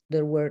 So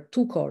there were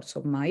 2 cohorts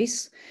of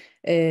mice.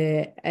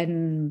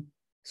 And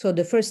so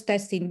the first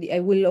testing, I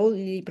will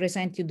only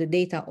present you the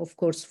data, of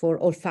course, for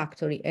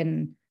olfactory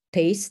and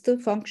taste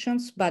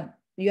functions, but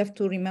you have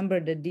to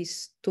remember that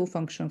these 2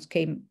 functions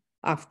came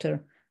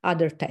after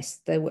other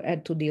tests that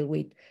had to deal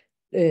with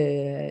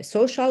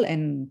social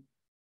and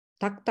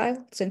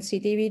tactile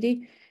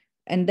sensitivity.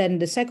 And then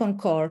the second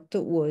cohort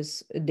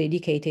was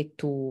dedicated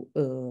to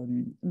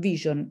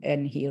vision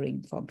and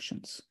hearing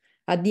functions.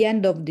 At the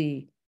end of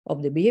the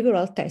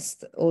behavioral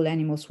test, all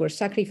animals were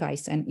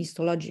sacrificed and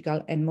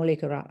histological and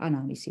molecular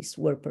analysis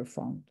were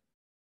performed.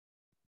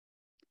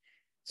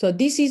 So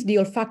this is the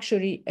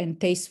olfactory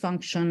and taste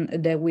function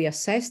that we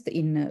assessed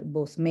in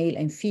both male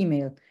and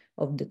female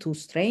of the 2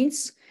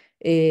 strains.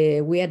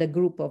 We had a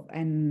group of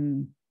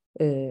 10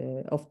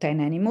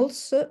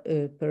 animals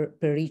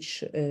per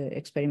each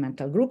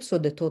experimental group. So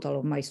the total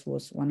of mice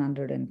was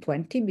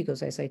 120,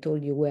 because as I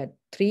told you, we had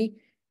 3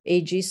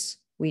 ages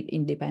with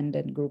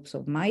independent groups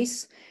of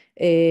mice.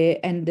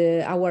 And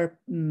our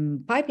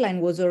pipeline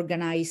was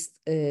organized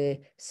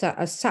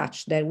as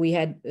such that we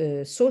had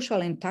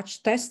social and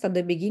touch tests at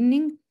the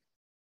beginning.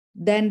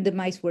 Then the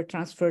mice were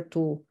transferred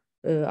to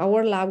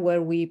our lab,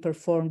 where we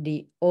performed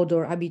the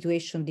odor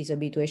habituation,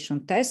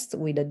 dishabituation test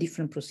with a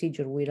different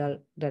procedure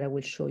that I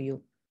will show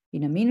you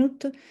in a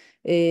minute.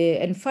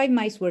 And 5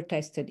 mice were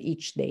tested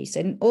each day.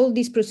 And all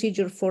this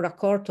procedure for a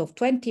cohort of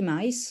 20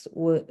 mice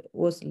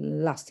was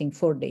lasting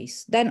 4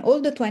 days. Then all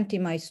the 20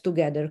 mice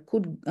together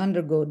could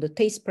undergo the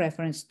taste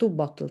preference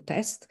 2-bottle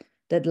test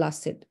that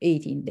lasted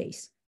 18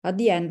 days. At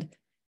the end,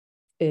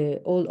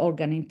 all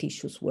organ and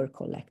tissues were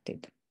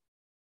collected.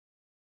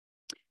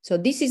 So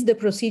this is the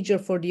procedure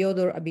for the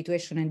odor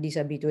habituation and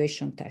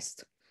dishabituation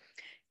test.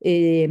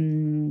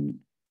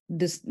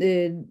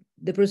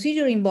 The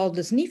procedure involved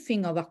the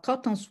sniffing of a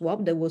cotton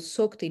swab that was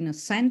soaked in a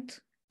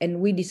scent, and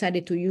we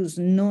decided to use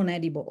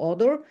non-edible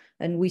odor,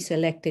 and we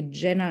selected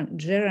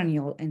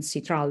geraniol and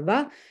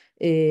citralva.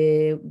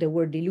 They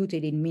were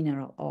diluted in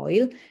mineral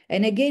oil.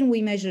 And again,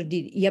 we measured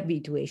the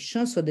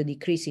habituation, so the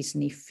decrease in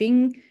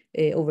sniffing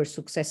over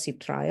successive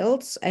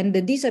trials, and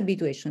the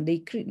dishabituation,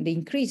 the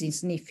increase in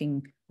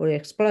sniffing or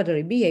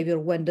exploratory behavior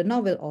when the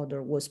novel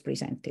odor was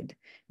presented.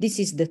 This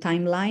is the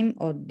timeline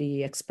of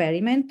the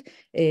experiment,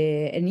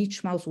 and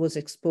each mouse was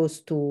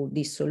exposed to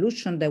this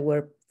solution that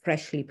were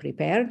freshly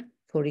prepared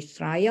for each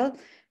trial.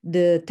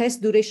 The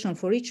test duration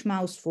for each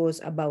mouse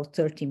was about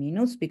 30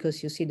 minutes,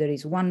 because you see there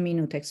is 1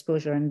 minute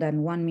exposure and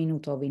then 1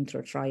 minute of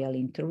intra-trial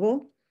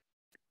interval.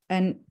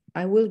 And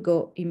I will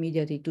go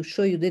immediately to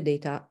show you the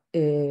data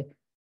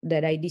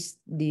that I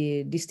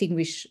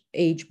distinguish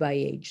age by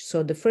age.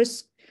 So the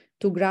first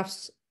 2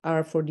 graphs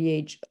are for the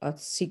age at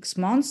 6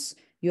 months.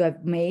 You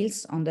have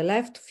males on the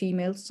left,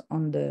 females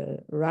on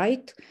the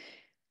right.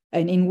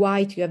 And in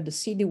white, you have the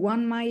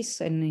CD1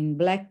 mice, and in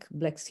black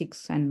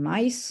 6N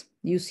mice.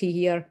 You see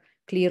here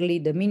clearly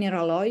the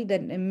mineral oil.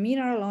 That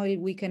mineral oil,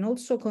 we can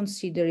also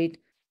consider it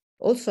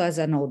also as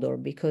an odor,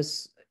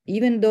 because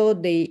even though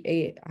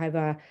they have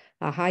a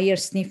higher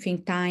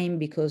sniffing time,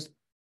 because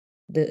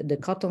the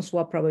cotton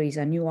swab probably is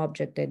a new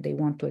object that they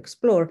want to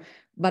explore,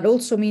 but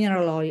also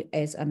mineral oil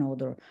as an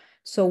odor.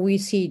 So we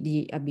see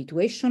the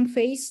habituation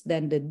phase,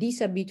 then the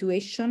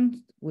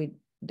dishabituation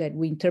that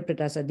we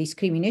interpret as a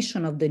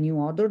discrimination of the new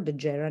odor, the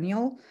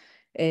geraniol,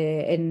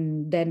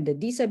 and then the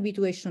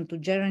dishabituation to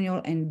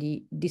geraniol and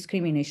the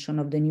discrimination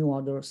of the new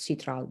odor,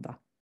 citralva.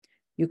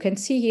 You can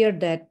see here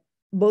that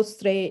both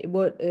strains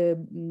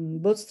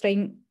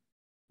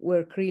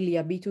were clearly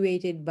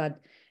habituated,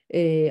 but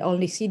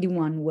only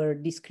CD1 were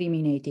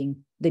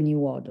discriminating the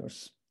new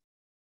odors.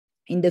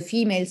 In the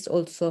females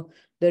also,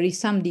 there is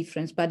some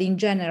difference, but in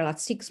general, at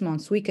 6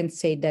 months, we can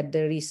say that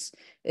there is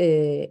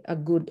a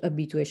good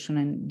habituation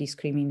and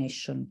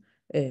discrimination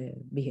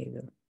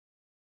behavior.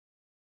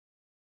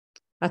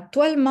 At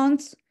 12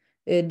 months,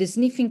 the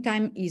sniffing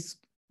time is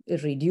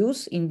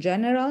reduced in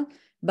general,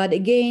 but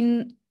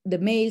again, the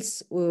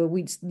males will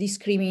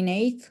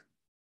discriminate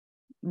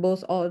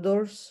both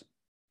odors.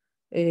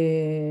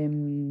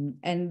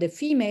 And the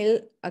female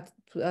at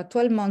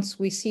 12 months,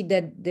 we see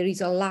that there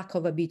is a lack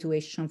of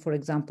habituation, for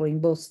example, in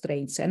both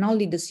strains, and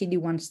only the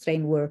CD1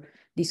 strain were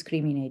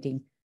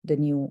discriminating the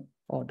new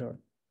odor.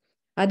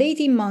 At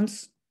 18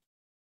 months,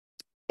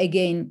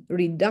 again,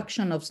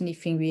 reduction of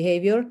sniffing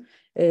behavior,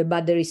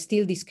 but there is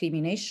still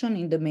discrimination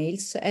in the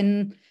males,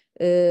 and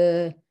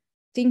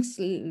things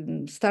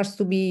starts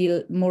to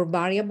be more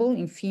variable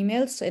in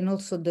females, and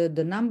also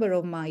the number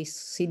of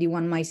mice,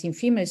 CD1 mice in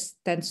females,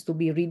 tends to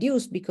be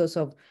reduced because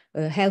of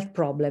health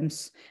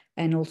problems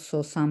and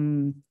also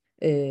some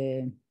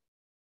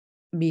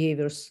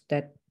behaviors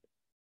that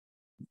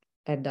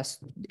does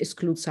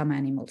exclude some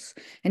animals.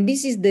 And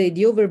this is the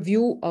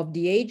overview of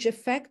the age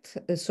effect.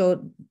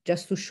 So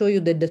just to show you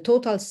that the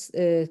total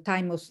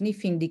time of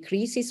sniffing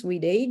decreases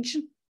with age.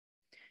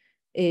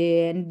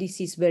 And this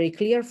is very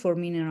clear for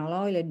mineral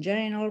oil and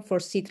geranol. For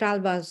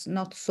citralbas,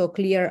 not so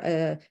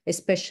clear,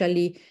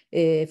 especially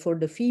for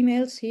the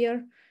females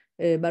here,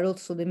 but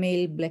also the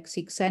male black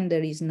 6N,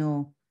 there is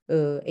no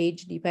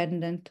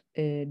age-dependent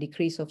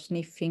decrease of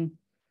sniffing.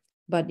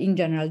 But in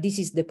general, this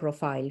is the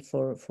profile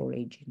for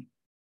aging.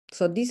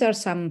 So these are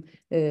some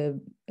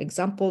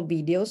example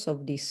videos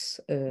of this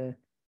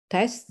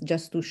test,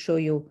 just to show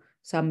you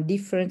some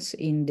difference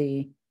in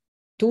the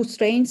two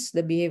strains,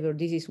 the behavior.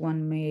 This is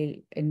one male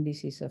and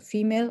this is a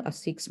female at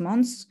 6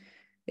 months.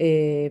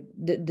 The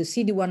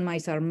CD1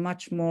 mice are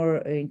much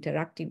more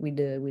interactive with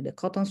the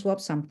cotton swab,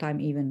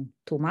 sometimes even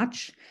too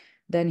much.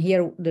 Then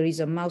here there is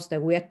a mouse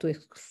that we had to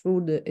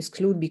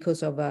exclude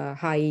because of a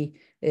high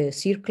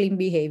circling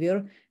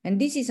behavior. And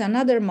this is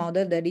another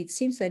model that it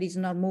seems that is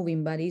not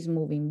moving, but is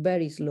moving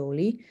very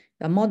slowly.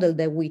 A model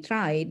that we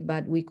tried,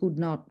 but we could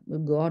not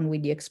go on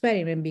with the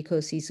experiment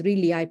because it's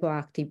really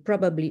hypoactive,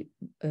 probably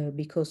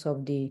because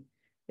of the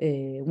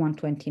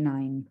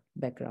 129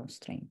 background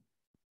strain.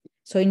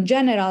 So in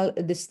general,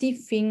 the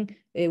sniffing,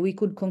 we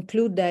could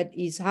conclude that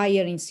is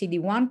higher in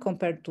CD1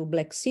 compared to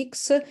black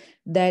 6,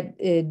 that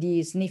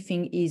the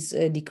sniffing is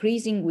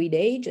decreasing with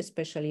age,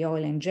 especially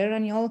oil and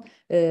geranol.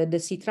 The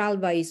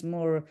citralba is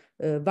more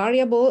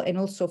variable, and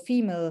also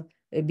female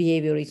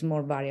behavior is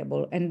more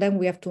variable. And then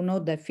we have to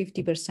note that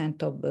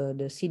 50% of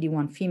the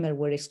CD1 female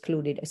were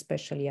excluded,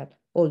 especially at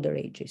older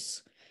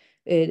ages.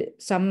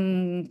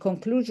 Some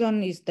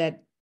conclusion is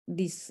that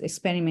this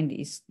experiment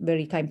is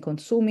very time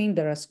consuming.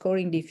 There are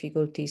scoring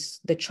difficulties.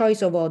 The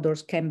choice of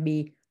odors can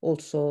be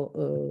also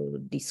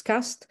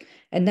discussed.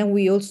 And then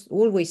we also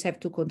always have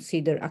to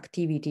consider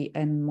activity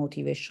and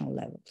motivational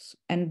levels.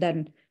 And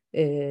then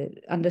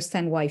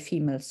understand why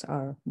females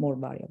are more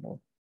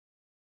variable.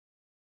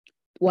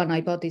 One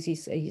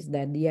hypothesis is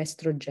that the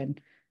estrogen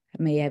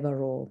may have a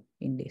role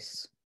in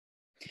this.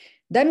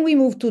 Then we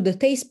move to the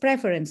taste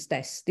preference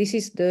test. This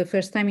is the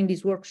first time in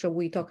this workshop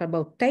we talk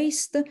about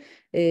taste.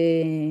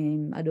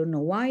 I don't know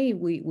why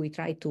we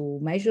try to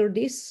measure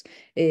this.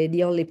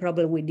 The only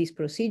problem with this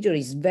procedure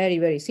is very,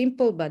 very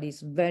simple, but it's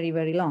very,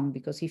 very long,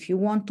 because if you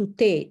want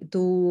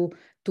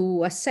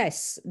to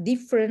assess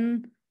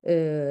different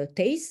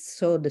tastes,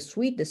 so the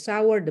sweet, the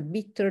sour, the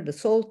bitter, the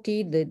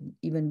salty,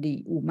 even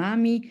the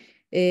umami,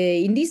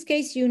 in this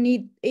case, you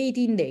need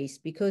 18 days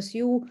because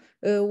you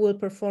will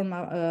perform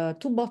a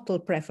 2-bottle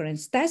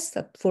preference test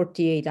at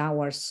 48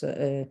 hours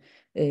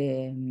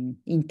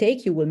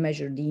intake. You will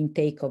measure the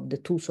intake of the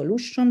 2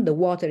 solutions. The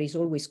water is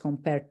always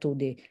compared to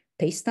the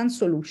tastant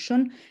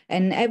solution.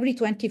 And every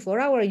 24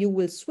 hours, you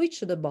will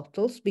switch the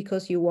bottles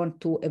because you want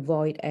to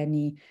avoid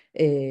any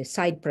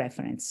side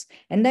preference.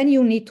 And then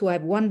you need to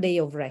have 1 day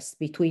of rest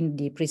between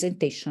the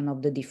presentation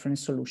of the different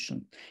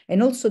solution.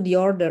 And also the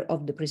order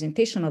of the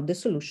presentation of the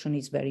solution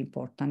is very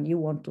important. You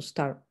want to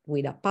start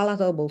with a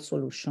palatable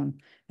solution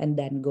and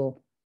then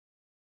go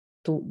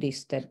to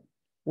this that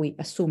we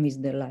assume is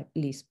the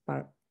least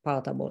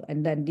palatable.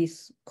 And then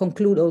this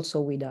conclude also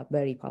with a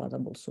very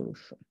palatable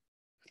solution.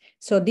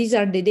 So these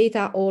are the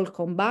data all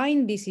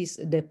combined. This is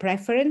the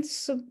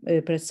preference,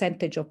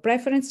 percentage of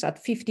preference.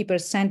 At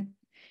 50%,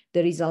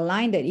 there is a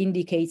line that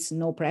indicates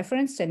no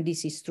preference. And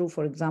this is true,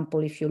 for example,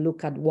 if you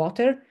look at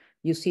water,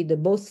 you see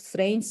that both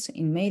strains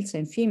in males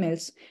and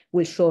females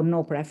will show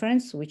no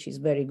preference, which is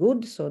very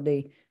good. So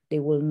they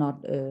will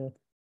not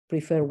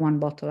prefer one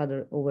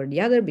bottle over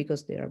the other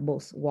because they are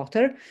both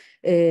water.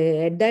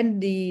 And then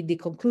the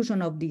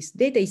conclusion of this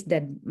data is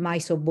that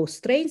mice of both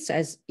strains,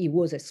 as it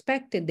was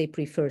expected, they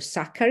prefer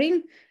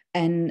saccharin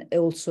and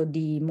also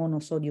the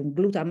monosodium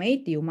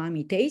glutamate, the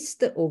umami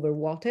taste, over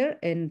water,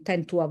 and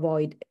tend to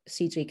avoid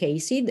citric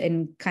acid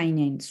and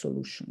quinine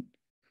solution.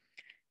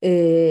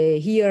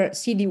 Here,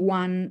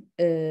 CD1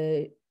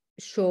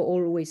 show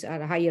always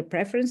a higher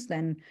preference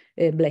than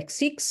black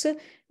 6,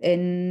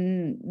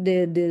 and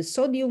the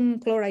sodium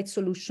chloride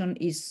solution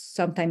is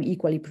sometimes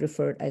equally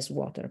preferred as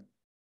water.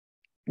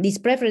 These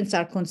preferences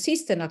are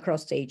consistent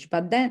across age,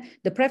 but then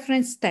the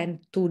preference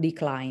tend to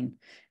decline,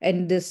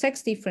 and the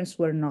sex difference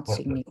were not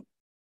significant.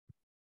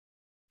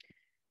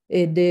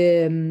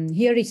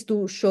 Here is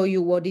to show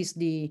you what is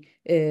the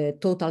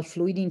total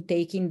fluid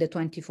intake in the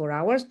 24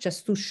 hours,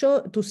 just to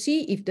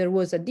see if there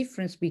was a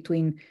difference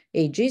between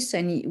ages,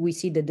 and we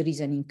see that there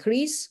is an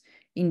increase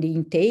in the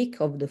intake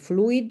of the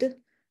fluid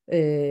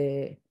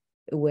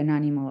when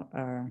animals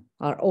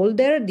are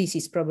older. This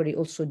is probably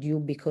also due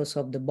because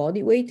of the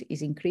body weight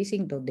is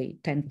increasing, though they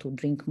tend to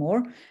drink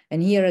more.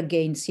 And here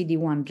again,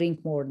 CD1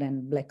 drink more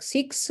than black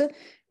 6.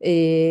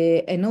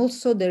 And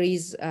also there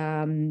is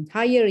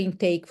higher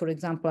intake, for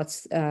example,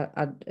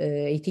 at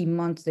 18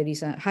 months, there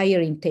is a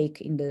higher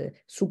intake in the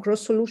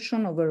sucrose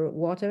solution over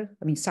water,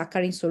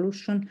 saccharin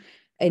solution,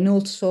 and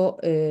also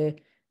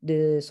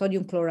the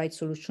sodium chloride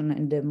solution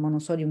and the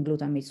monosodium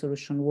glutamate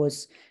solution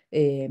was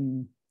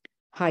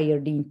higher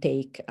the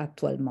intake at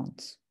 12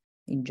 months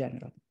in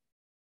general.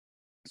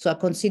 So a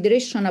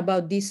consideration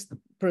about these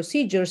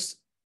procedures,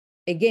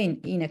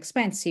 again,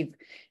 inexpensive.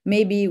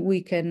 Maybe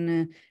we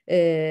can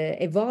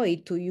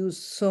avoid to use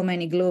so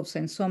many gloves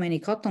and so many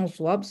cotton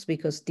swabs,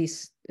 because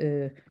this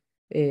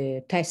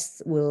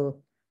test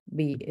will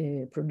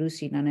be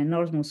producing an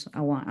enormous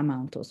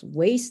amount of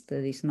waste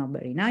that is not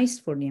very nice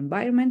for the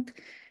environment.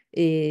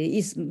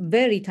 Is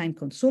very time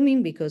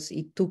consuming because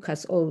it took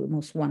us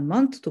almost 1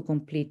 month to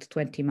complete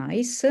 20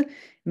 mice.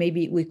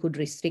 Maybe we could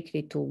restrict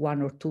it to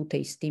 1 or 2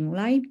 taste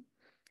stimuli.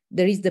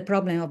 There is the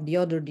problem of the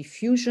odor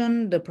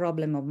diffusion, the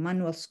problem of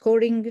manual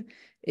scoring,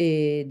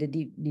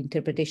 the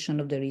interpretation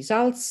of the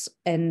results,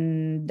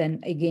 and then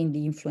again,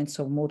 the influence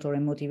of motor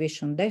and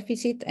motivation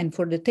deficit. And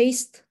for the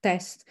taste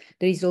test,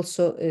 there is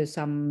also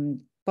some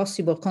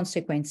possible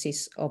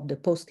consequences of the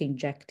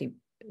post-ingestive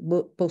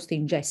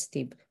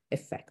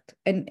effect.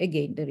 And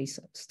again, there is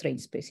strain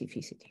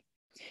specificity.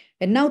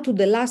 And now to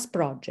the last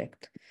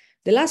project.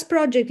 The last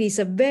project is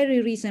a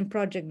very recent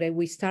project that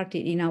we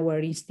started in our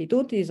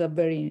institute. It is a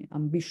very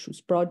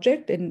ambitious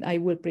project, and I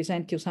will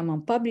present you some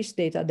unpublished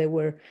data that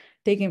were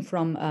taken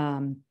from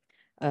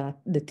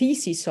the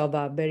thesis of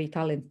a very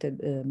talented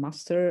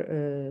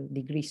master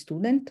degree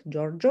student,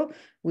 Giorgio,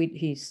 with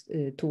his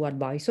 2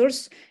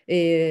 advisors.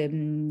 They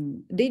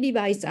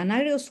devised an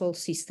aerosol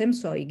system,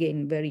 so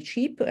again, very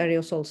cheap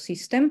aerosol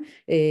system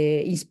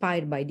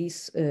inspired by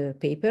this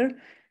paper,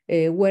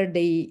 where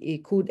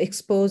they could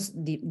expose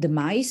the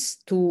mice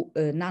to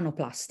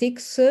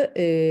nanoplastics,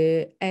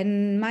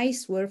 and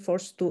mice were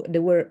they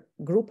were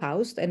group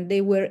housed, and they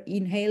were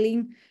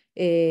inhaling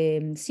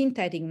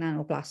synthetic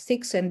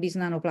nanoplastics, and these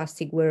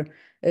nanoplastics were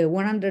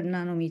 100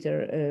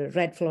 nanometer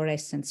red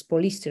fluorescence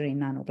polystyrene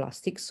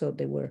nanoplastics, so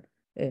they were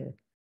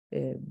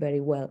very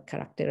well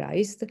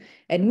characterized.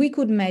 And we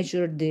could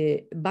measure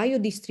the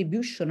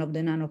biodistribution of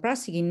the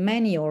nanoplastic in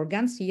many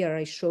organs. Here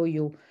I show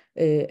you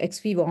ex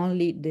vivo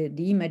only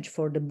the image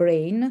for the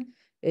brain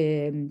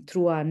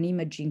through an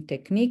imaging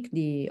technique,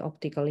 the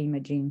optical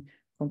imaging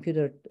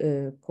computer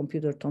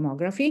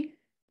tomography.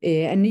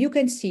 And you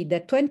can see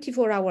that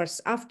 24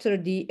 hours after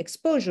the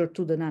exposure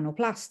to the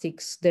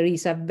nanoplastics, there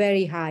is a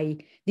very high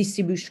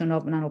distribution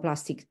of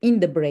nanoplastics in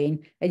the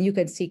brain. And you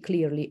can see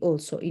clearly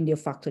also in the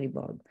olfactory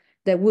bulb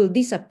that will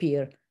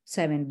disappear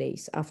 7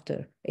 days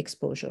after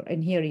exposure.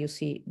 And here you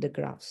see the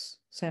graphs,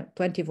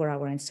 24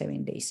 hours and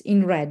 7 days.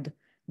 In red,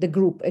 the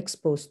group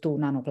exposed to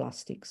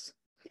nanoplastics.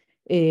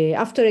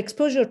 After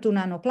exposure to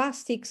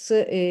nanoplastics,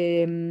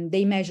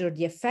 they measure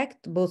the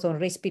effect both on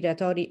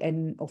respiratory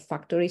and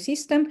olfactory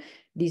system.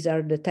 These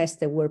are the tests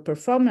that were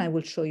performed. I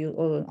will show you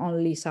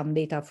only some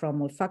data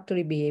from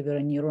olfactory behavior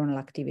and neuronal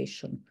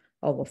activation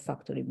of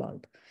olfactory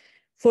bulb.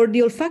 For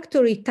the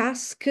olfactory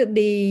task,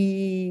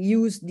 they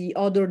use the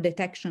odor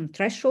detection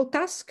threshold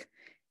task,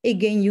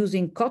 again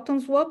using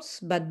cotton swabs,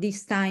 but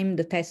this time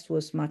the test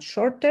was much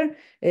shorter.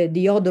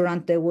 The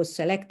odorant that was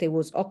selected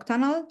was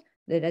octanol,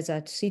 that has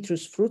a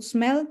citrus fruit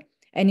smell,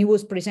 and it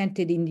was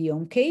presented in the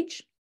home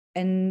cage.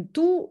 And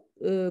 2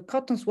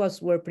 cotton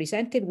swabs were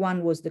presented.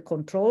 One was the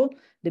control,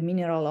 the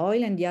mineral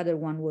oil, and the other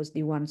one was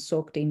the one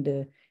soaked in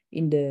the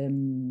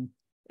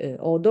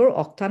odor,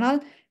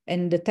 octanol.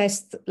 And the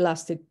test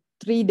lasted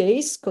 3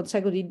 days,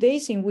 consecutive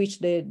days, in which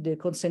the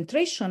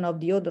concentration of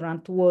the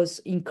odorant was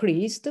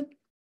increased.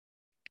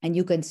 And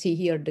you can see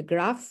here the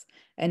graph,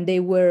 and they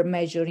were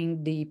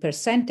measuring the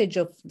percentage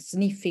of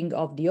sniffing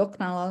of the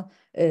octanol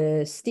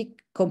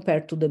stick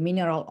compared to the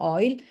mineral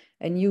oil.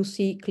 And you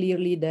see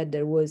clearly that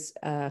there was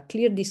a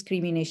clear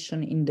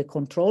discrimination in the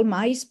control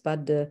mice,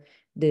 but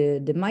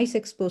the mice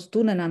exposed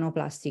to the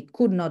nanoplastic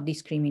could not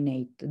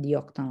discriminate the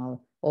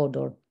octanol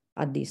odor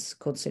at this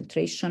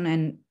concentration,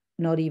 and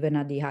not even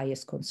at the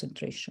highest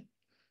concentration.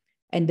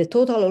 And the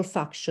total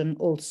olfaction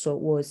also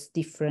was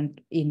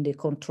different in the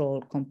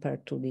control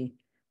compared to the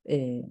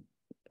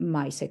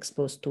mice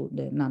exposed to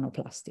the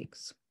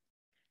nanoplastics.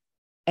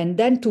 And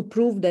then to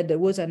prove that there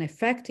was an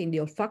effect in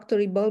the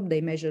olfactory bulb,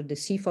 they measured the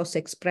CFOS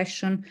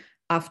expression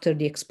after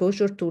the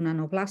exposure to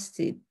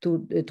nanoplastic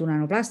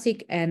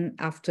and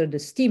after the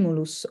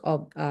stimulus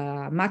of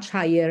much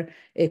higher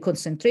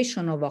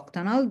concentration of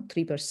octanol,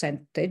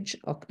 3%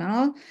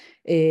 octanol,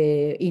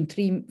 in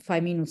 3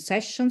 5-minute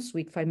sessions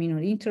with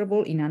 5-minute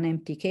interval in an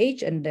empty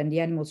cage. And then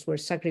the animals were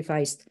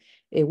sacrificed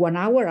 1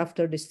 hour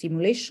after the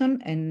stimulation,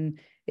 and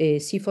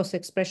CFOS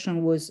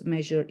expression was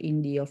measured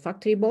in the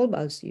olfactory bulb,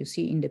 as you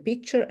see in the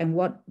picture. And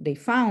what they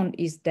found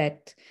is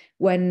that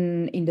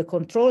when in the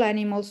control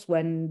animals,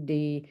 when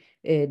the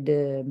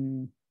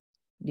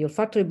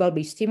olfactory bulb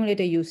is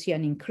stimulated, you see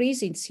an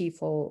increase in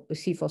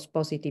CFOS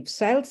positive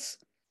cells.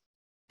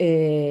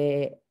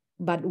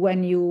 But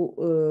when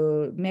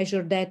you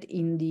measure that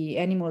in the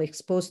animal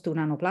exposed to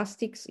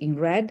nanoplastics in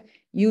red,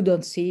 you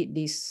don't see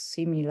this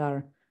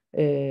similar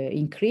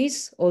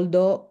increase,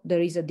 although there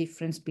is a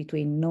difference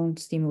between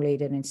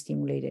non-stimulated and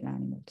stimulated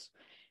animals.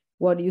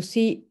 What you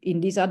see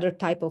in this other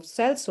type of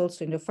cells,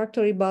 also in the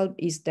olfactory bulb,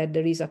 is that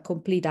there is a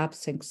complete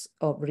absence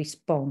of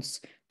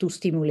response to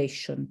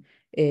stimulation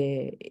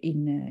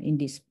in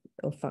this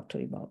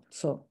olfactory bulb.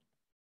 So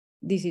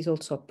this is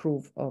also a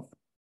proof of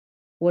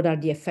what are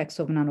the effects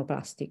of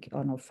nanoplastic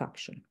on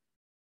olfaction.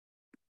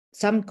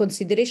 Some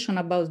consideration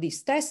about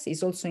this test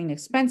is also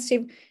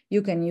inexpensive.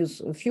 You can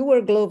use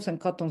fewer gloves, and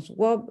cotton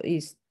swab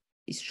is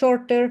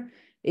shorter.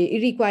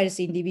 It requires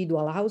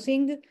individual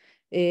housing.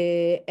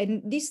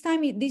 And this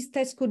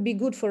test could be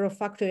good for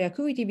olfactory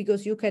acuity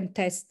because you can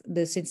test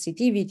the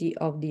sensitivity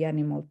of the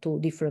animal to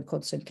different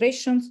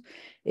concentrations.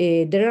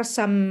 There are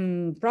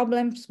some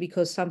problems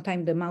because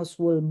sometimes the mouse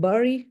will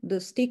bury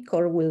the stick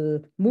or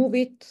will move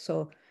it.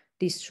 So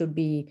this should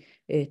be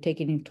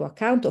taken into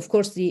account. Of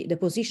course, the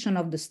position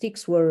of the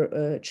sticks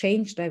were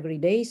changed every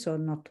day, so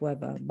not to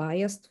have a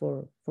bias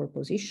for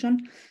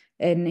position.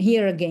 And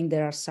here again,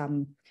 there are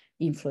some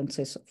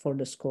influences for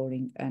the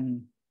scoring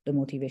and the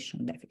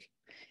motivation deficit.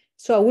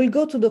 So we'll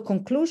go to the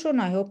conclusion.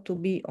 I hope to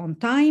be on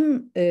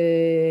time.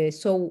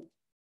 So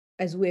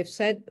as we have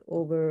said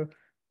over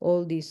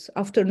all this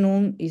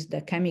afternoon, is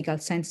the chemical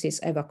senses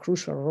have a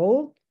crucial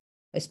role,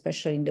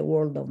 especially in the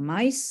world of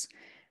mice.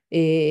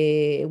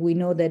 We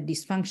know that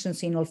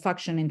dysfunctions in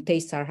olfaction and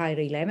taste are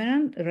highly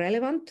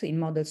relevant in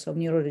models of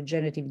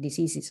neurodegenerative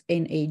diseases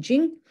and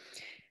aging.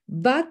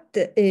 But,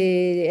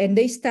 and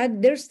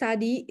their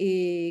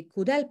study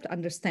could help to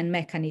understand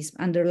mechanisms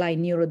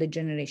underlying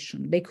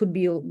neurodegeneration. They could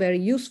be very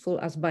useful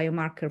as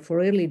biomarker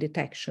for early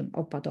detection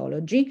of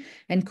pathology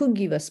and could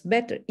give us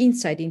better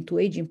insight into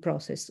aging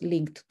process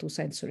linked to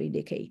sensory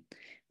decay.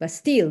 But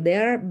still, they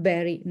are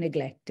very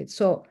neglected.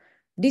 So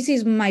this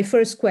is my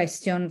first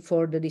question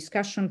for the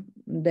discussion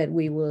that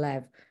we will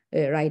have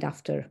right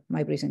after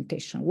my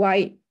presentation.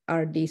 Why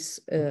are these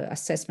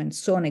assessments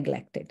so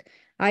neglected?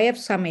 I have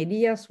some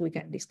ideas we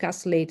can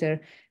discuss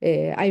later.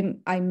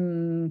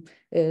 I'm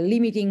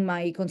limiting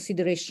my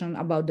consideration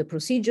about the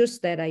procedures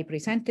that I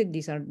presented.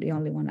 These are the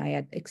only one I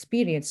had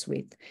experience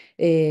with.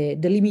 The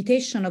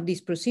limitation of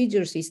these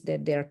procedures is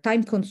that they are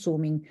time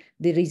consuming.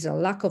 There is a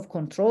lack of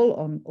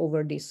control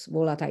over these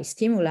volatile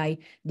stimuli.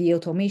 The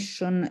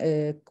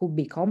automation could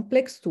be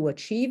complex to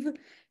achieve.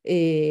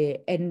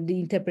 And the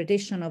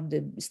interpretation of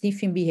the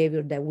sniffing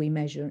behavior that we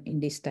measure in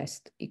this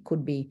test, it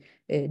could be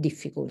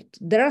difficult.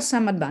 There are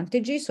some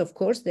advantages, of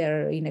course. They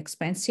are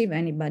inexpensive.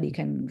 Anybody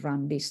can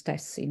run these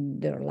tests in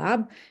their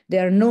lab. They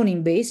are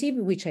non-invasive,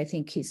 which I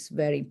think is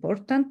very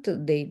important.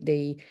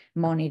 They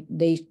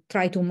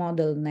try to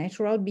model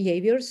natural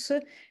behaviors,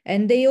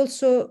 and they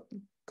also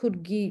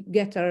could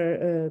get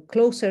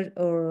closer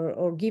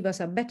or give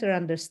us a better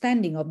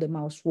understanding of the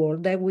mouse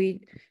world that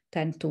we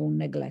tend to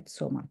neglect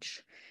so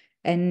much.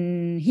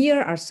 And here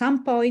are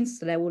some points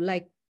that I would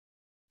like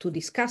to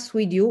discuss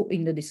with you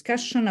in the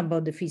discussion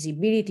about the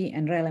feasibility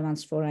and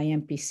relevance for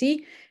IMPC,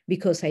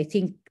 because I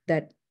think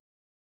that,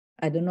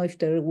 I don't know if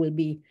there will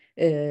be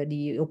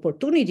the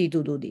opportunity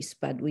to do this,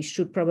 but we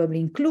should probably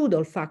include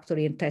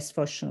olfactory and test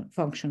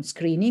function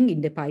screening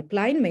in the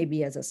pipeline,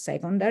 maybe as a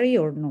secondary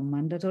or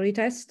non-mandatory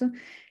test.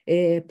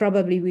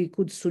 Probably we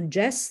could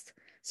suggest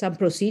some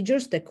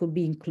procedures that could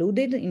be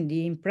included in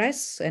the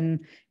IMPRESS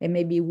and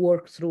maybe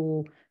work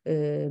through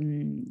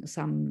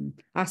some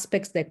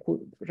aspects that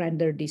could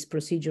render these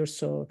procedures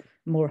so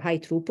more high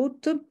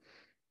throughput.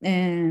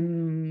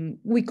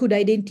 We could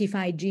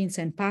identify genes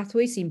and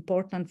pathways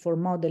important for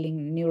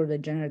modeling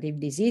neurodegenerative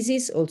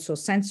diseases, also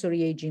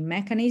sensory aging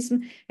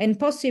mechanism, and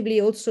possibly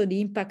also the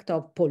impact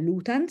of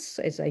pollutants,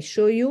 as I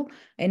show you,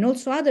 and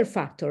also other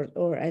factors,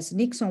 or as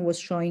Nixon was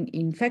showing,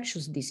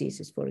 infectious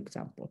diseases, for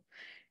example.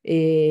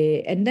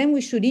 And then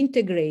we should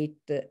integrate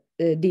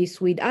this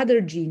with other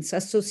genes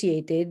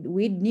associated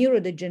with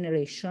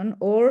neurodegeneration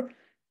or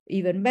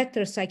even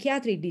better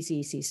psychiatric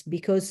diseases,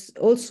 because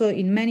also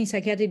in many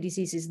psychiatric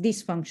diseases,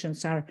 these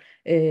functions are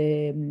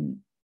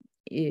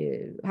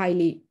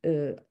highly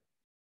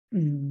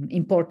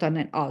important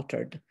and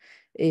altered.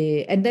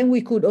 And then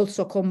we could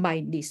also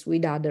combine this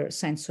with other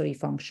sensory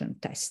function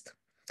tests.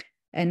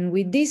 And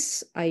with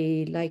this,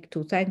 I like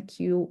to thank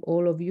you,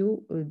 all of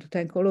you,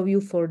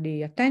 for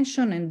the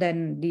attention. And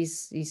then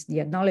this is the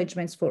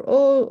acknowledgements for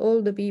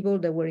all the people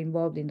that were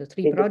involved in the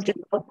 3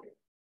 projects.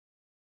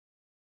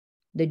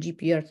 The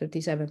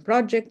GPR37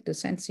 project, the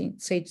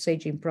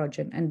Saging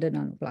project, and the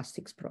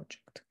nanoplastics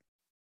project.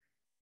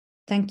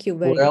 Thank you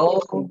very much.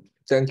 Well,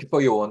 thank you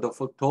for your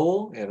wonderful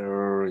talk.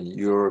 And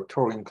your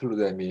talk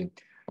includes, I mean,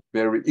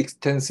 very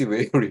extensive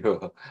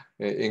area,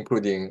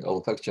 including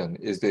olfaction.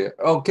 Is there?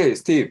 Okay,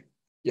 Steve.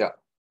 Yeah.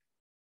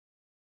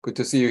 Good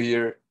to see you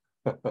here.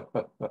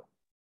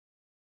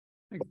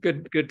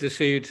 Good to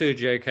see you too,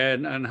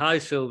 JK. And hi,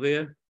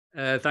 Sylvia.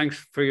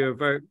 Thanks for your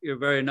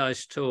very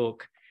nice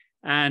talk.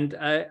 And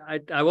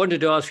I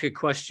wanted to ask a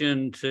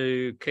question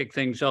to kick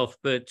things off,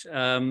 but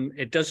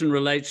it doesn't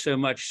relate so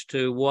much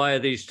to why are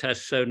these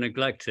tests so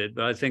neglected,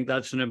 but I think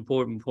that's an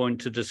important point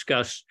to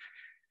discuss.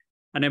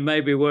 And it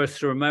may be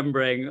worth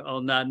remembering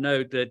on that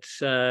note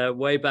that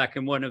way back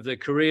in one of the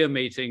Korea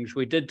meetings,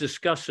 we did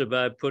discuss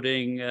about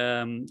putting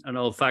an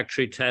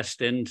olfactory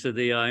test into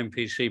the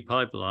IMPC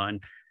pipeline.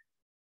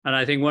 And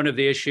I think one of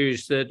the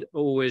issues that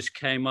always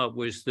came up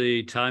was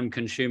the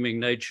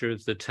time-consuming nature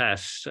of the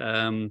tests.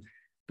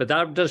 But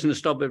that doesn't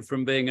stop it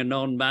from being a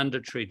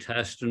non-mandatory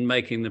test and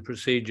making the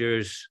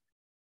procedures,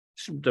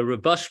 the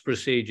robust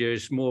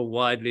procedures, more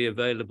widely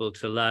available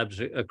to labs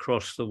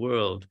across the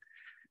world.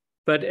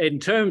 But in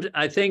terms,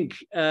 I think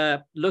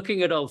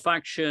looking at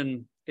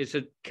olfaction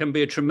can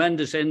be a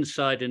tremendous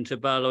insight into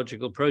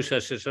biological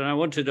processes. And I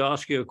wanted to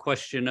ask you a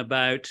question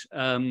about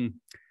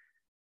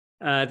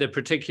the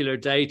particular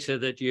data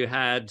that you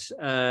had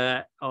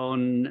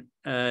on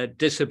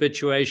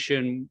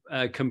dishabituation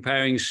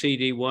comparing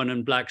CD1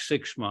 and black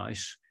 6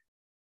 mice.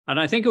 And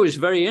I think it was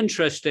very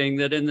interesting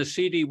that in the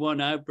CD1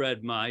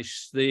 outbred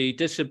mice, the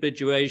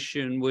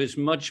dishabituation was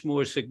much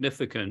more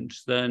significant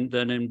than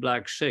in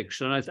black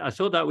 6. And I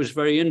thought that was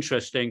very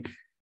interesting.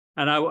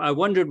 And I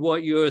wondered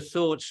what your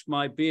thoughts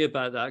might be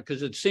about that,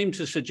 because it seemed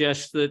to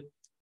suggest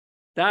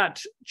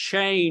that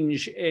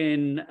change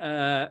in,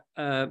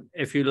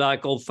 if you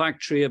like,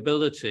 olfactory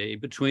ability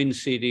between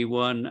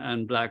CD1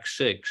 and black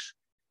 6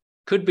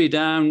 could be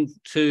down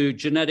to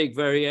genetic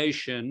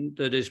variation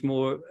that is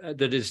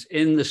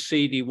in the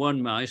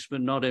CD1 mice,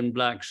 but not in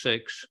black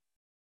 6.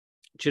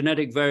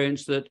 Genetic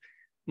variants that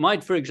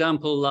might, for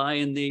example, lie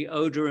in the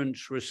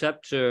odorant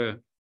receptor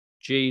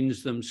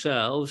genes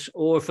themselves,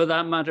 or for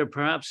that matter,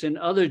 perhaps in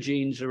other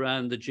genes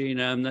around the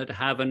genome that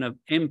have an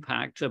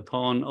impact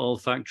upon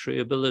olfactory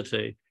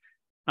ability.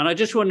 And I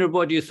just wondered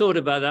what you thought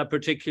about that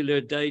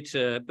particular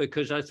data,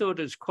 because I thought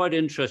it's quite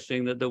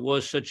interesting that there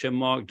was such a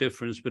marked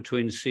difference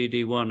between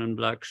CD1 and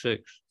black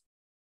 6.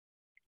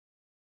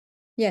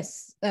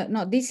 Yes,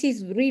 no, this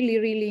is really,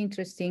 really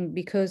interesting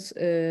because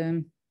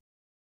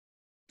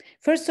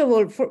first of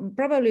all,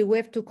 probably we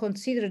have to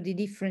consider the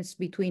difference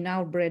between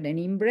outbred and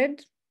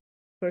inbred,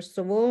 first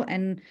of all,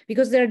 and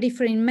because they're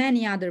different in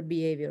many other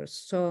behaviors.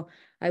 So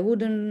I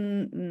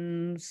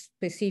wouldn't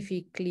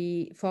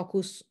specifically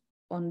focus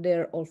on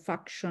their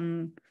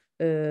olfaction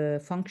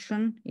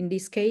function in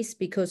this case,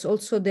 because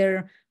also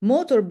their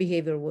motor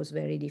behavior was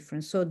very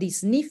different. So the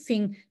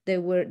sniffing they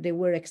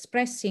were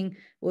expressing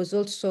was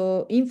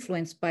also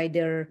influenced by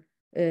their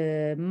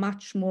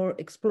much more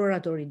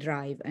exploratory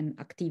drive and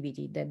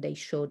activity that they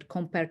showed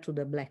compared to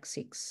the black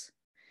 6.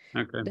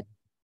 Okay.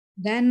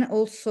 Then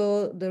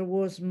also there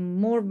was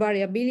more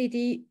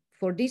variability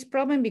for this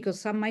problem because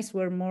some mice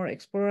were more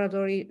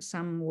exploratory,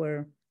 some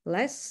were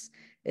less.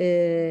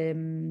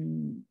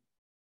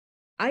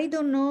 I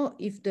don't know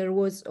if there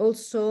was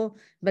also,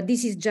 but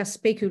this is just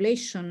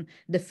speculation,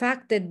 the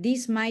fact that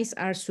these mice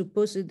are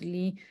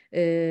supposedly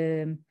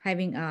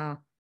having a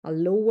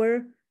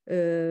lower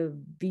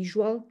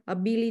visual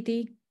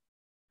ability.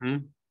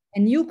 Mm.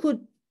 And you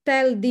could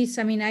tell this,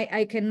 I mean,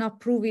 I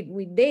cannot prove it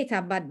with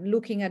data, but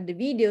looking at the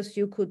videos,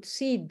 you could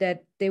see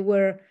that they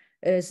were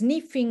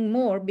sniffing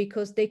more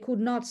because they could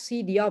not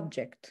see the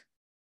object.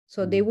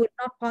 So they were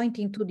not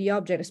pointing to the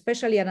object,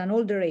 especially at an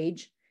older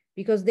age,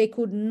 because they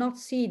could not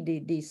see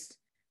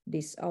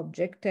this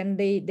object, and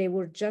they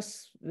were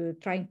just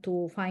trying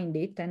to find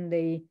it, and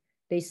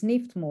they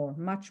sniffed more,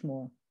 much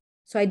more.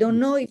 So I don't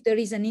know if there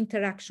is an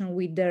interaction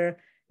with their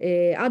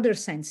other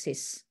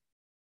senses.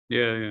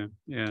 Yeah.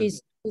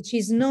 Which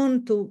is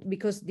known to,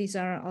 because these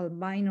are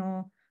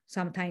albino,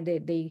 sometimes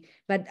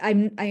but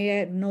I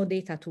have no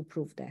data to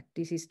prove that.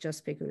 This is just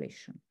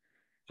speculation.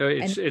 So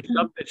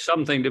it's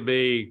something to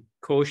be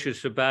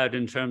cautious about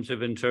in terms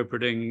of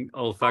interpreting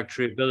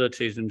olfactory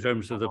abilities, in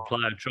terms of the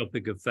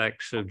pleiotropic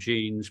effects of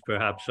genes,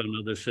 perhaps on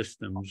other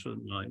systems.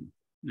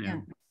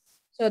 Yeah.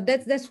 So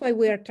that's why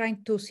we are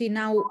trying to see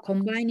now,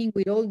 combining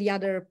with all the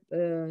other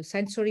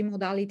sensory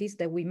modalities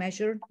that we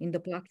measure in the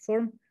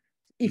platform,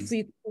 if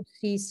we could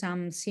see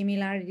some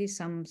similarities,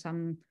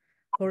 some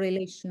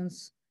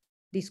correlations,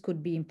 this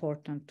could be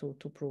important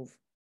to prove.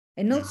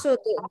 And also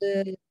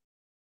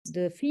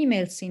the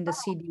females in the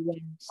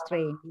CD1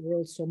 strain were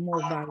also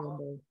more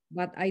variable,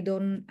 but I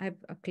don't have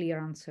a clear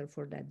answer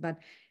for that. But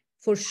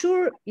for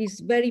sure, it's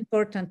very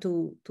important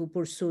to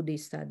pursue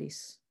these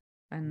studies.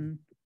 And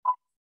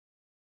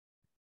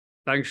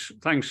thanks,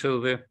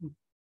 Sylvia.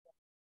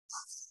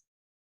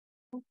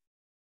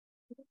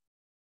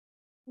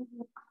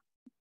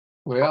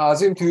 Well,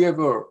 Azim, do you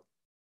have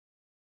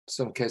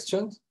some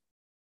questions?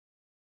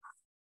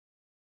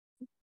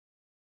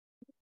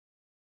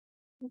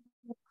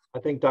 I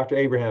think Dr.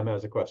 Abraham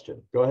has a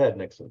question. Go ahead,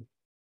 Nixon.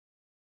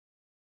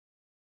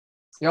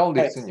 Yeah, I'll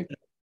listen you.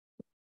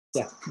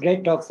 Yeah,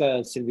 great talk,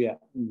 Sylvia.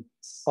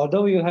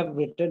 Although you have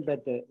written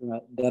that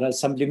there are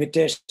some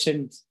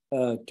limitations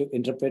to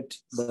interpret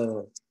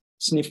the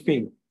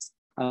sniffing,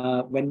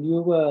 when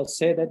you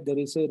say that there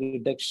is a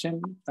reduction,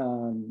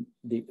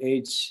 the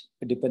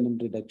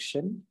age-dependent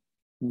reduction,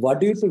 what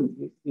do you think?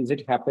 Is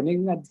it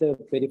happening at the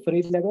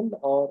periphery level,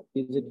 or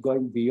is it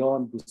going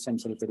beyond the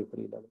central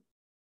periphery level?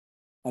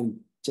 And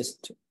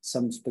just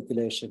some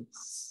speculation.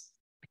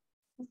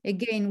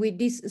 again, with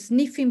this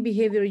sniffing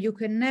behavior, you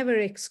can never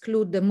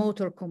exclude the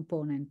motor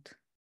component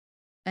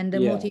and the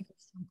motivation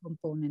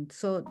component.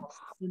 So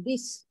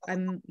this,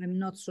 I'm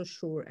not so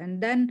sure.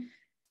 And then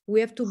we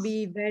have to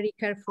be very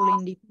careful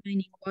in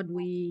defining what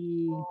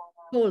we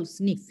call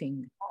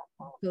sniffing,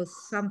 because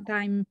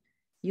sometimes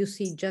you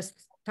see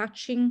just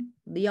touching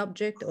the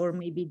object or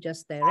maybe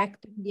just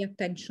directing the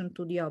attention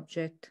to the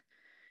object.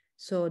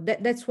 So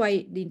that's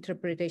why the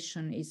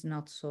interpretation is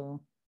not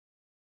so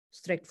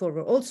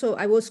straightforward. Also,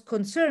 I was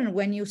concerned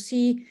when you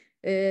see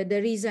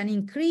there is an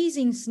increase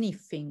in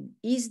sniffing.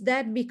 Is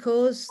that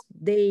because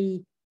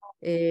they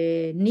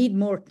need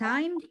more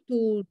time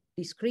to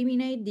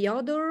discriminate the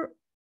odor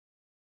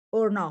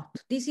or not?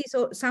 This is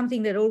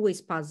something that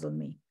always puzzles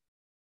me.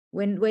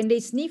 When they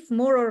sniff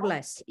more or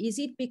less, is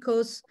it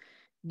because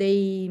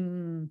they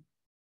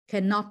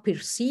cannot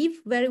perceive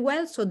very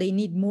well, so they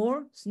need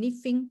more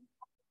sniffing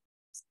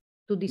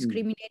to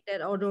discriminate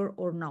that odor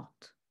or not?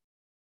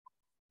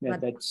 Yeah,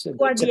 but that's you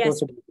are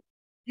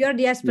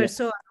the expert, Yeah.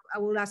 so I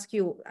will ask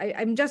you.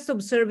 I'm just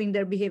observing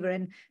their behavior,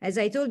 and as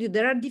I told you,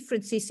 there are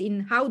differences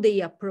in how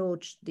they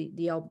approach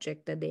the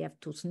object that they have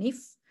to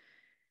sniff.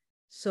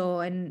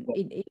 So, and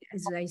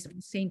as I was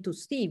saying to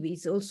Steve,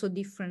 it's also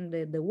different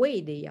the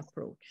way they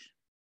approach.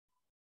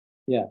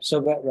 Yeah, so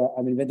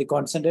I mean, when the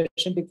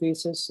concentration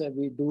decreases,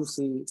 we do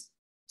see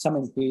some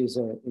increase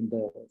in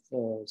the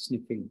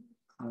sniffing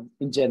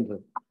in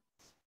general.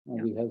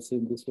 We have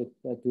seen this with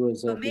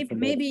towards. So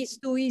maybe it's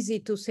too easy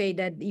to say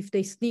that if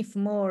they sniff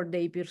more,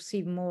 they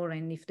perceive more,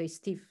 and if they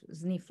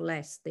sniff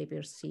less, they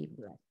perceive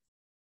less.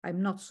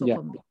 I'm not so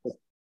convinced.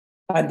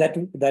 And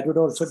that would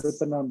also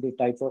depend on the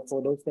type of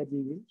odors that we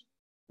use.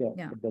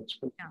 Yeah. That's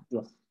true.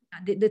 Yeah.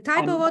 The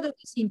type of odor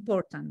is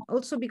important,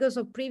 also because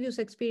of previous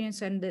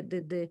experience and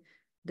the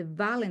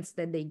valence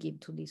that they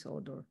give to this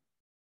odor.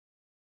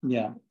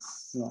 Yeah.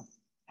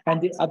 And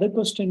the other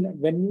question,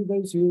 when you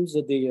guys use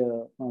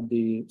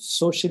the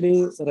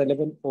socially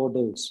relevant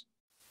odors,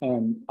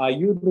 are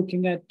you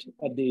looking at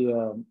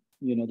the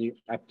the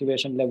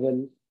activation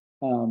level,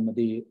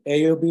 the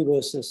AOB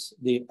versus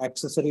the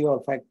accessory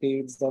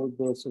olfactory bulb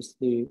versus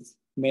the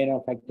main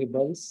olfactory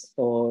bulbs,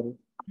 or?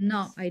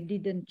 No, I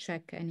didn't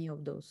check any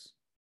of those.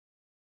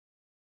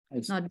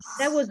 No,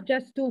 that was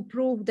just to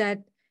prove that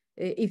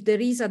if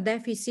there is a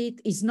deficit,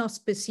 it's not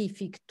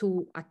specific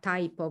to a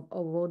type of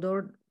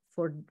odor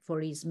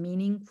for its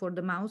meaning for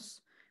the mouse,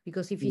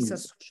 because if it's a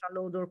social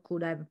odor,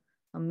 could have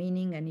a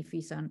meaning, and if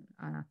it's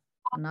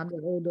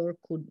another odor,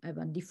 could have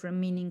a different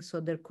meaning.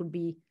 So there could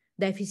be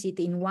deficit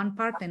in one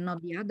part and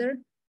not the other.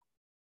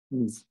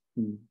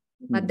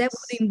 But that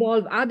would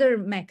involve other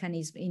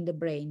mechanisms in the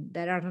brain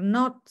that are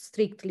not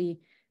strictly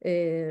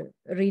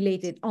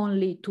related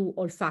only to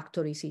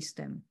olfactory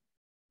system.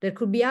 There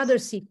could be other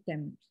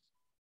systems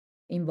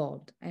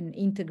involved and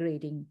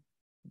integrating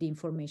the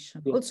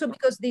information. Also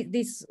because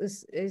this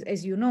is,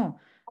 as you know,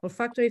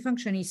 olfactory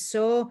function is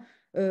so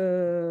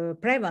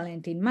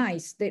prevalent in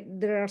mice that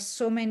there are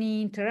so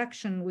many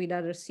interactions with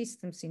other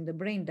systems in the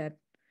brain that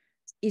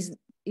is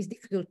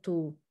difficult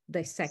to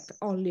dissect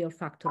only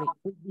olfactory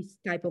with this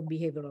type of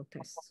behavioral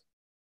tests.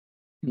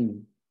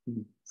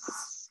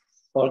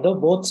 Although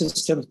both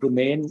systems, the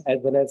main as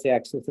well as the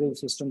accessory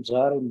systems,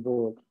 are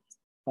involved,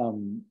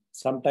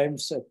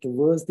 sometimes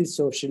towards the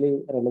socially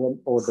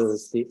relevant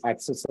odors, the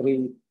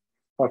accessory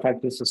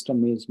olfactory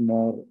system is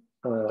more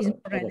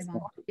relevant.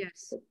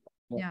 Yes.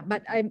 Yeah,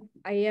 but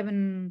I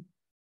haven't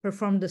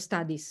performed the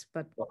studies,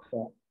 but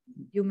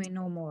you may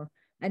know more.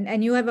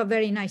 And you have a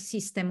very nice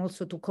system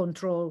also to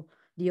control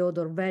the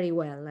odor very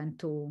well and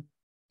to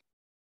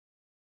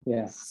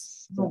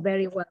know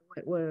very well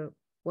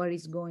where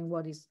it's going,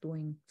 what it's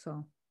doing.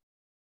 So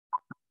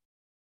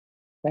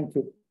thank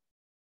you.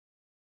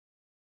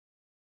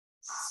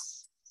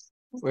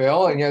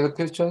 Well, any other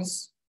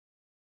questions?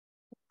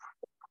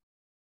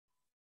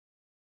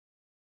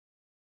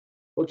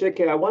 Well,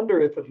 JK, I wonder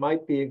if it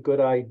might be a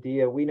good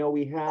idea. We know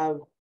we have,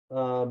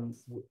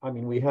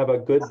 we have a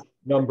good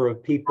number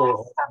of people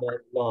on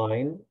that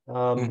line.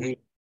 We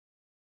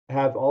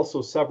have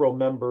also several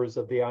members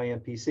of the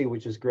IMPC,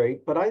 which is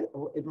great, but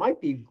it might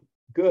be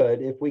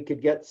good if we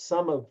could get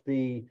some of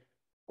the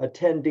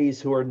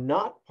attendees who are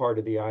not part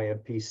of the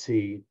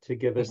IMPC to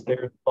give us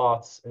their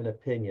thoughts and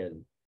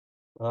opinion.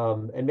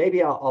 And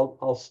maybe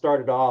I'll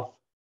start it off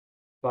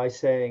by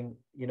saying,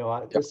 you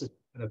know, this has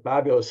been a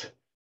fabulous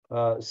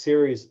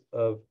series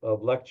of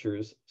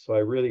lectures, so I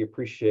really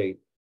appreciate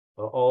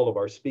all of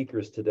our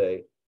speakers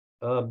today.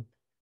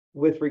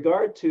 With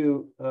regard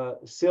to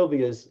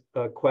Sylvia's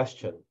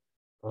question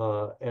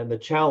and the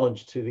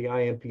challenge to the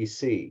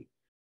IMPC,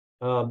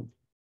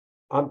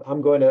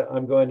 I'm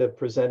going to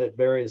present it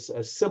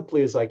as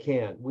simply as I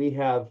can. We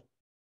have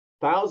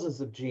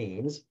thousands of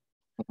genes,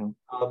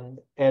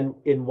 and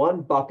in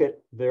one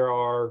bucket there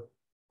are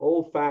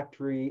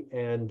olfactory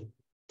and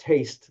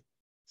taste,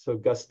 so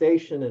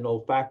gustation and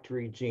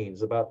olfactory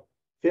genes, about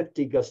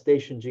 50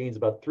 gustation genes,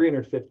 about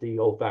 350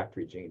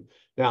 olfactory genes.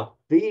 Now,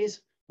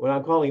 these, when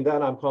I'm calling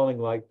that, I'm calling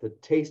like the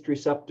taste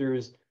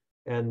receptors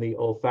and the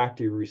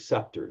olfactory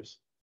receptors.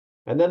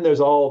 And then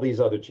there's all these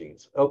other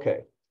genes.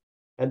 Okay.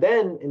 And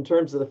then in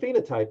terms of the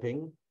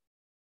phenotyping,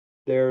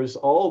 there's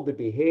all the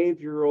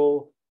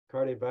behavioral,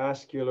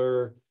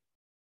 cardiovascular,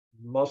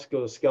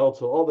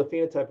 musculoskeletal, all the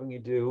phenotyping you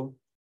do,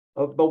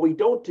 but we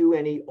don't do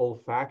any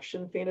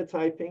olfaction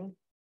phenotyping,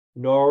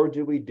 nor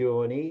do we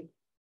do any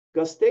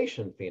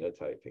gustation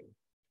phenotyping.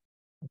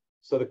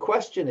 So the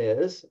question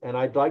is, and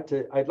I'd like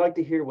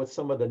to hear what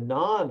some of the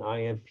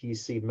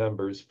non-IMPC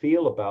members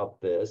feel about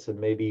this, and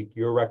maybe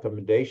your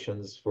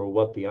recommendations for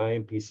what the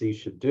IMPC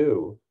should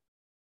do,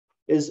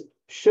 is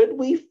should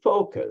we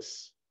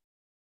focus,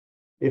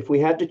 if we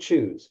had to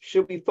choose,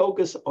 should we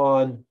focus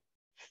on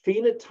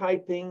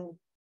phenotyping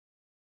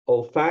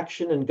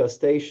olfaction and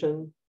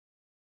gustation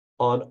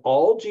on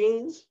all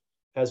genes?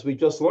 As we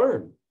just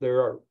learned,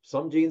 there are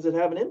some genes that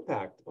have an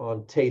impact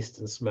on taste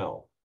and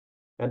smell,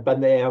 but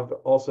they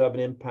also have an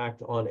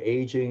impact on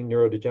aging,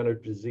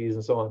 neurodegenerative disease,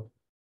 and so on.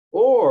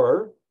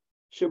 Or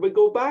should we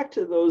go back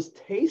to those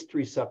taste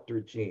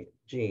receptor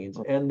genes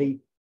and the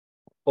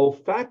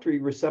olfactory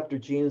receptor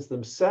genes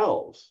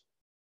themselves,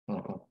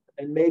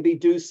 and maybe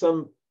do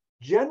some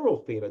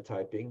general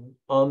phenotyping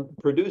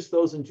produce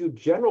those and do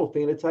general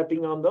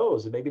phenotyping on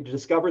those, and maybe to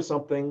discover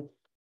something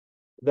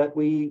that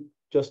we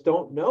just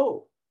don't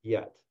know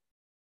yet.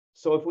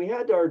 So if we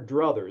had our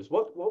druthers,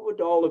 what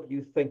would all of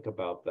you think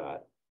about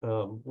that?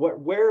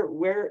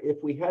 Where,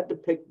 if we had to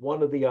pick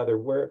one or the other,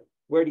 where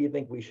do you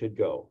think we should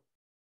go?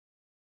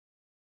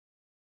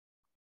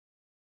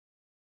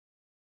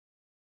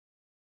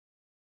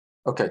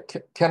 Okay,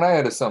 can I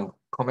add some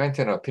comment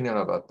and opinion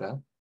about that?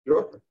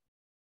 Sure.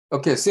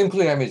 Okay,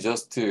 simply, I mean,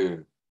 just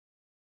to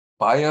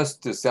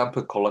biased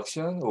sample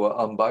collection or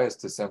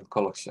unbiased sample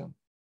collection,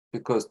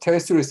 because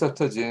taste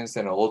receptor genes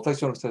and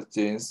olfaction receptor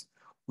genes,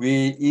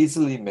 we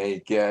easily may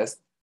guess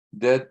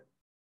that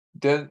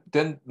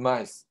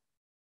mice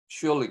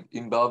surely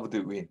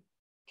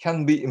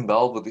can be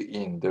involved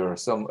in. There are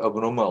some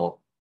abnormal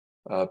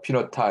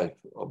phenotype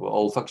of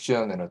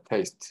olfaction and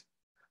taste.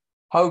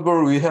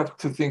 However, we have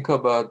to think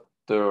about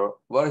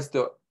what is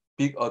the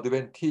big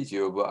advantage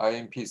of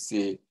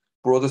IMPC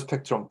broad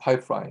spectrum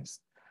pipelines.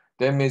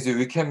 That means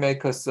we can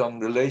make some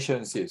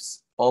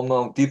relationships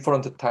among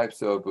different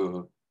types of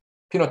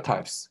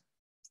phenotypes.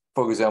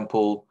 For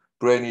example,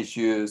 brain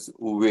issues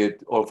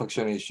with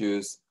olfaction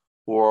issues,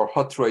 or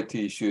heart rate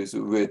issues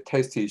with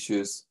taste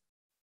issues.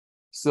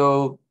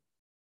 So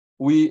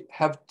we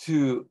have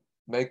to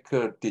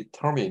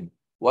determine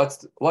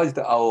what is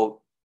our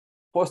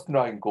first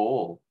line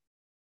goal,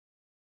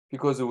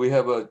 because we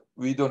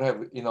don't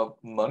have enough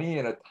money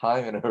and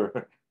time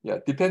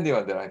and depending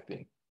on that, I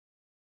think.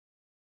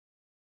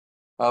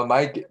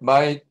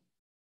 My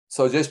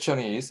suggestion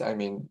is, I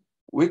mean,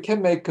 we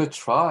can make a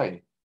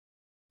try.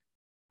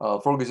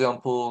 For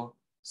example,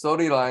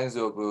 30 lines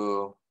of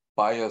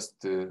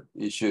biased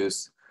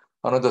issues,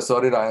 another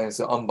 30 lines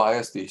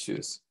unbiased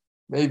issues.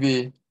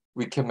 Maybe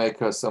we can make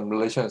some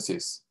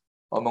relationships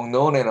among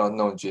known and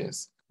unknown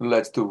genes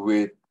related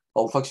with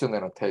olfaction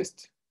and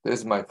taste. That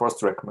is my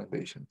first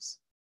recommendations.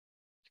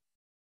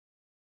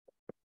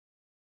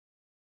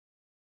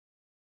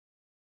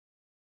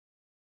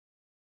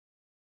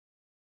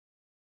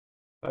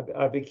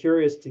 I'd be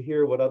curious to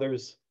hear what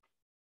others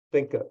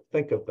think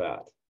of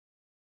that.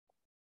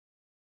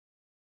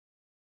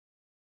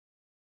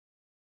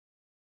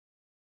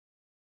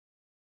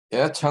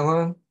 Yeah,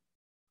 Changwon.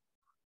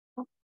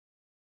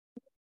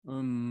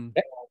 Can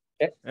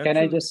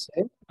I just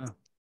say?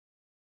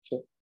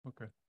 Sure.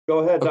 Okay. Go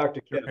ahead,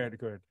 Dr. Kim.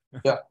 Go ahead.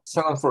 Yeah,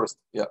 Changwon first.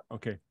 Yeah.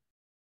 Okay.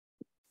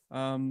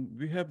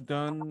 We have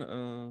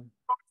done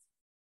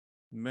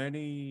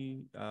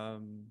many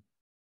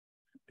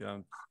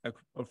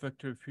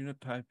olfactory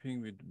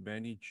phenotyping with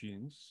many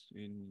genes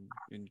in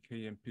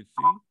KMPC.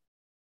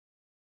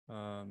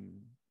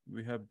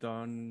 We have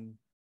done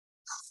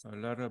a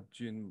lot of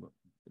gene,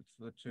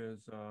 such as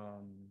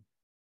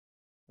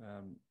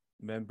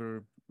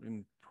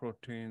membrane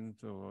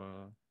proteins,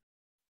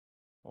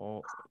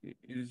 or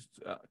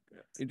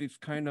it is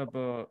kind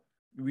of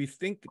we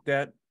think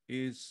that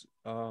is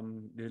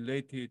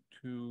related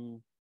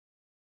to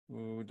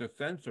the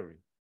sensory.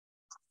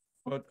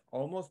 but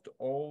almost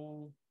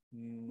all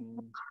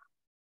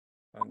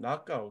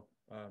knockout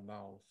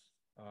mouse,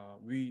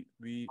 we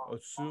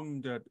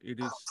assume that it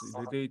is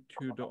related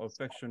to the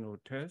olfactional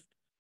test.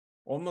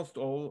 Almost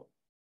all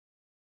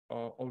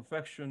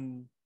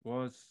olfaction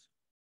was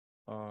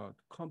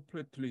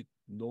completely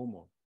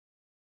normal.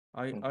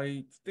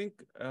 I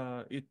think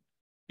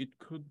it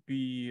could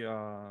be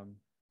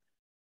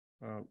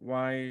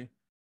why,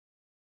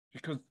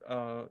 because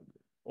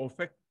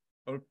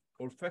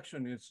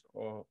olfaction is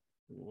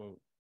well,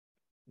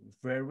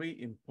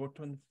 very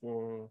important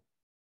for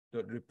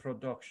the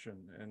reproduction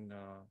and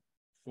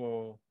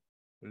for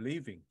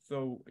living.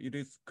 So it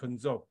is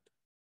conserved.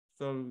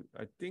 So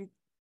I think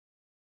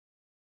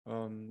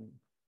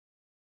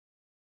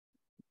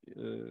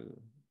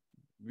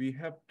we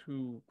have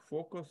to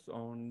focus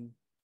on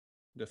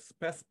the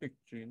specific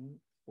gene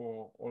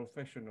for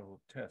olfactional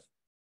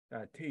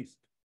taste,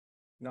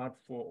 not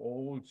for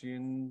all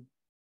gene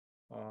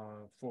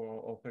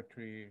for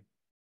olfactory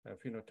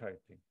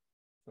phenotyping.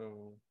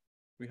 So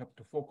we have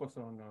to focus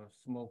on a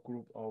small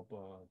group of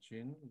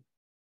genes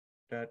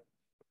that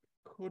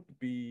could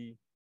be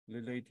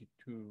related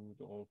to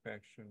the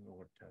olfaction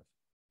or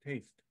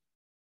taste.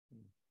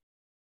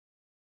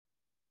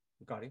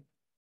 Got it?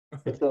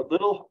 It's a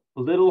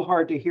little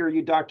hard to hear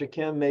you, Dr.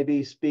 Kim.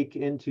 Maybe speak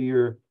into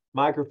your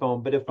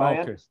microphone, but if I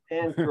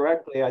understand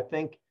correctly, I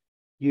think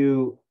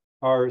you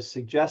are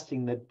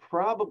suggesting that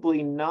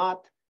probably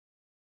not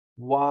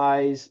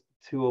wise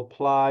to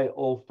apply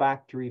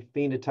olfactory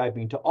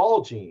phenotyping to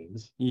all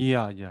genes.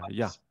 Yeah.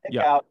 Pick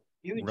out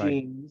a few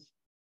genes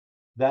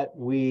that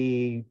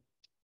we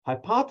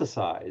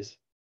hypothesize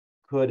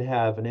could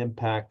have an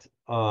impact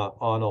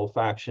on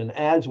olfaction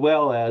as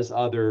well as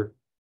other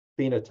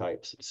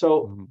phenotypes.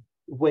 So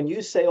when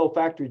you say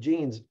olfactory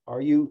genes,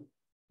 are you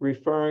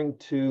referring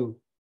to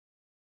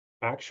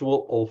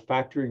actual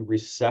olfactory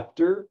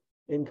receptor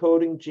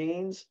encoding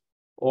genes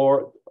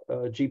or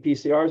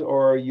GPCRs,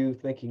 or are you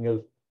thinking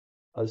of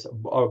a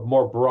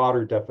more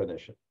broader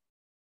definition?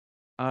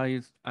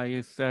 I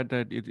said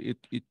that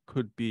it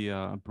could be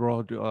a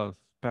broad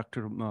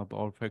spectrum of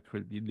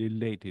olfactory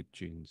related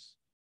genes.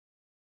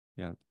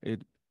 Yeah,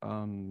 it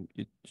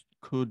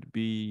could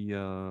be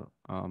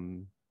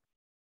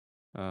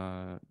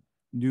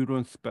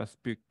neuron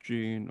specific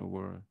gene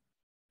or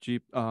G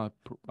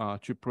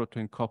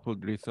protein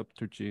coupled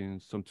receptor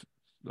genes,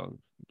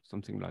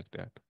 something like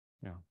that.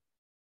 Yeah.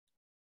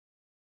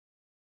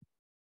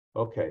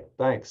 Okay,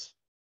 thanks.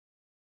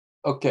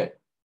 Okay.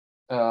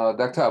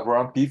 Dr.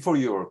 Abraham, before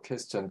your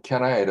question,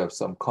 can I add up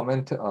some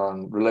comment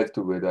on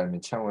related with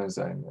Changwen's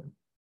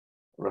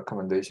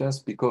recommendations?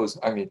 Because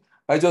I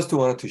just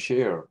wanted to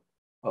share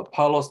a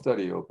pilot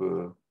study of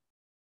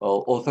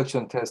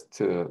olfaction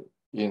test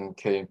in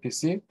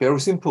KMPC. Very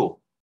simple.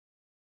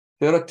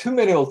 There are too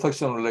many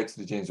olfaction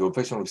related genes,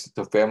 olfaction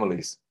receptor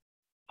families.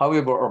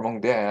 However, among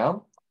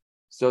them,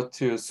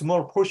 just a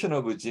small portion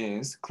of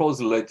genes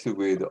closely related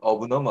with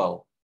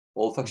abnormal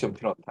olfaction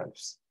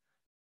phenotypes.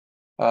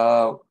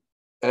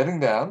 Adding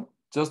them,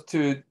 just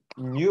to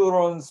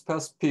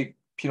neuron-specific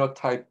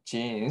phenotype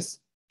genes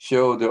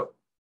show the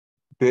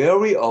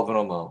very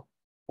abnormal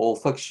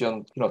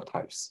olfaction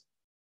phenotypes.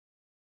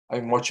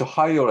 Much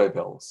higher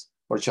levels,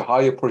 much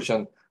higher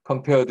portion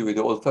compared with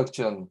the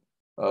olfaction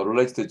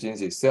related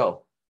genes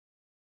itself.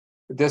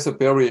 That's a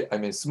very,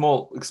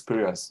 small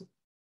experience.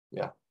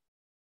 Yeah.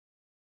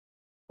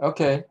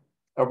 Okay,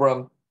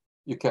 Abraham,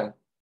 you can.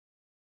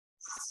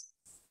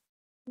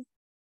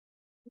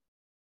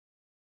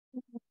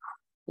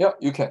 Yeah,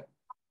 you can.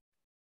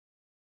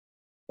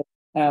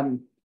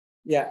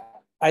 Yeah,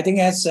 I think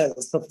as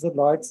Professor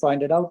Lloyd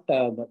pointed out,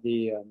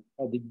 the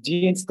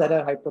genes that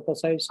are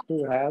hypothesized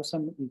to have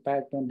some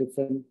impact on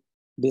different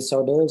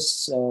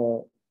disorders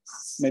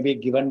may be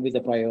given with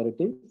a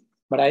priority.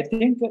 But I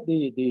think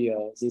the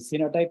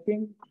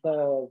phenotyping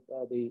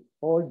the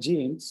whole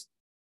genes,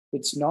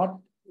 it's not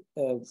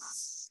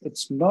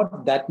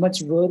that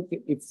much work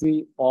if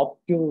we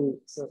opt to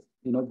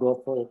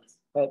go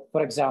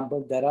for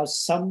example, there are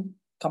some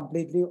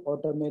completely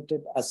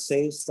automated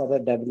assays that are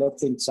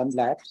developed in some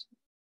labs.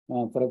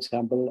 For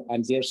example,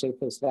 Angier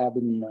Schaefer's lab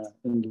in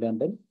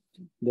London,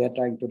 they are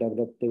trying to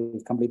develop a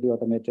completely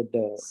automated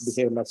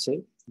behavioral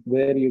assay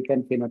where you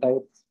can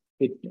phenotype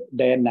it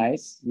day and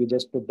night. You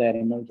just put the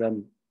animals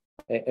and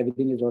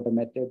everything is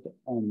automated.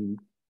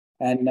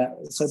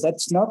 So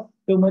that's not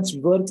too much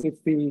work if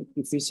we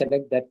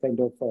select that kind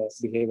of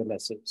behavioral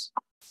assays.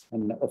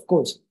 And of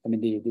course,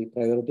 the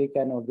priority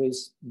can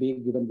always be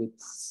given with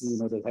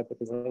the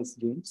hypothesized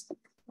genes.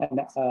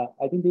 And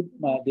I think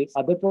the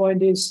other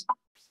point is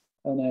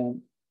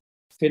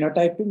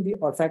phenotyping the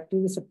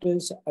olfactory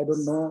receptors. I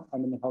don't know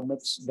how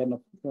much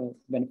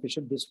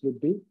beneficial this would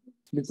be,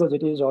 because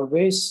it is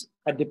always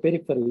at the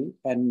periphery,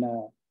 and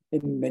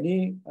in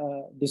many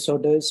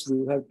disorders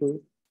we have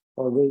to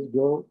always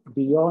go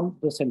beyond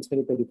the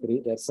sensory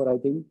periphery. Therefore, I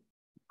think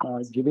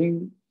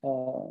giving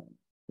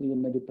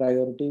the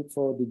priority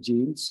for the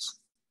genes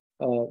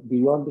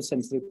beyond the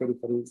sensory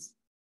periphery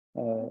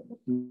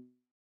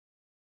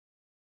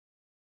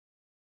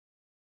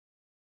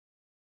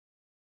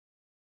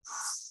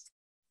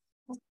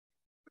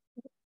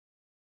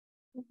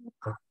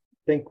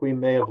think we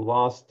may have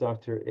lost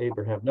Dr.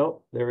 Abraham.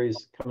 No, there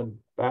he's coming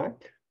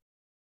back.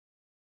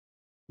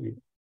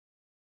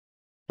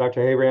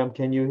 Dr. Abraham,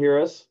 can you hear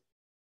us?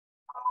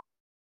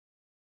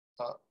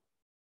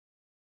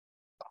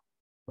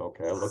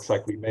 Okay, it looks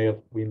like we may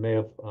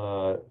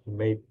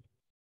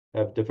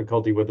have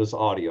difficulty with this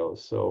audio.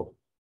 So,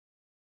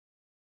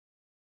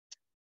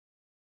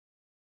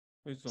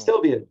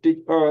 Sylvia,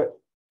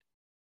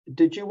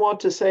 did you want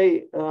to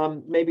say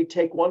maybe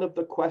take one of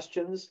the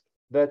questions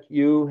that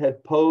you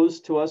had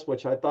posed to us,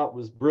 which I thought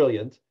was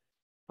brilliant,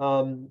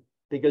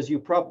 because you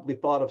probably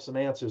thought of some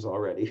answers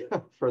already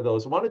for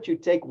those. Why don't you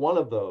take one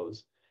of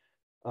those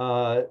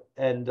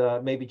and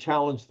maybe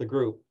challenge the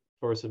group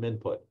for some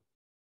input?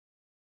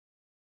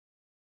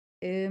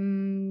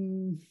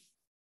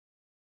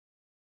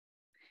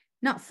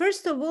 Now,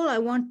 first of all, I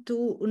want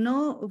to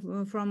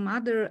know from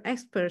other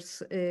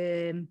experts,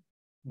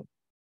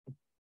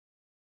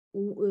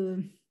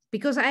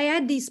 because I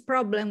had this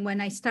problem when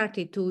I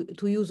started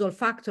to use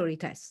olfactory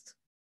tests,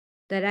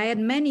 that I had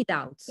many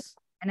doubts,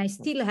 and I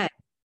still have.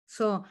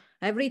 So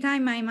every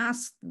time I'm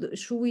asked,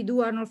 should we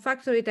do an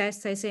olfactory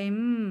test, I say,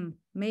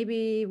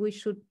 maybe we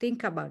should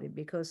think about it,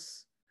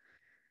 because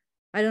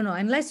I don't know,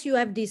 unless you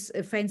have this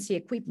fancy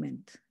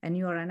equipment and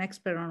you are an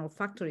expert on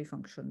olfactory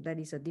function, that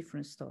is a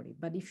different story.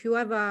 But if you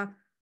have a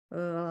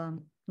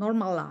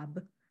normal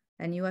lab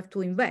and you have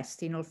to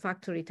invest in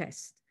olfactory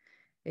tests,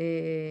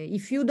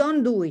 if you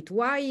don't do it,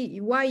 why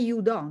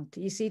you don't?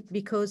 Is it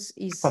because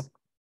it's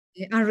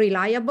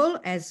unreliable,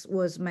 as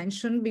was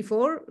mentioned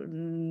before?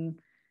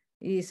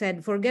 He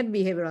said, forget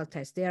behavioral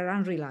tests, they are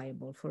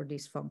unreliable for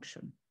this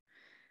function.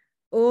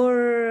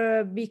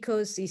 Or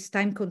because it's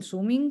time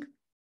consuming?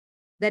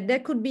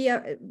 That could be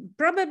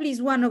probably is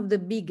one of the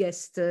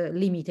biggest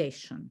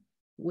limitation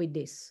with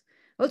this.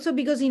 Also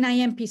because in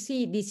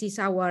IMPC, this is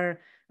our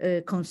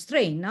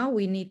constraint. Now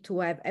we need to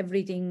have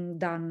everything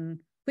done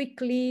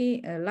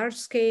quickly, large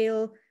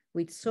scale,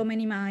 with so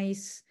many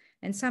mice.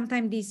 And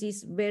sometimes this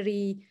is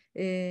very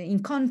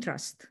in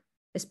contrast,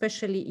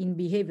 especially in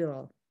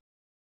behavioral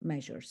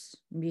measures,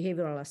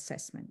 behavioral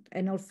assessment.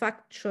 And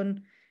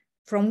olfaction,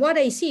 from what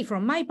I see,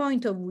 from my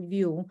point of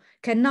view,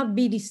 cannot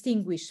be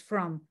distinguished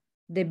from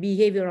the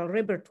behavioral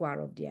repertoire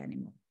of the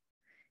animal.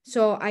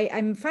 So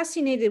I'm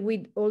fascinated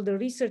with all the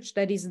research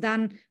that is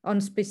done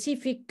on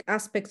specific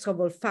aspects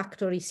of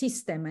olfactory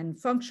system and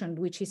function,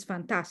 which is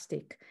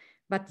fantastic.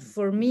 But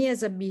for me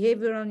as a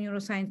behavioral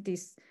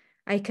neuroscientist,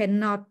 I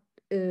cannot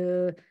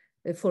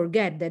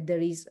forget that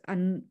there is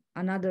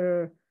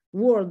another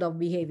world of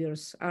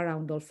behaviors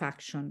around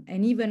olfaction,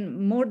 and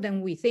even more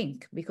than we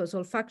think, because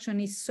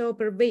olfaction is so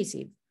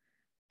pervasive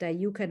that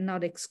you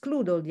cannot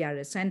exclude all the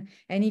others. And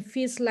it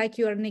feels like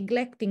you are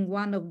neglecting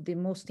one of the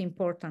most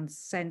important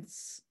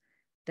sense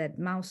that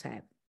mouse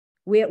have.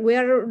 We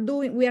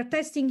are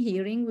testing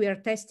hearing, we are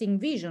testing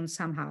vision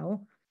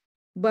somehow,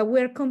 but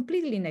we're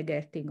completely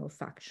neglecting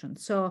olfaction.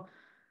 So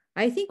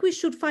I think we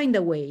should find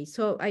a way.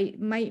 So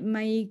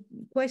my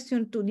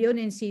question to the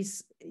audience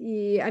is,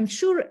 I'm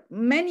sure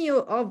many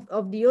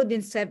of the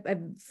audience have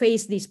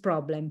faced this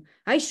problem.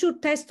 I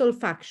should test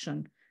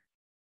olfaction,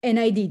 and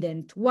I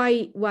didn't.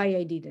 Why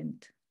I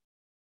didn't?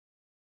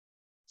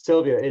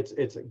 Sylvia,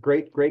 it's a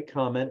great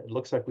comment. It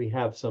looks like we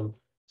have some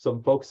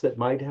folks that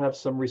might have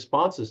some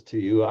responses to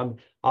you.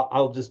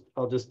 I'll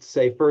just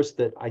say first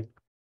that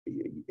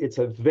it's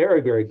a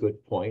very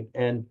good point,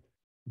 and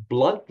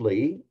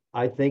bluntly,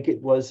 I think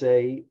it was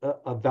a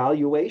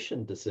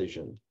valuation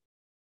decision.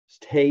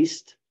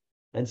 Taste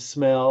and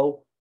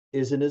smell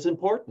isn't as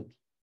important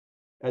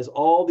as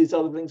all these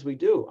other things we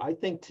do. I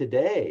think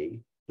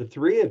today the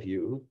three of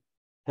you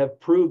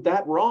have proved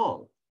that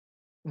wrong.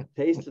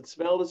 Taste and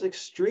smell is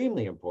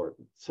extremely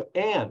important. So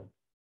Anne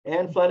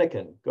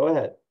Flanagan, go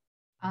ahead.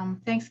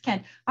 Thanks,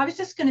 Ken. I was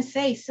just going to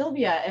say,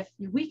 Sylvia, if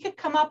we could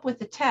come up with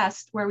a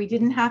test where we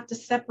didn't have to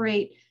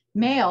separate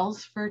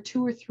males for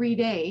 2 or 3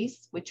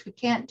 days, which we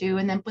can't do,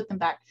 and then put them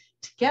back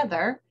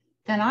together,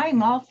 then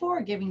I'm all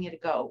for giving it a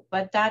go.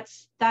 But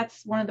that's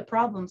one of the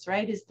problems,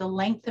 right? Is the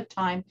length of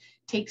time it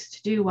takes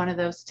to do one of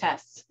those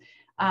tests.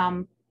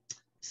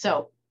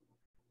 So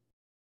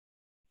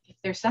if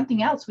there's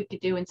something else we could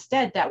do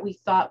instead that we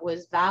thought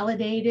was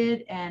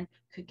validated and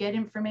could get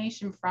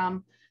information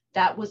from,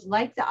 that was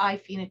like the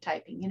eye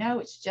phenotyping, you know,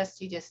 it's just,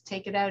 you just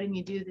take it out and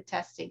you do the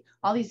testing.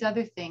 All these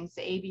other things,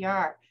 the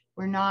ABR,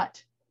 we're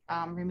not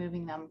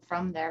removing them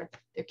from their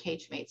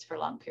cage mates for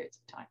long periods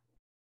of time.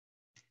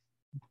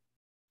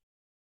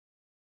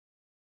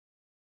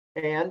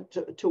 And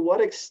to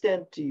what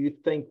extent do you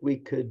think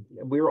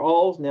we're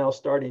all now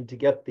starting to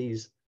get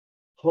these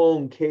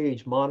home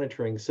cage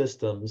monitoring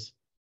systems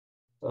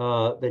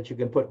that you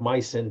can put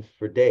mice in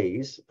for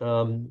days.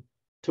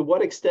 To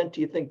what extent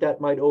do you think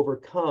that might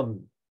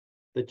overcome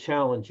the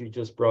challenge you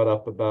just brought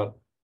up about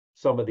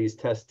some of these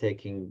tests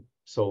taking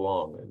so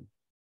long?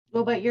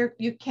 Well, but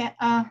you can't,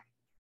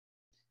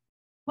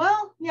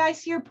 well, yeah, I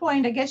see your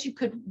point. I guess you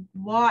could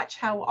watch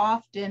how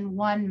often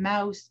one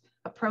mouse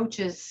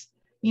approaches,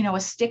 you know, a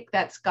stick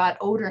that's got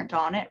odorant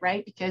on it,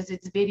 right? Because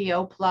it's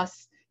video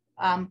plus,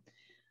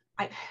 I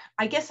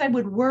I guess I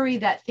would worry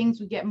that things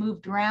would get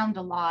moved around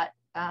a lot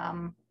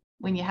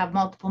when you have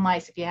multiple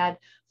mice, if you had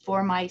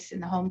 4 mice in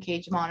the home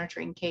cage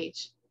monitoring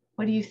cage.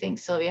 What do you think,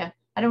 Sylvia?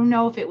 I don't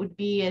know if it would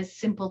be as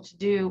simple to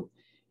do,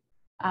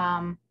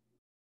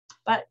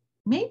 but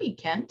maybe,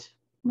 Kent,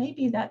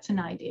 maybe that's an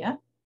idea.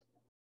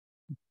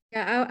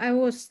 Yeah, I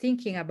was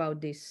thinking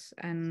about this,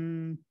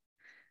 and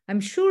I'm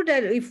sure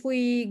that if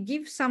we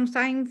give some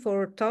time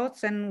for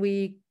thoughts and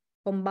we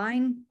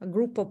combine a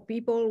group of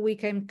people, we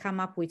can come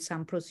up with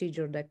some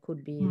procedure that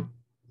could be.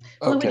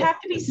 Well, it would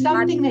have to be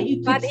something that you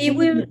could But see. it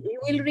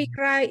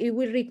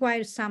will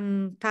require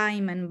some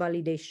time and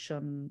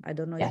validation. I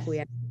don't know if we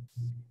have.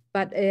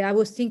 But I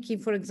was thinking,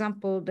 for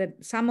example,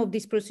 that some of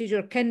this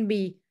procedure can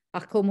be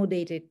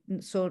accommodated,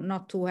 so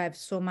not to have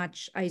so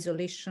much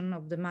isolation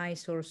of the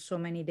mice or so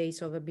many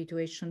days of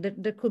habituation.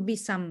 There could be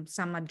some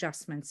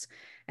adjustments.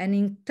 And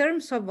in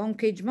terms of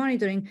on-cage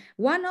monitoring,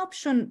 one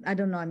option, I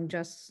don't know, I'm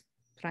just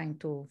trying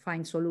to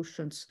find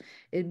solutions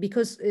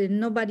because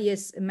nobody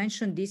has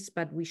mentioned this,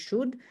 but we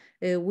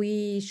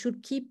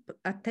should keep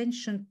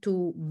attention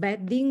to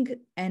bedding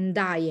and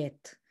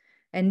diet.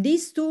 And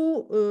these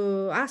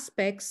two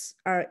aspects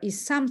is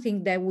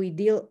something that we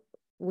deal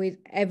with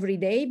every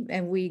day,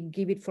 and we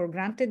give it for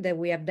granted that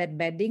we have that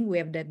bedding, we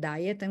have that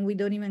diet, and we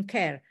don't even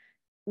care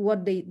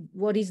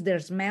what is their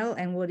smell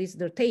and what is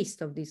the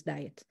taste of this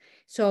diet.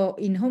 So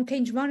in home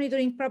cage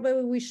monitoring,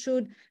 probably we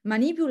should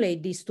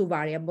manipulate these two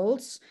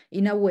variables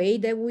in a way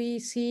that we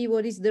see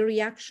what is the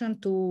reaction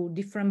to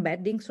different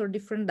beddings or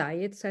different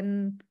diets,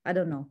 and I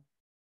don't know,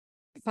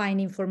 find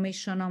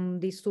information on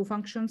these two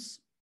functions,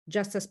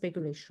 just a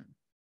speculation.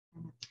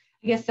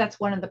 I guess that's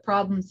one of the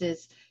problems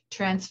is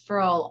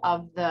transferal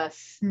of the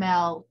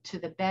smell to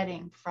the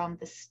bedding from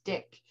the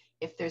stick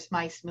if there's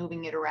mice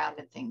moving it around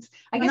and things.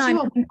 I guess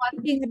I'm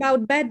thinking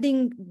about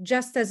bedding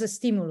just as a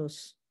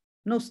stimulus,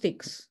 no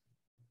sticks.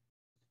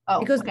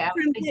 Oh, because okay.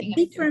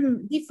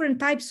 different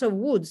types of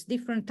woods,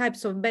 different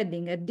types of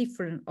bedding at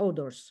different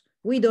odors.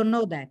 We don't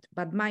know that,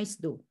 but mice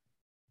do.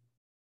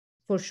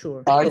 For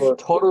sure. I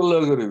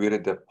totally agree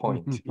with that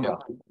point. Yeah,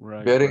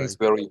 bedding is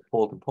very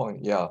important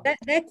point. Yeah,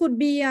 that could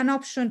be an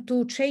option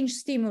to change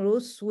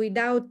stimulus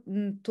without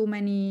too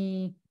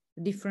many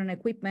different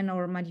equipment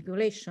or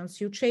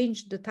manipulations. You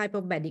change the type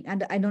of bedding,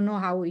 and I don't know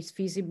how it's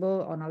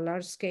feasible on a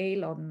large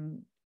scale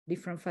on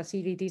different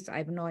facilities. I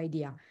have no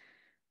idea.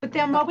 But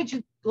then, what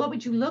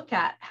would you look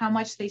at? How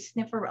much they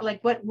sniff around?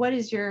 Like what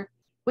is your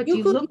What do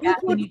you look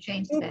at when you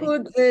change the bedding?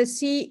 You could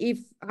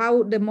see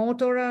how the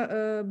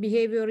motor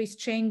behavior is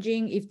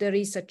changing, if there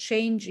is a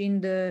change in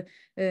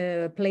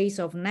the place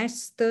of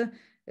nest,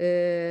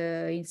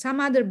 in some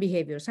other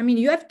behaviors. I mean,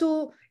 you have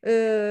to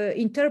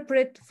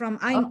interpret from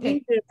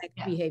indirect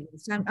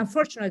behaviors. And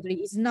unfortunately,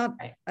 it's not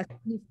a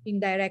sniffing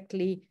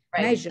directly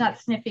measured. It's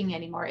not sniffing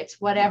anymore. It's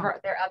whatever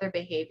their other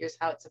behaviors,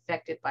 how it's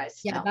affected by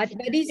smell. Yeah,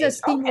 but is a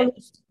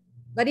stimulus.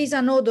 That is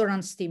an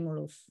odorant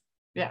stimulus.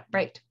 Yeah,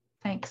 right.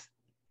 Thanks.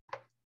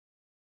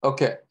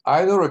 Okay,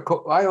 I want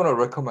to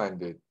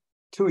recommend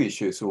two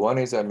issues. One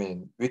is, I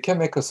mean, we can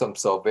make some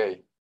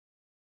survey.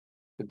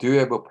 Do you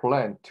have a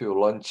plan to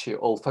launch an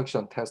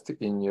olfaction test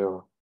in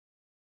your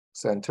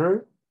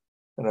center?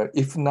 And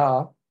if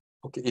not,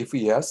 okay, if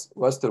yes,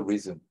 what's the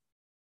reason?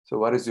 So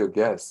what is your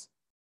guess?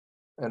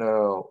 And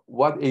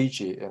what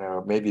age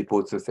and maybe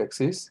both the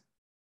sexes?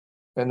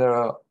 And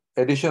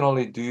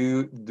additionally,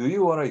 do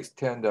you want to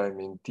extend, I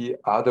mean, the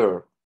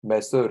other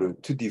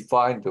method to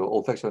define the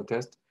olfaction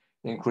test,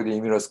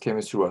 including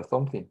immunochemistry or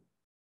something?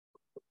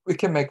 We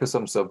can make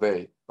some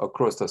survey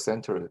across the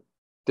center.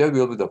 That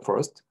will be the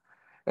first.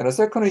 And the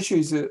second issue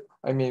is,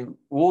 I mean,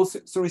 all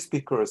three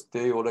speakers,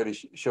 they already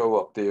show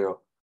up their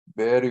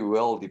very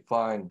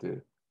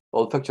well-defined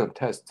olfaction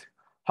test.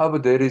 However,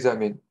 there is, I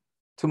mean,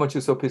 too much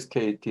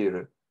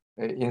sophisticated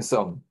in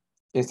some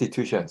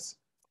institutions.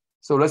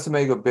 So let's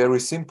make a very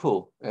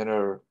simple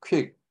and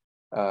quick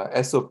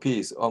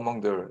SOPs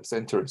among the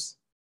centers.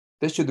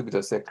 That should be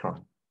the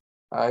second.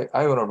 I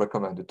want to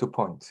recommend the 2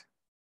 points.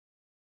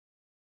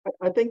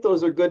 I think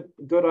those are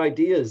good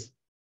ideas,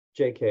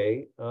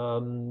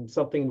 JK.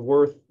 Something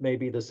worth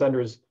maybe the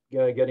centers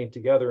getting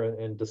together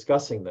and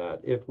discussing that.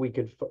 If we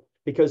could,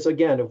 because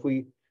again, if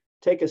we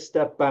take a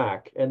step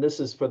back, and this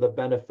is for the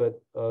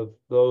benefit of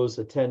those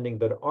attending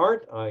that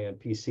aren't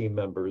IMPC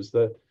members,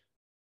 that,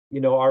 you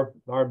know,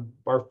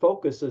 our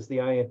focus as the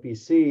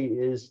IMPC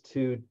is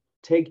to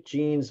take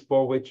genes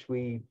for which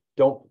we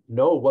don't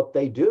know what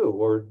they do,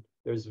 or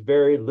there's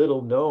very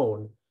little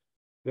known,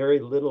 very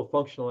little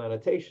functional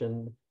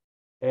annotation,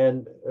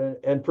 and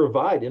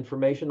provide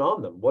information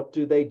on them. What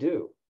do they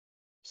do?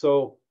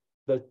 So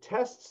the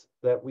tests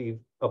that we've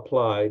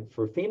applied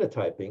for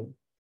phenotyping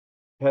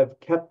have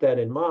kept that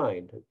in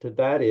mind.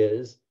 That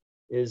is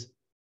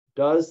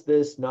does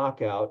this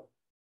knockout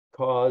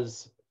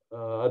cause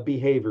a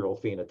behavioral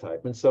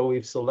phenotype? And so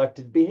we've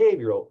selected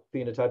behavioral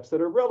phenotypes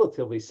that are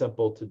relatively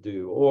simple to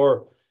do,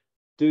 or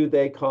do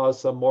they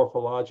cause some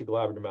morphological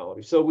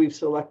abnormality? So we've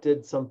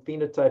selected some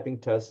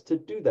phenotyping tests to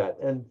do that,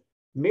 and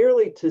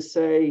merely to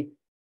say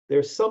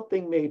there's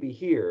something maybe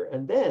here,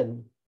 and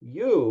then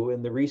you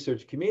in the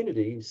research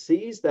community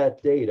sees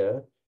that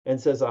data and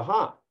says,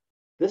 aha,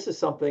 this is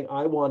something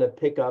I want to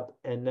pick up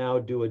and now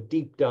do a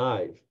deep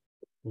dive.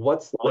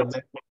 What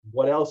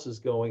else is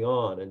going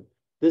on? And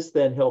this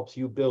then helps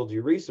you build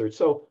your research.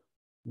 So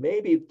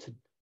maybe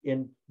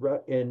in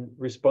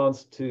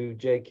response to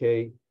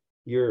JK,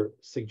 your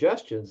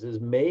suggestions is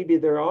maybe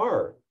there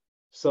are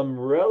some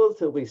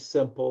relatively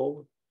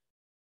simple,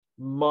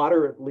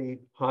 moderately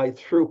high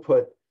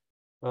throughput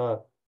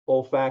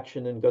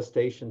olfaction and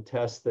gustation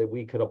tests that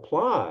we could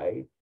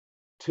apply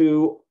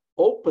to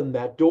open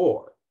that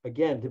door.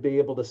 Again, to be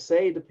able to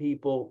say to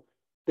people,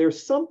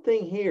 there's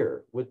something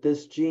here with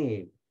this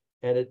gene,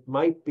 and it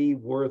might be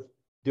worth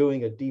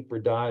doing a deeper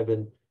dive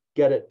and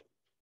get it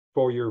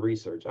for your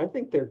research. I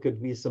think there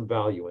could be some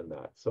value in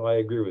that. So I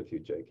agree with you,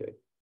 JK.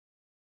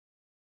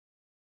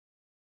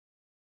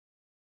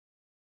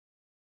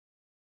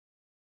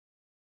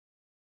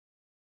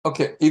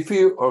 Okay, if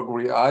you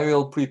agree, I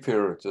will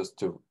prepare just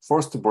the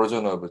first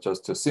version of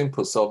just a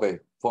simple survey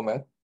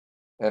format,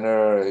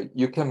 and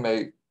you can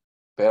make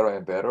better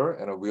and better,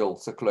 and we'll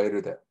circulate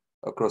it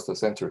across the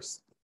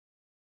centers.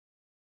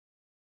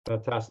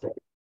 Fantastic.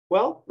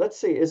 Well, let's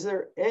see. Is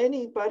there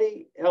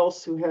anybody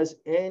else who has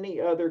any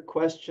other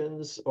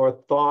questions or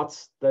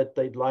thoughts that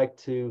they'd like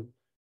to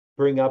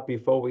bring up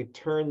before we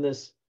turn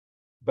this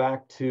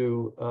back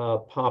to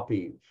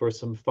Poppy for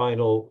some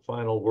final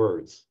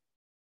words?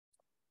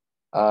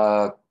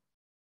 Can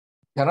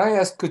I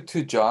ask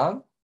to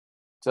John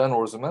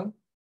Orsman?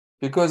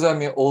 Because I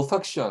mean,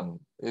 olfaction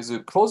is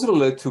closely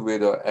related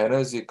with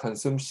energy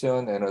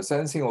consumption and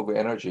sensing of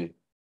energy.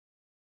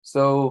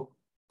 So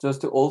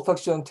just the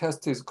olfaction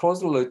test is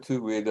closely related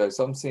with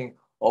something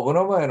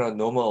abnormal and a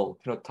normal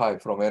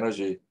phenotype from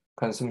energy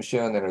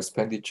consumption and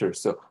expenditure.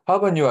 So how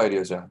about your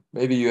idea, John?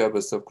 Maybe you have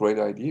a great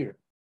idea.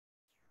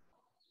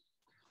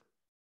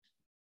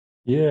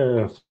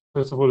 Yeah,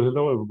 first of all,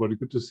 hello everybody,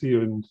 good to see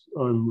you. And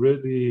I'm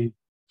really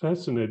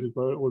fascinated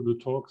by all the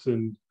talks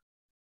and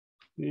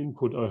the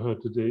input I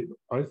heard today.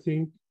 I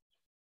think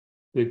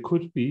there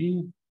could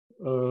be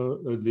a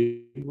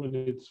link when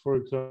it's, for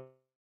example,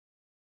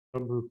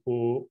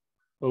 for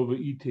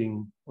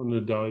overeating on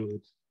a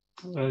diet.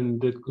 And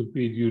that could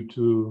be due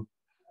to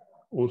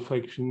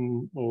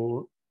olfaction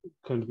or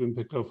kind of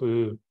impact of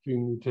a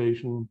gene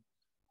mutation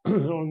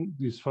on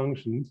these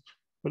functions.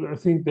 But I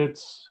think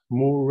that's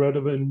more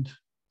relevant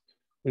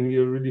when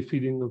you're really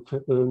feeding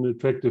an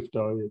attractive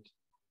diet,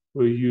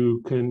 where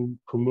you can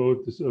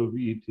promote this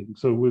overeating.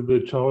 So with the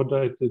chow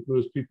diet that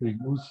most people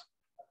use,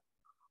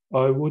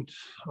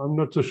 I'm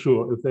not so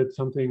sure if that's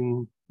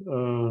something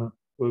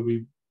where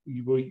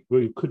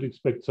you could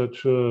expect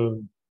such a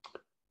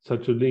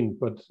link,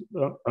 but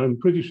I'm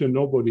pretty sure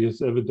nobody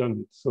has ever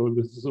done it. So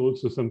this is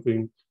also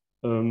something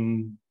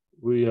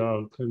we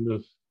are kind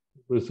of,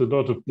 there's a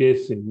lot of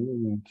guessing,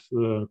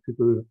 and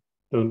people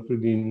don't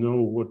really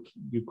know what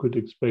you could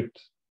expect.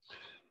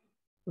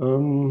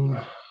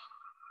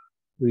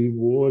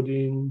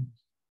 Rewarding,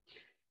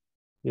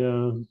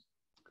 yeah.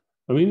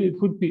 I mean,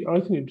 it would be, I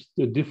think it's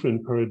a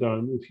different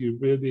paradigm if you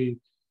really,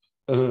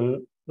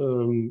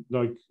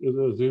 like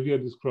Sylvia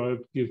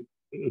described, give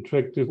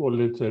attractive or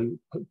let's say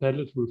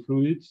palatable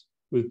fluids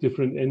with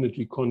different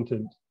energy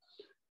content.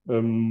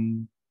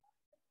 And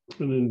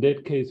in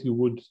that case, you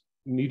would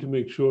need to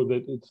make sure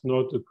that it's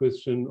not a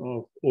question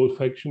of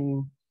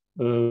olfaction,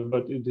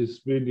 but it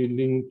is really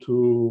linked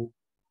to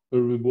a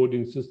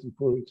rewarding system,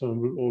 for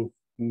example, or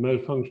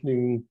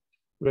malfunctioning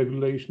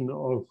regulation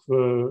of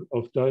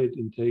diet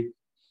intake.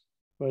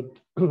 But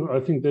I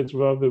think that's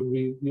rather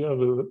the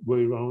other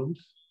way around.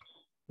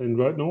 And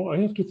right now I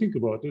have to think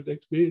about it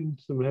actually, and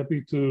I'm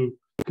happy to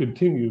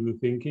continue the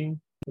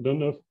thinking. I don't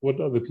know what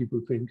other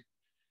people think.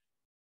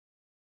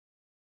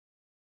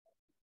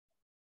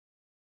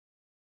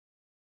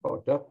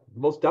 Oh,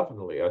 most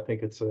definitely. I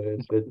think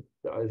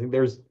I think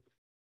there's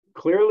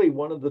clearly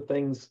one of the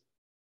things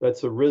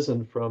that's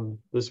arisen from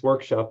this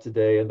workshop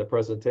today and the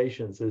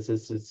presentations is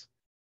it's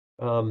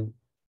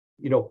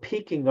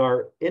piquing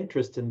our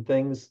interest in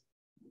things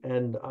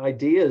and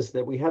ideas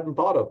that we hadn't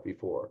thought of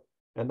before,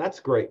 and that's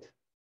great.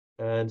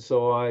 And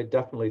so I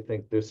definitely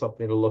think there's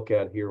something to look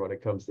at here when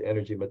it comes to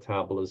energy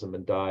metabolism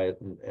and diet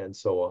and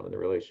so on in the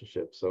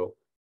relationship. So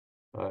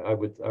I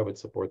would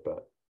support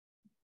that.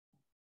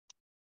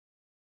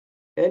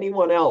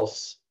 Anyone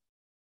else?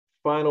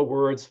 Final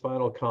words,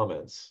 final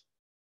comments.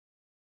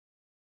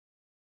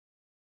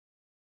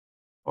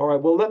 All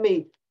right, well, let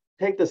me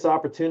take this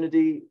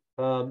opportunity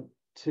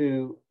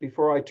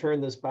before I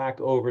turn this back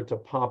over to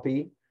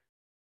Poppy,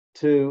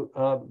 to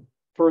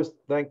first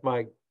thank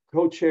my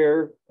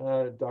co-chair,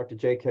 Dr.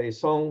 J.K.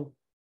 Song,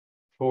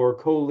 for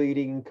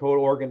co-leading,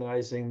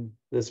 co-organizing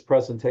this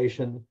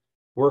presentation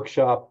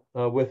workshop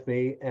with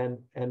me. And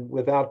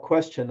without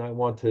question, I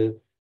want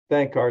to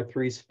thank our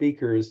three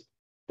speakers,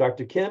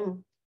 Dr.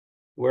 Kim,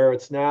 where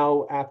it's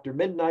now after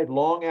midnight,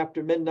 long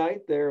after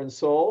midnight there in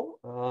Seoul.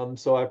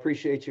 So I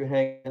appreciate you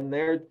hanging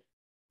there.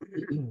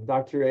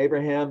 Dr.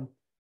 Abraham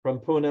from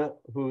Pune,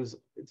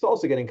 it's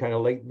also getting kind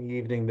of late in the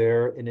evening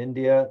there in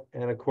India.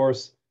 And of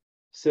course,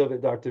 Sylvia,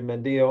 Dr.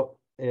 Mendillo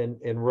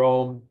in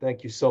Rome.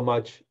 Thank you so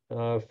much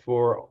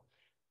for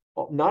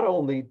not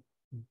only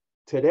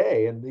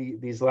today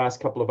and these last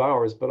couple of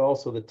hours, but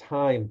also the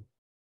time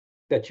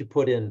that you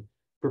put in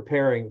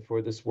preparing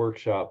for this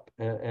workshop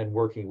and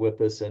working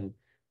with us and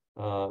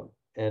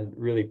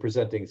really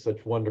presenting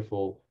such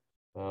wonderful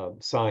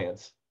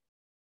science.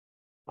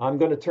 I'm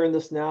going to turn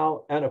this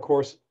now, and of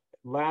course,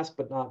 last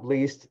but not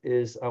least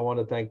is I want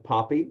to thank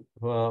Poppy,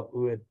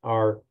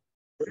 our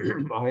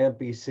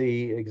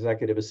IMPC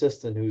executive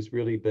assistant, who's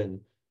really been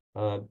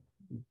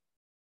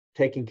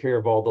taking care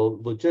of all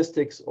the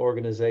logistics,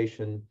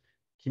 organization,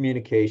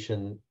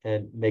 communication,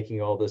 and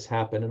making all this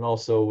happen. And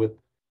also with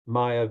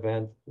Maya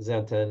Van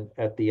Zenten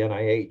at the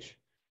NIH,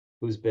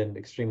 who's been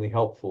extremely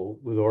helpful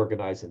with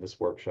organizing this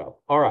workshop.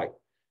 All right,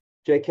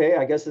 JK,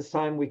 I guess it's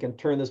time we can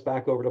turn this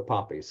back over to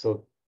Poppy.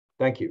 So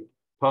thank you.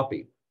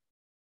 Poppy.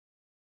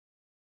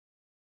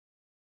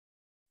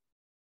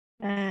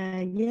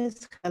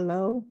 Yes,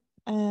 hello.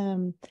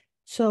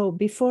 So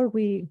before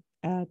we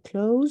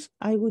close,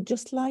 I would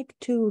just like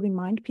to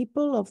remind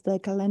people of the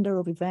calendar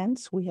of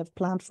events we have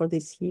planned for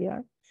this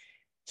year.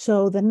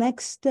 So the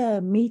next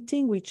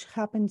meeting, which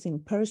happens in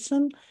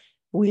person,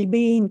 will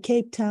be in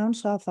Cape Town,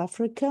 South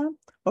Africa,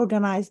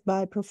 organized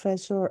by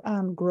Professor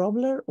Anne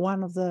Grobler,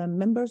 one of the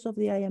members of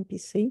the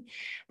IMPC.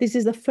 This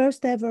is the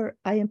first ever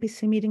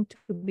IMPC meeting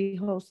to be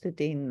hosted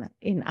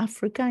in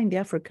Africa, in the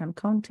African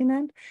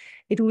continent.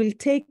 It will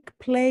take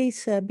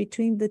place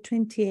between the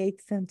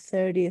 28th and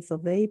 30th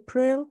of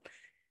April,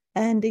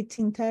 and it's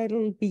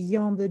entitled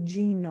Beyond the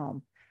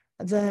Genome.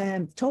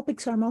 The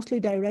topics are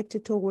mostly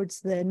directed towards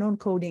the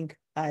non-coding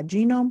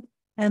genome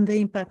and the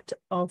impact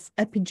of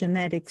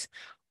epigenetics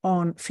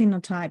on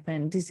phenotype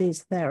and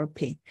disease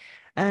therapy.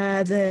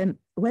 The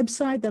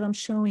website that I'm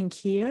showing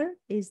here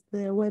is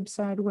the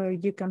website where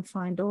you can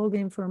find all the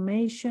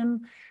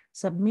information,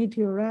 submit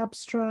your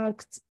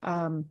abstracts,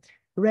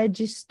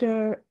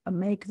 register,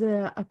 make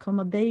the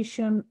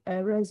accommodation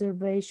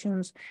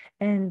reservations,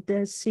 and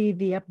see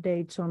the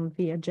updates on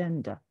the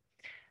agenda.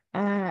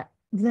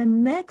 The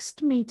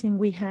next meeting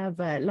we have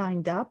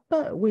lined up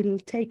will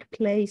take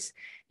place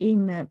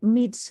in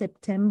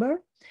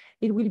mid-September.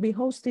 It will be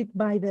hosted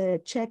by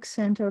the Czech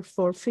Center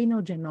for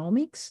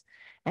Phenogenomics,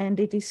 and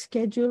it is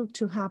scheduled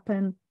to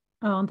happen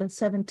on the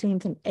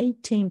 17th and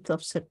 18th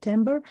of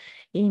September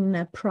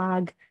in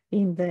Prague,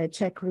 in the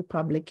Czech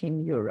Republic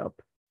in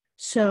Europe.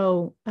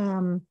 So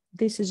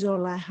this is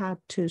all I had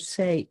to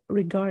say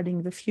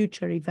regarding the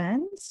future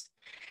events.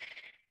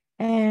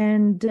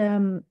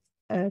 And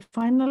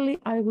finally,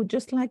 I would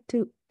just like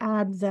to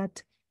add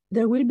that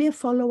there will be a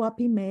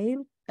follow-up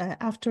email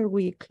after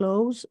we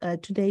close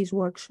today's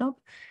workshop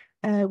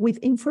with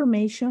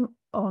information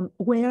on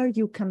where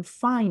you can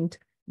find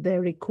the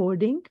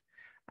recording.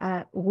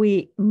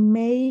 We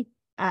may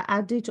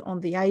add it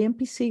on the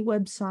IMPC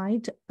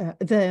website,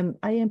 the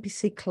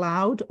IMPC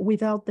cloud,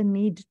 without the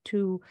need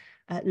to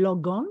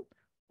log on,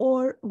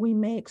 or we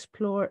may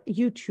explore a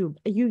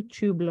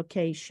YouTube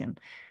location.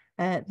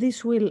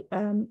 This will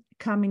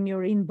come in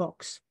your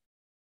inbox.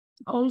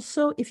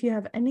 Also, if you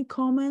have any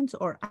comments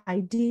or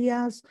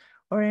ideas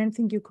or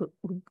anything you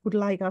would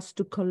like us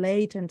to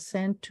collate and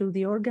send to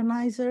the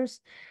organizers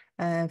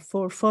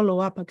for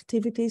follow-up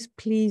activities,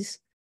 please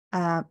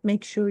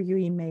make sure you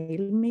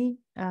email me.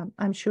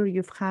 I'm sure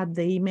you've had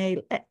the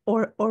email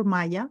or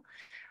Maya,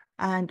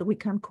 and we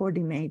can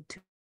coordinate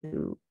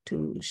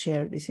to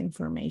share this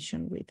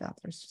information with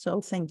others. So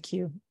thank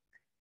you.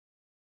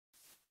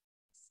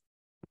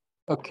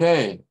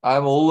 Okay,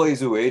 I'm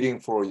always waiting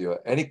for you.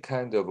 Any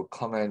kind of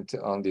comment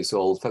on these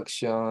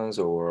olfactions,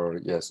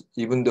 or yes,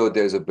 even though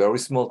there's a very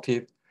small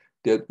tip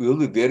that will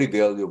be very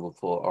valuable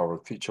for our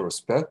future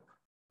spec.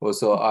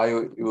 Also, I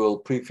will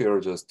prepare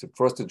just the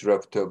first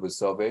draft of a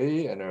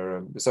survey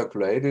and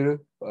circulate it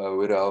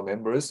with our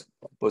members.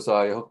 Also,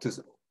 I hope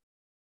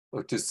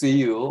to see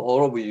you,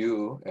 all of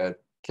you, at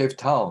Cape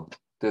Town.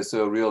 That's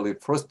a really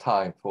first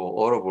time for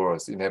all of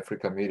us in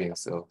Africa meeting.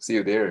 So see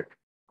you there.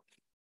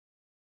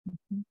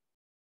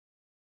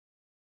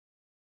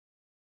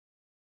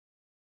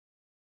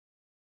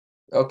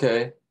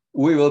 Okay,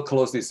 we will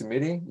close this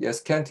meeting.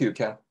 Yes, Kent, you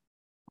can.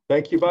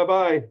 Thank you.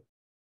 Bye-bye.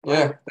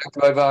 Yeah, thank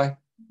you. Bye-bye.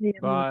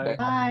 Bye.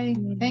 Bye.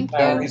 Thank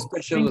Very you.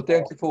 special.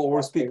 Thank you for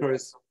all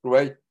speakers.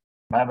 Great.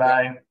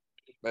 Bye-bye.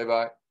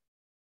 Bye-bye.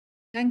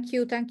 Thank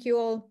you. Thank you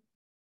all.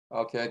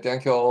 Okay,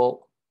 thank you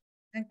all.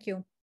 Thank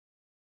you.